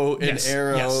bow and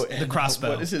arrow. Yes, and the crossbow.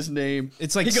 What is his name?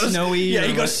 It's snowy. Yeah,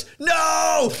 he goes,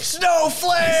 no,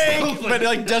 Snowflake!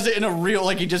 But does it in a real,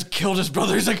 he just killed his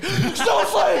brother. He's like,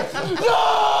 Snowflake,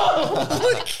 no!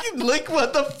 Look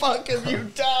what the fuck have you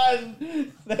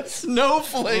done? That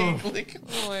snowflake.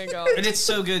 Oh my god. And it's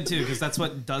so good too because that's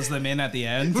what does them in at the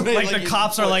end. Right, like the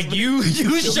cops are like, you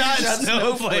shot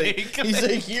Snowflake. Snowflake. He's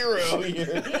a hero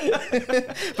here.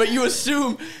 But you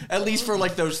assume, at least for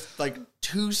like those like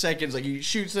 2 seconds, like he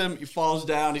shoots him, he falls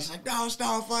down, he's like, no,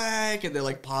 Snowflake, and they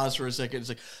like pause for a second. It's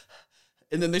like,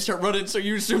 and then they start running, so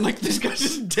you assume like this guy's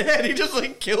just dead. He just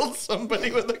like killed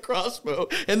somebody with a crossbow,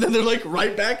 and then they're like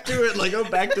right back to it, like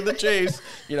back to the chase.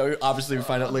 You know, obviously we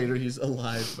find out later he's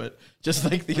alive, but just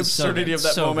like the absurdity of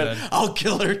that moment. Good. I'll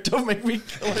kill her. Don't make me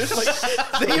kill her. It's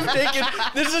like they've taken.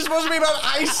 This is supposed to be about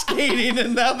ice skating,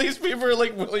 and now these people are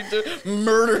like willing to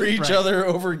murder each other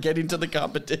over getting to the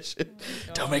competition.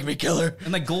 Don't make me kill her.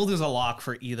 And like gold is a lock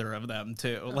for either of them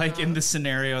too. Like in the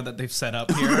scenario that they've set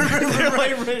up here,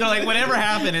 they're like whatever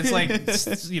happened, it's like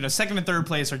second and third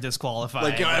place are disqualified.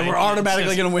 Like we're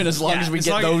automatically going to win as long as we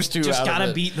get those two. Just out gotta of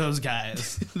it. beat those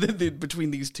guys Between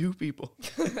these two people.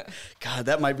 God,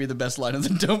 that might be the best line of the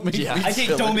 "Don't make me." I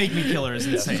think "Don't make me kill her" is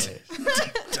insane.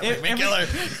 Don't make me kill her.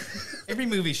 Every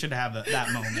movie should have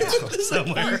that moment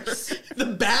somewhere.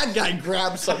 The bad guy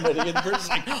grabs somebody and the person's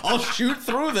like, "I'll shoot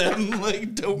through them."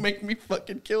 Like, don't make me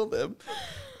fucking kill them.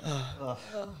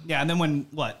 Yeah, and then when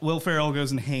Will Ferrell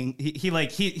goes and he's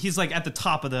like at the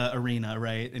top of the arena,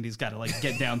 right? And he's got to like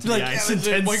get down to the ice in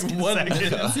 10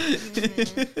 seconds.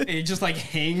 And he just like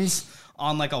hangs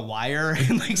on like a wire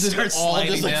and like starts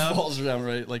sliding just, like, down. falls down,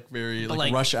 right? Like very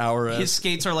Like, Rush Hour. His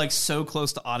skates are like so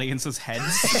close to audiences' heads.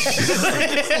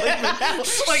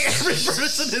 like every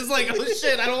person is like, "Oh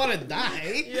shit, I don't want to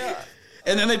die." Yeah.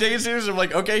 And then they take it seriously. I'm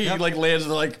like, okay, he like lands.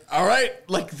 And they're like, all right,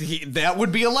 like that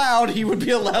would be allowed. He would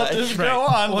be allowed to go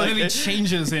on. Well, like, then he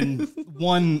changes in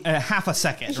half a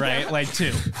second, right? Like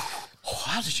two. Oh,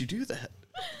 how did you do that?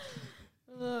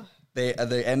 They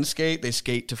end skate. They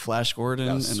skate to Flash Gordon,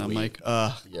 and sweet. I'm like,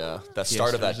 Yeah, that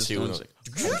start of that too.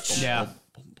 Yeah.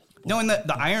 No, and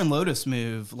the Iron Lotus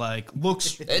move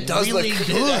looks It does really look.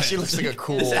 good. It actually looks like a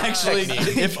cool. It's actually,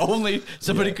 technique. if only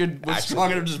somebody was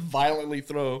strong enough to just violently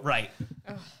throw. Right.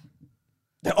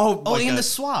 Oh, Oh, and the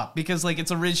swap because like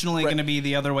it's originally going to be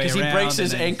the other way around. Because he breaks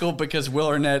his and then- ankle because Will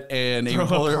Arnett and Amy Throw a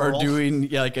Poehler are pearl. doing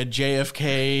like a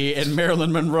JFK and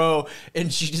Marilyn Monroe,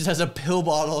 and she just has a pill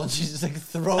bottle and she's just like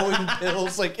throwing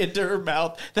pills like into her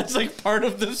mouth. That's like part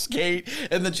of the skate,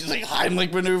 and then she's like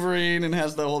Heimlich maneuvering and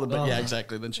has the whole. But yeah,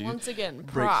 exactly. Then she Once again,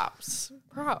 props.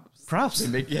 Props.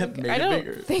 made I it don't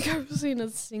bigger. think I've seen a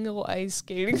single ice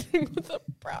skating thing with a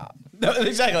prop. No,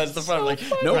 exactly. That's the fun. So Like,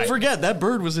 funny. don't forget that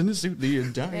bird was in the suit the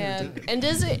entire time. And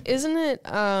isn't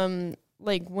it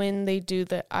like when they do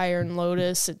the Iron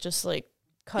Lotus, it just like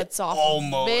cuts off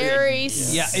almost. very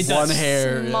Yeah, it One does.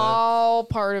 hair. small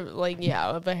part of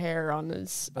of a hair on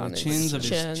his Chins of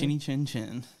chin. his chinny chin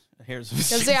chin. Hairs of his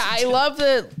Because chin. I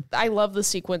love the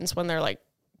sequence when they're like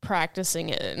practicing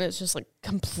it and it's just like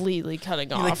completely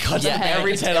cutting off cuts the head.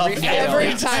 every head off.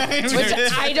 Every time, which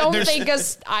I don't think a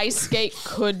ice skate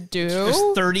could do. There's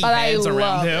 30 but heads I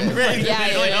around love him. it. Yeah,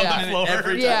 yeah.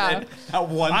 Every time. Yeah. At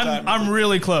one time. I'm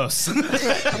really close.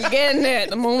 I'm getting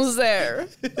it. I'm almost there.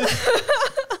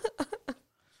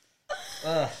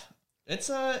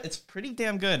 It's pretty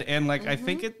damn good, and like I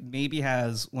think it maybe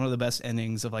has one of the best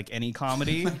endings of like any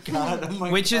comedy,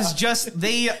 which is just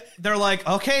they're like,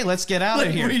 okay, let's get out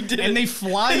of here, we did and it. they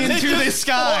fly into the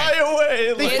sky. Fly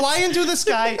away. They fly into the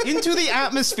sky, into the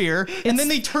atmosphere, and then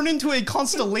they turn into a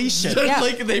constellation. Yeah.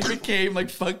 Like they became like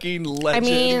fucking legends.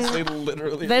 mean, they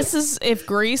literally. This is if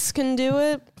Greece can do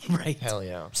it, Right. Hell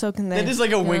yeah. so can they. It is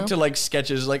like a you wink know? to like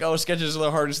sketches. Like, oh, sketches are the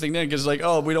hardest thing to end because like,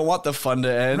 oh, we don't want the fun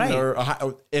to end, Right.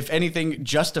 or if anything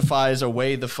justifies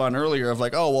away the fun earlier of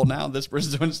like, oh, well, now this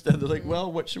person's doing instead. They're like,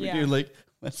 well, what should we Yeah. do? Like,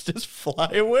 let's just fly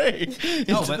away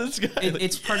No, into but the sky.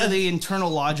 it's part of the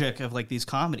internal logic of like these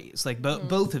comedies, like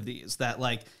both of these, that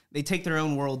like they take their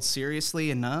own world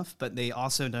seriously enough, but they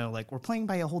also know like we're playing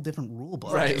by a whole different rule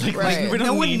book. Right. Like, Right. we don't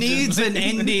No one need needs to, an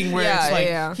ending where Yeah, it's like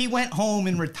yeah. he went home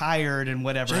and retired and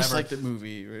whatever. just ever. like the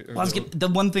movie. Right? Or Well, the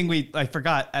one thing I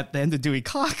forgot at the end of Dewey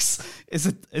Cox is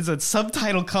a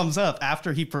subtitle comes up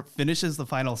after he finishes the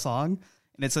final song,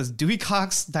 and it says Dewey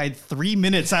Cox died 3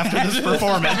 minutes after this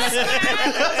performance.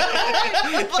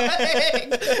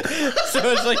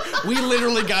 So it's like we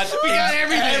literally got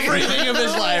everything of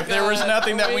his life. There was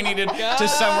nothing that we needed to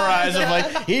summarize of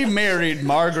like he married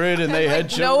Margaret and they had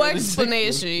children. no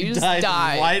explanation. You just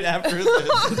died. right after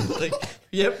this. Like,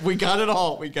 yep, we got it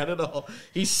all. We got it all.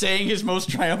 He sang his most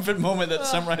triumphant moment that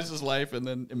summarized his life and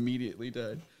then immediately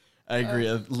died. I agree.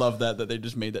 I love that they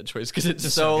just made that choice because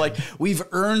it's so like we've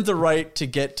earned the right to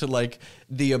get to like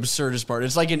the absurdist part.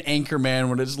 It's like an Anchorman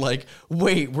when it's like,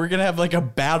 wait, we're gonna have like a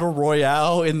battle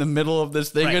royale in the middle of this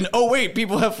thing, and oh wait,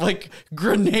 people have like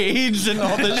grenades and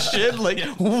all this shit. Like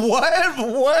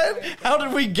what? How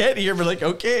did we get here? But like,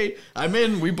 okay, I'm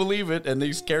in. We believe it, and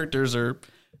these characters are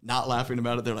not laughing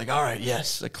about it. They're like, all right,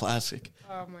 yes, a classic.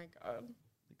 Oh my god.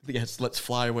 Yes, let's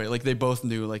fly away. Like they both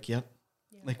knew. Like, yep.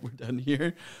 Like we're done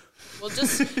here. We'll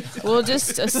just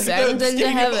ascend into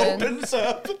heaven. Opens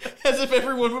up as if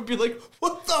everyone would be like,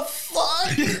 "What the fuck?"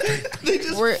 They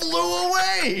just flew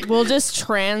away. We'll just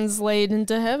translate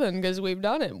into heaven because we've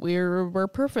done it. We're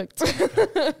perfect.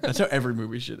 That's how every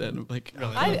movie should end. Like,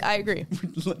 I agree.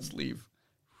 Let's leave.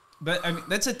 But I mean,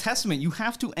 that's a testament. You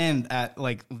have to end at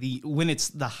like when it's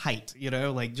the height.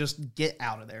 Like just get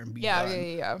out of there and be done.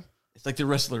 Yeah. It's like the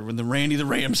wrestler when the Randy the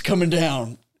Ram's coming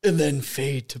down and then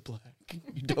fade to black.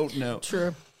 You don't know.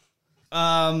 True.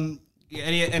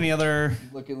 Any other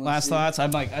last thoughts? I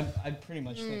pretty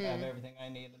much think I have everything I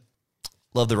need.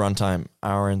 Love the runtime,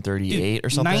 hour and 38 or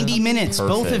something. 90 minutes,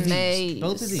 Perfect.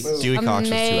 both of these. Dewey Cox was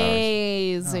 2 hours.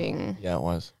 Amazing. Yeah, it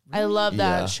was. I love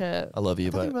that Yeah. shit. I love you,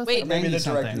 but Wait, Maybe the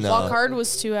director. No. Walk Hard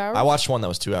was 2 hours? I watched one that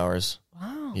was 2 hours.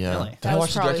 Wow. Yeah. Really? Did That I was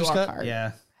watch the probably director's Walk cut? Hard.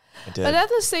 Yeah. I did. But at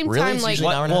the same Really? time, It's like, usually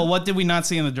an hour and a half? What did we not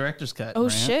see in the director's cut? oh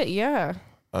Brant? shit, yeah.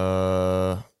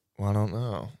 Well, I don't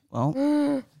know.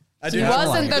 Well, I He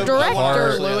wasn't the director,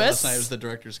 Last Lewis. night was the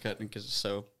director's cut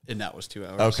and that was 2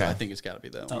 hours. Okay. So I think it's got to be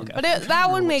that one. okay. But that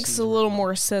one makes a little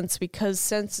more sense because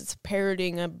since it's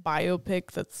parodying a biopic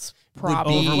that's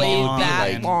probably overlong,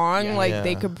 that like- long, yeah. like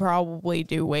they could probably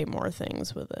do way more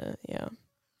things with it. Yeah.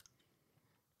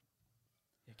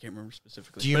 I can't remember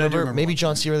specifically. Do you but I remember? Maybe watching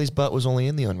John it. C. Reilly's butt was only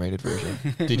in the unrated version.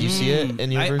 Did you see it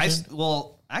in your version?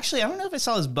 Actually, I don't know if I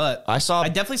saw his butt. I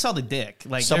definitely saw the dick.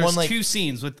 Like Someone there's like- 2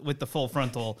 scenes with the full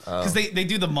frontal because they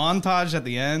do the montage at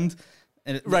the end.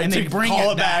 And Right, and to they bring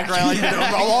call it back. right?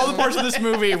 Like, all the parts of this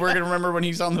movie, we're gonna remember when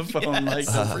he's on the phone. Like,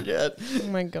 don't forget. Oh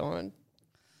my god.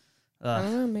 I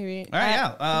don't know, maybe. All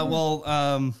right,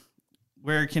 yeah.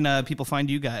 Where can people find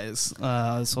you guys?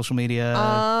 Social media.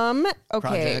 Okay.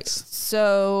 projects.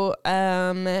 So,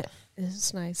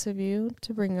 it's nice of you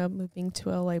to bring up Moving to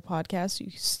LA podcast.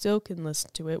 You still can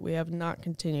listen to it. We have not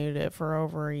continued it for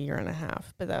over a year and a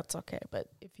half, but that's okay. But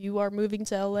if you are moving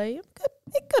to LA,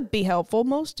 it could be helpful.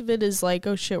 Most of it is like,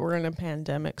 oh shit, we're in a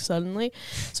pandemic suddenly.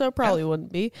 So it probably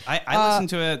wouldn't be. I listened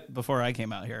to it before I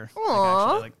came out here.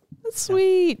 Aw. Actually, That's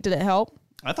sweet. Did it help?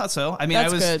 I thought so. I mean,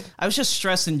 That's good. I was just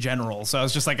stressed in general, so I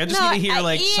was just like, I just No, need to hear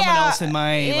like yeah, someone else in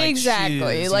my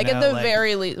exactly. shoes, Like you at know, the like-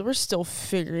 very least, we're still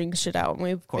figuring shit out, and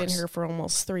we've been course. here for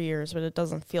almost 3 years, but it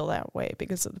doesn't feel that way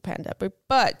because of the pandemic.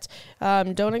 But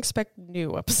don't expect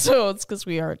new episodes because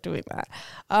we are doing that.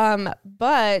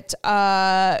 But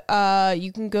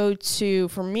you can go to,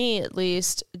 for me at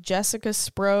least, Jessica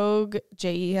Sproge,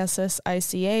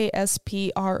 JESSICA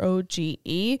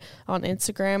SPROGE on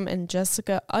Instagram, and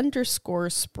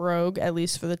Jessica_Sproge, at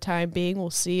least for the time being. We'll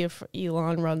see if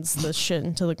Elon runs the shit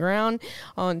into the ground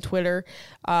on Twitter.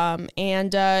 And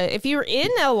if you're in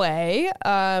LA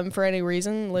for any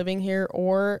reason, living here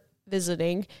or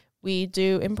visiting, we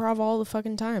do improv all the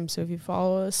fucking time. So if you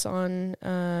follow us on,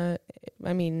 on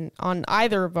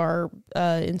either of our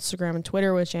Instagram and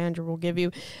Twitter, which Andrew will give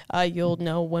you, you'll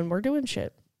know when we're doing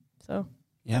shit. So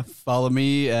Yeah, follow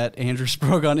me at Andrew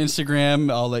Sproge on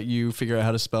Instagram. I'll let you figure out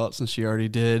how to spell it since she already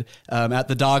did. At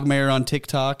the Dog Mayor on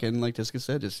TikTok, and like Jessica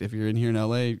said, just if you're in here in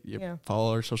LA,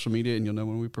 follow our social media, and you'll know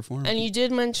when we perform. And you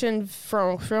did mention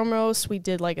from Film Roast, we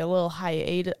did like a little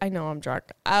hiatus. I know I'm drunk.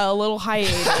 A little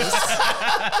hiatus.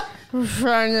 We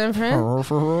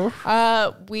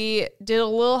did a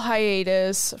little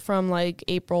hiatus from like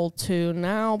April to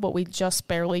now, but we just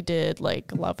barely did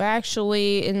like Love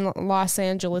Actually in Los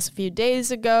Angeles a few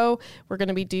days ago. We're going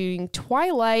to be doing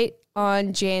Twilight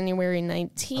on January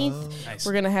 19th. Nice.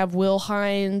 We're going to have Will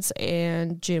Hines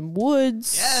and Jim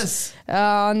Woods. Yes.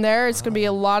 On there. It's going to be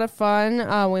a lot of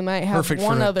fun. We might have Perfect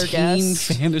one for a other teen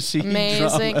guest. fantasy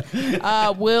Amazing.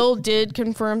 drama. Will did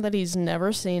confirm that he's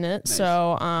never seen it,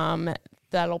 so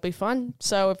that'll be fun.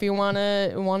 So if you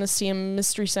wanna see a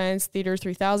Mystery Science Theater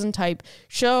 3000 type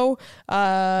show,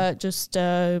 just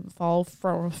follow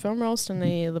Film Roast on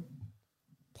any of the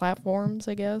platforms,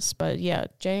 I guess. But yeah,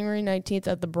 January 19th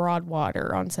at the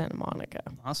Broadwater on Santa Monica.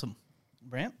 Awesome.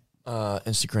 Brant?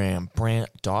 Instagram,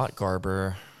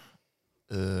 Brandt.Garber.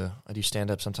 I do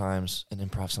stand-up sometimes and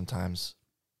improv sometimes.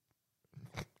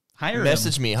 Hire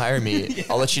Message me, hire me.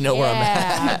 I'll let you know where I'm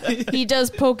at. He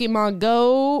does Pokemon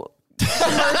Go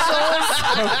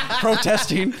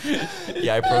Protesting.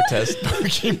 Yeah, I protest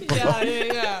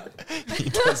Pokemon. Yeah.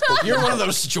 You're one of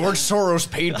those George Soros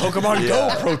paid Pokemon Go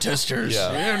protesters.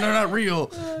 Yeah. Yeah, they're not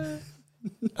real.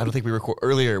 I don't think we record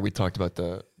earlier. We talked about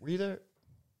the. Were you there?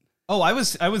 Oh, I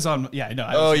was on. Yeah, I know.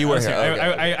 Oh, you were here. I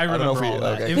Okay. I remember don't know if all you-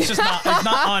 that. okay. It was just not. It's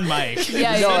not on mic.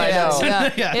 Yeah, No, I know.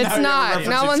 Yeah. Yeah, It's not.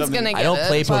 No one's something. gonna get I don't it,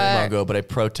 play but- Pokemon Go, but I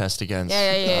protest against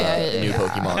new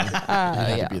Pokemon. I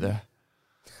had to be there.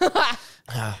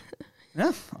 Yeah. All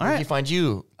Where can right. you find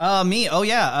you? Me. Oh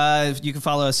yeah. You can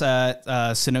follow us at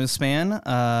CinemaSpan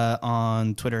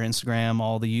on Twitter, Instagram,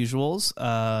 all the usuals.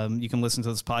 You can listen to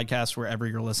this podcast wherever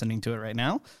you're listening to it right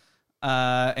now.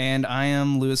 And I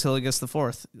am Louis Hillegas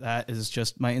IV. That is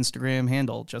just my Instagram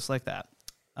handle, just like that.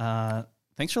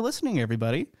 Thanks for listening,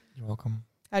 everybody. You're welcome.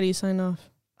 How do you sign off?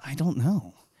 I don't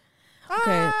know.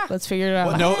 Okay, let's figure it out.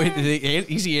 Well, no, the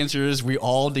easy answer is we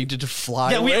all needed to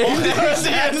fly Yeah, we away. all did. That's the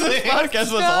end of this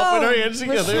podcast. Let's all put our hands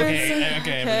together. Okay,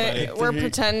 Okay, everybody. we're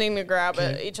pretending to grab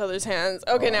at each other's hands.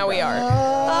 Okay, now we are.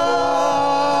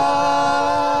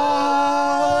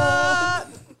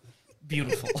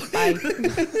 Beautiful.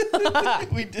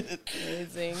 We did it.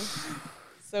 Amazing.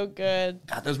 So good.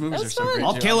 God, those movies That's are so fun. great.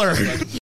 I'll too. kill her.